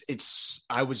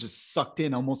 I was just sucked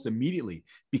in almost immediately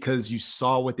because you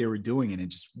saw what they were doing and it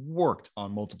just worked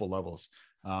on multiple levels.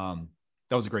 That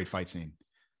was a great fight scene.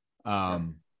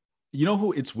 You know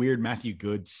who it's weird? Matthew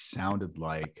Good sounded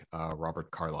like Robert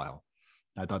Carlyle.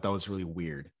 I thought that was really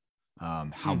weird.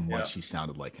 How much he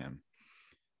sounded like him.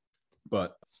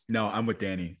 But no, I'm with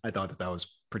Danny. I thought that was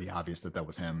pretty obvious that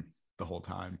was him the whole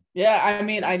time. Yeah. I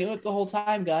mean, I knew it the whole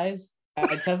time, guys.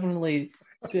 I definitely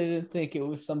didn't think it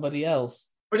was somebody else.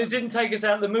 But it didn't take us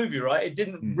out of the movie, right? It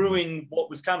didn't ruin what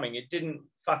was coming. It didn't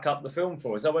fuck up the film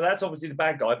for us. Well, that's obviously the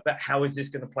bad guy, but how is this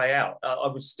going to play out? I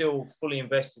was still fully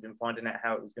invested in finding out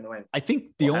how it was going to end. I think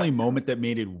the only moment that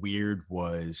made it weird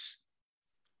was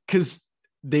because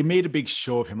they made a big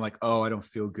show of him like, oh, I don't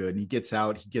feel good. And he gets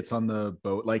out, he gets on the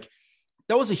boat. Like,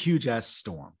 that was a huge ass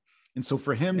storm. And so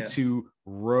for him to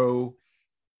row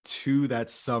to that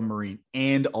submarine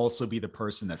and also be the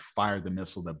person that fired the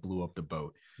missile that blew up the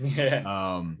boat.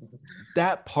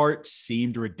 That part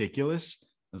seemed ridiculous. I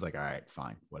was like, all right,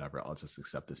 fine, whatever. I'll just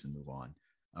accept this and move on.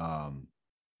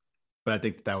 But I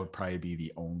think that would probably be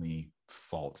the only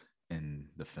fault in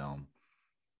the film.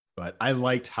 But I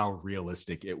liked how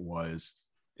realistic it was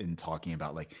in talking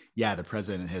about, like, yeah, the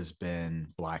president has been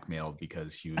blackmailed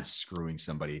because he was screwing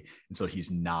somebody. And so he's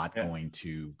not going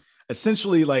to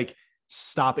essentially like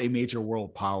stop a major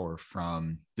world power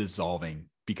from dissolving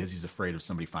because he's afraid of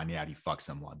somebody finding out he fucked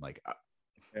someone. Like,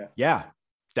 yeah,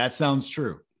 that sounds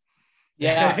true.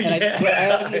 Yeah. And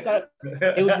I thought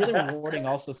it was really rewarding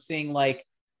also seeing like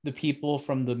the people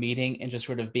from the meeting and just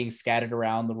sort of being scattered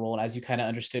around the role. And as you kind of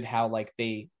understood how like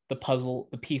the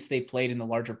piece they played in the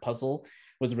larger puzzle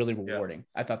was really rewarding.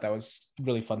 I thought that was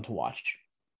really fun to watch.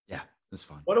 Yeah, it was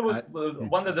fun.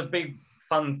 One of the big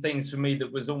fun things for me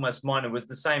that was almost minor was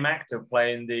the same actor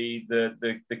playing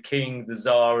the king, the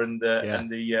czar, and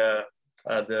the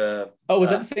was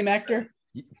that the same actor?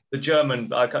 The German,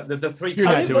 the three. You're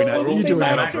not doing that. You're doing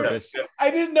that on actor. purpose. I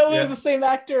didn't know it was the same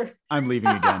actor. I'm leaving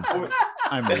again.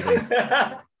 I'm leaving.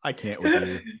 I can't with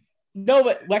you. No,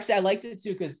 but actually, I liked it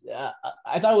too because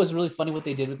I thought it was really funny what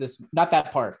they did with this. Not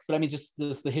that part, but I mean, just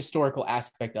the historical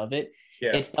aspect of it.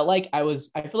 Yeah. It felt like I feel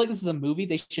like this is a movie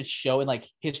they should show in like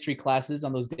history classes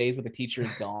on those days where the teacher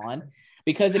is gone,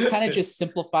 because it kind of just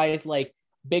simplifies like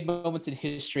big moments in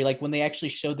history, like when they actually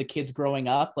showed the kids growing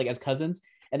up, like as cousins,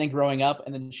 and then growing up,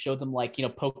 and then showed them like, you know,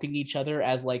 poking each other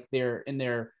as like they're in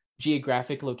their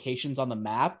geographic locations on the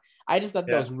map. I just thought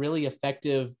that was really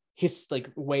effective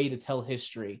way to tell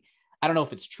history. I don't know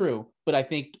if it's true, but I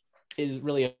think it is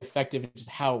really effective in just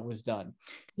how it was done.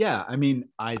 Yeah, I mean,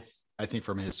 I think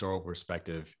from a historical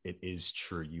perspective, it is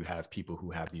true. You have people who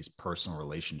have these personal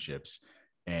relationships,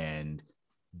 and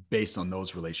based on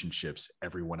those relationships,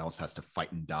 everyone else has to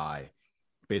fight and die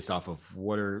based off of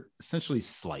what are essentially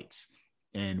slights.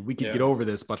 And we could get over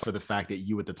this, but for the fact that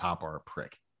you at the top are a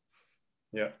prick.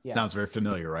 Yeah. Sounds very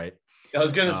familiar, right? I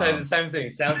was going to say the same thing.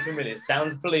 It sounds familiar. It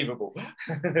sounds believable.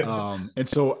 And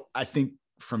so I think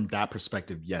from that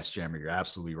perspective, yes, Jammer, you're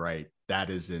absolutely right. That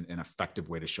is an effective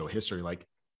way to show history. Like,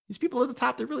 these people at the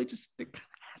top, they're kind of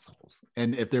assholes.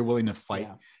 And if they're willing to fight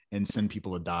and send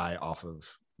people to die off of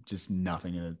just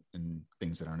nothing and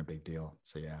things that aren't a big deal.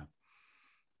 So yeah.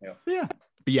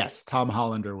 But yes, Tom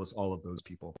Hollander was all of those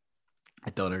people. I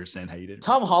don't understand how you did it.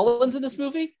 Tom Holland's in this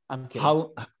movie? I'm kidding.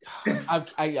 I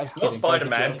was kidding.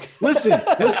 Spider-Man. Listen,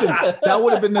 that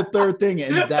would have been the third thing,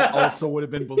 and that also would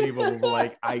have been believable.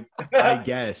 Like, I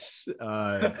guess.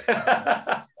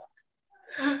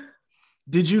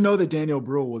 Did you know that Daniel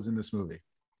Bruhl was in this movie?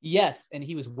 Yes, and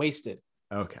he was wasted.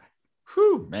 Okay.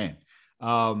 Whew, man.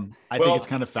 I think it's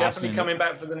kind of fascinating. Definitely coming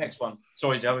back for the next one.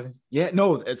 Sorry, Joe. Yeah,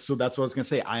 no. So that's what I was gonna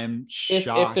say. I am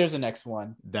shocked if there's a next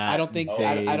one. I don't think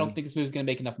this movie's gonna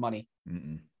make enough money.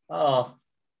 Oh,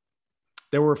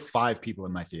 there were 5 people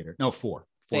in my theater. No, 4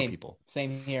 people.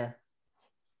 Same here.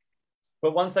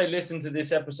 But once they listen to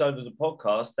this episode of the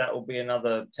podcast, that will be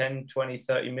another 10, 20,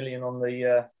 30 million on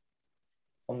the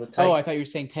tape. Oh, I thought you were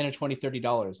saying 10 or 20,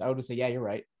 $30. I would have said, yeah, you're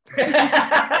right.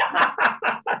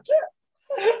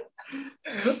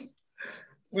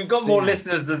 We've got more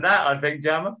listeners than that, I think,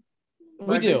 Jammer.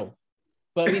 We do.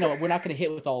 But, you know, we're not going to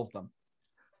hit with all of them.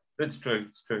 It's true.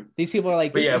 It's true. These people are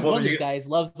like, one of these guys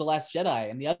loves The Last Jedi,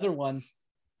 and the other ones,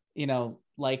 you know,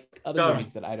 like other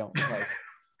movies that I don't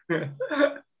like.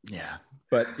 Yeah.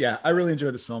 But yeah, I really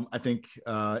enjoyed this film. I think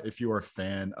if you are a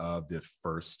fan of the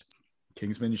first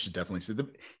Kingsman, you should definitely see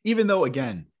them. Even though,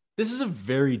 again, this is a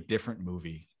very different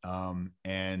movie.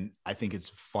 And I think it's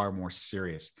far more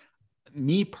serious.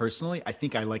 Me personally, I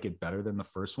think I like it better than the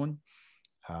first one.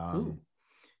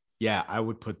 Yeah, I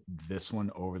would put this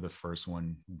one over the first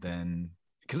one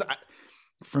because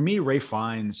for me, Ray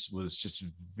Fiennes was just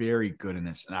very good in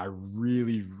this. And I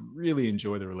really, really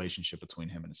enjoy the relationship between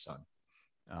him and his son.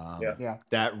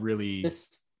 That really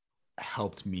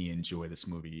helped me enjoy this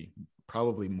movie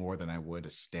probably more than I would a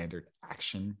standard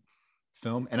action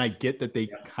film. And I get that they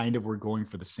kind of were going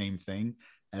for the same thing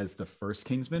as the first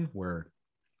Kingsman, where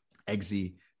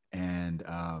Eggsy and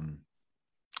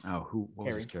what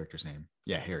was his character's name?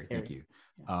 Yeah, Harry. Thank you.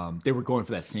 They were going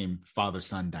for that same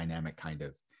father-son dynamic kind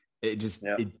of. It just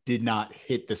it did not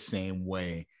hit the same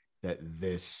way that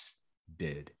this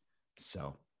did.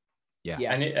 So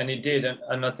and it did,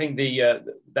 and I think the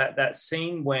that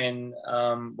scene when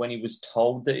he was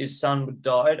told that his son had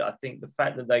died, I think the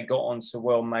fact that they got on so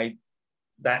well made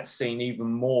that scene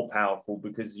even more powerful,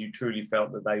 because you truly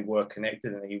felt that they were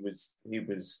connected, and he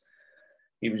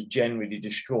was genuinely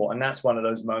distraught. And that's one of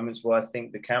those moments where I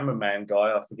think the cameraman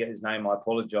guy, I forget his name, I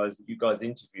apologize, that you guys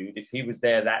interviewed, if he was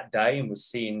there that day and was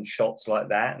seeing shots like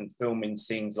that and filming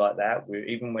scenes like that,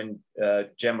 even when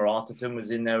Gemma Arterton was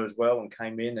in there as well and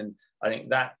came in, and I think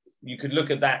that you could look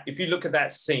at that. If you look at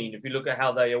that scene, if you look at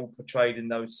how they all portrayed in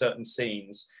those certain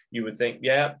scenes, you would think,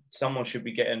 yeah, someone should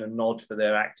be getting a nod for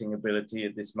their acting ability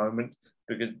at this moment,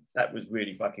 because that was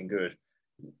really fucking good.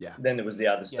 Yeah. Then there was the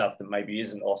other stuff that maybe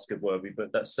isn't Oscar worthy,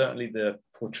 but that's certainly the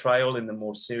portrayal in the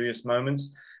more serious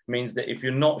moments means that if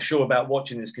you're not sure about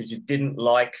watching this because you didn't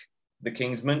like The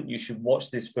Kingsman, you should watch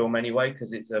this film anyway,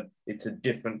 because it's a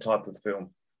different type of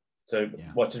film. So,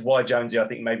 which is why, Jonesy, I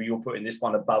think maybe you're putting this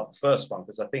one above the first one,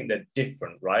 because I think they're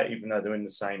different, right? Even though they're in the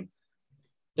same.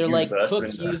 They're like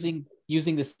cooked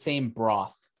using the same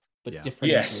broth, but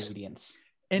different ingredients.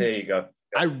 And there you go.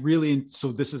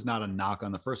 So this is not a knock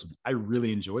on the first one. I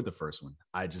really enjoyed the first one.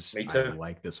 I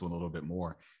like this one a little bit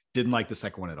more. Didn't like the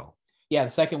second one at all. Yeah, the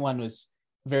second one was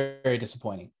very, very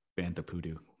disappointing. Bantha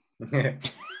Poodoo.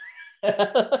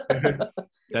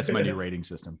 That's my new rating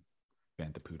system.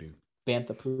 Bantha Poodoo.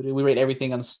 Bantha Poodoo. We rate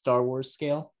everything on the Star Wars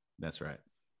scale. That's right.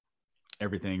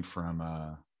 Everything from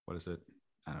what is it?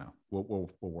 I don't know. We'll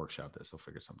workshop this. We'll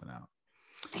figure something out.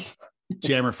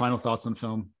 Jammer, final thoughts on the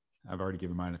film? I've already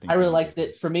given mine. I really liked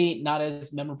it. For me, not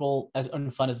as memorable as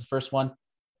fun as the first one,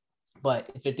 but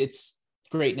if it's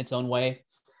great in its own way.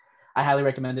 I highly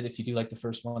recommend it if you do like the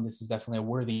first one. This is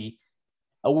definitely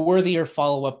a worthier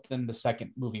follow-up than the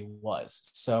second movie was.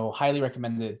 So highly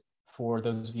recommended for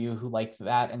those of you who like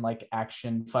that and like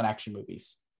fun action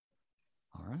movies.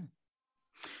 All right.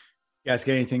 You guys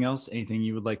got anything else? Anything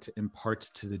you would like to impart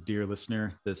to the dear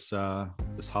listener this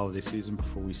holiday season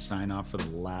before we sign off for the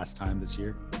last time this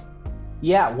year?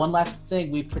 Yeah, one last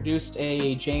thing. We produced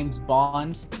a James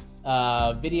Bond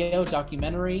video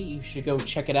documentary. You should go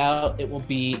check it out. It will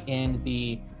be in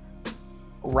the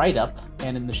write-up,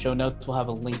 and in the show notes we'll have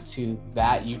a link to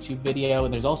that YouTube video.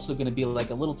 And there's also going to be like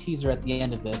a little teaser at the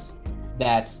end of this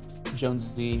that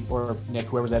Jonesy or Nick,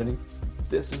 whoever's editing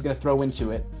this, is going to throw into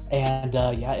it. And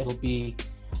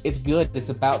it's good. It's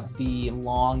about the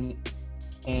long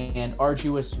and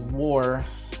arduous war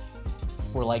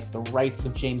for like the rights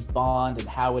of James Bond and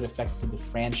how it affected the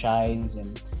franchise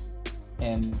and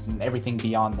everything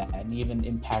beyond that, and even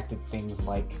impacted things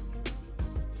like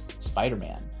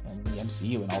Spider-Man and the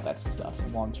MCU and all that stuff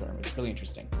long term. It's really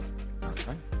interesting.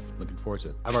 Okay, looking forward to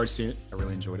it. I've already seen it. I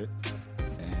really enjoyed it,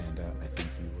 and I think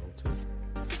you will too.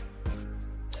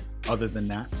 Other than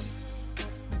that,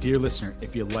 dear listener,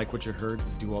 if you like what you heard,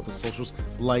 do all the socials,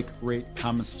 like, rate,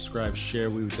 comment, subscribe, share.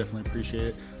 We would definitely appreciate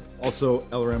it. Also,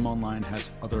 LRM Online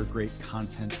has other great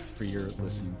content for your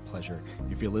listening pleasure.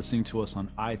 If you're listening to us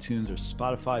on iTunes or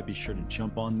Spotify, be sure to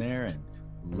jump on there and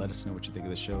let us know what you think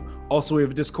of the show. Also, we have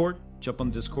a Discord. Jump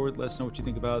on the Discord. Let us know what you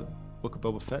think about Book of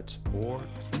Boba Fett or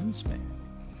Kingsman.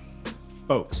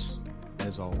 Folks,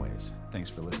 as always, thanks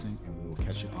for listening, and we will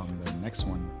catch you on the next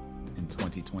one in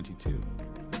 2022.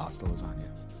 Hasta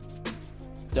lasagna.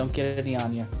 Don't get any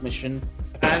on you. Mission.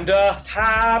 And a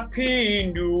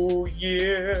happy new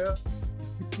year.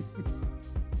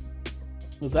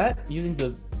 Was that using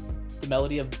the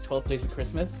melody of 12 Days of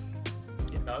Christmas?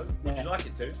 No. Would you like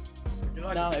it to?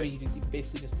 I mean, you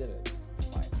basically just did it. It's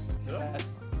fine. That's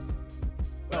fine.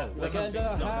 Well, like, and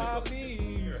a happy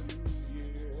year.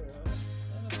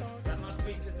 That must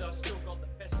be because I've still got the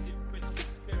festive Christmas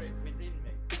spirit within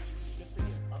me. Good for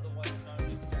you. Otherwise known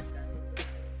as Jack Daniels.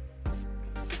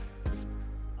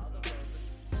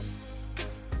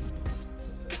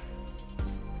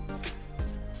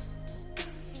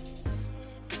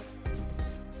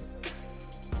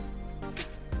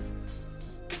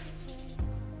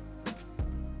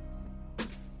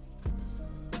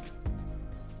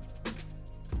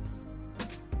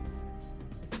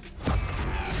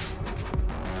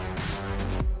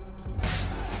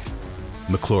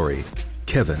 McClory,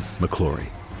 Kevin McClory.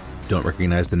 Don't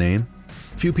recognize the name?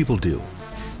 Few people do.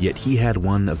 Yet he had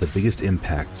one of the biggest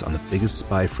impacts on the biggest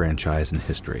spy franchise in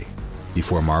history.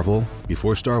 Before Marvel,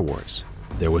 before Star Wars,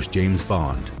 there was James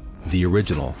Bond, the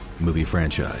original movie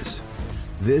franchise.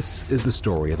 This is the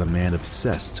story of a man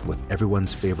obsessed with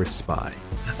everyone's favorite spy,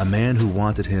 a man who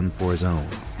wanted him for his own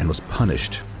and was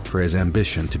punished for his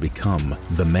ambition to become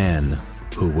the man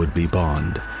who would be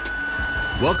Bond.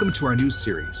 Welcome to our new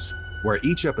series, where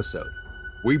each episode,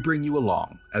 we bring you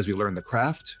along as we learn the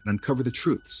craft and uncover the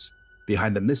truths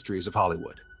behind the mysteries of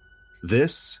Hollywood.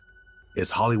 This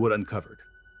is Hollywood Uncovered.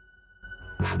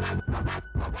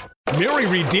 Mary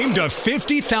redeemed a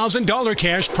 $50,000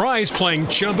 cash prize playing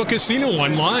Chumba Casino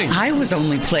online. I was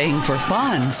only playing for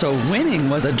fun, so winning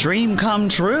was a dream come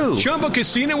true. Chumba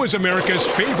Casino is America's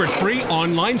favorite free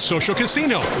online social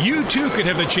casino. You too could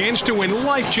have the chance to win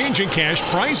life-changing cash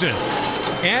prizes.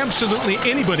 Absolutely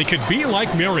anybody could be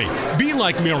like Mary. Be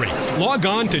like Mary. Log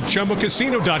on to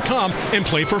ChumboCasino.com and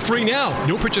play for free now.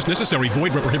 No purchase necessary.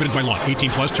 Void where prohibited by law. 18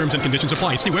 plus terms and conditions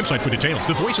apply. See website for details.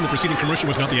 The voice in the preceding commercial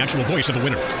was not the actual voice of the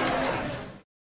winner.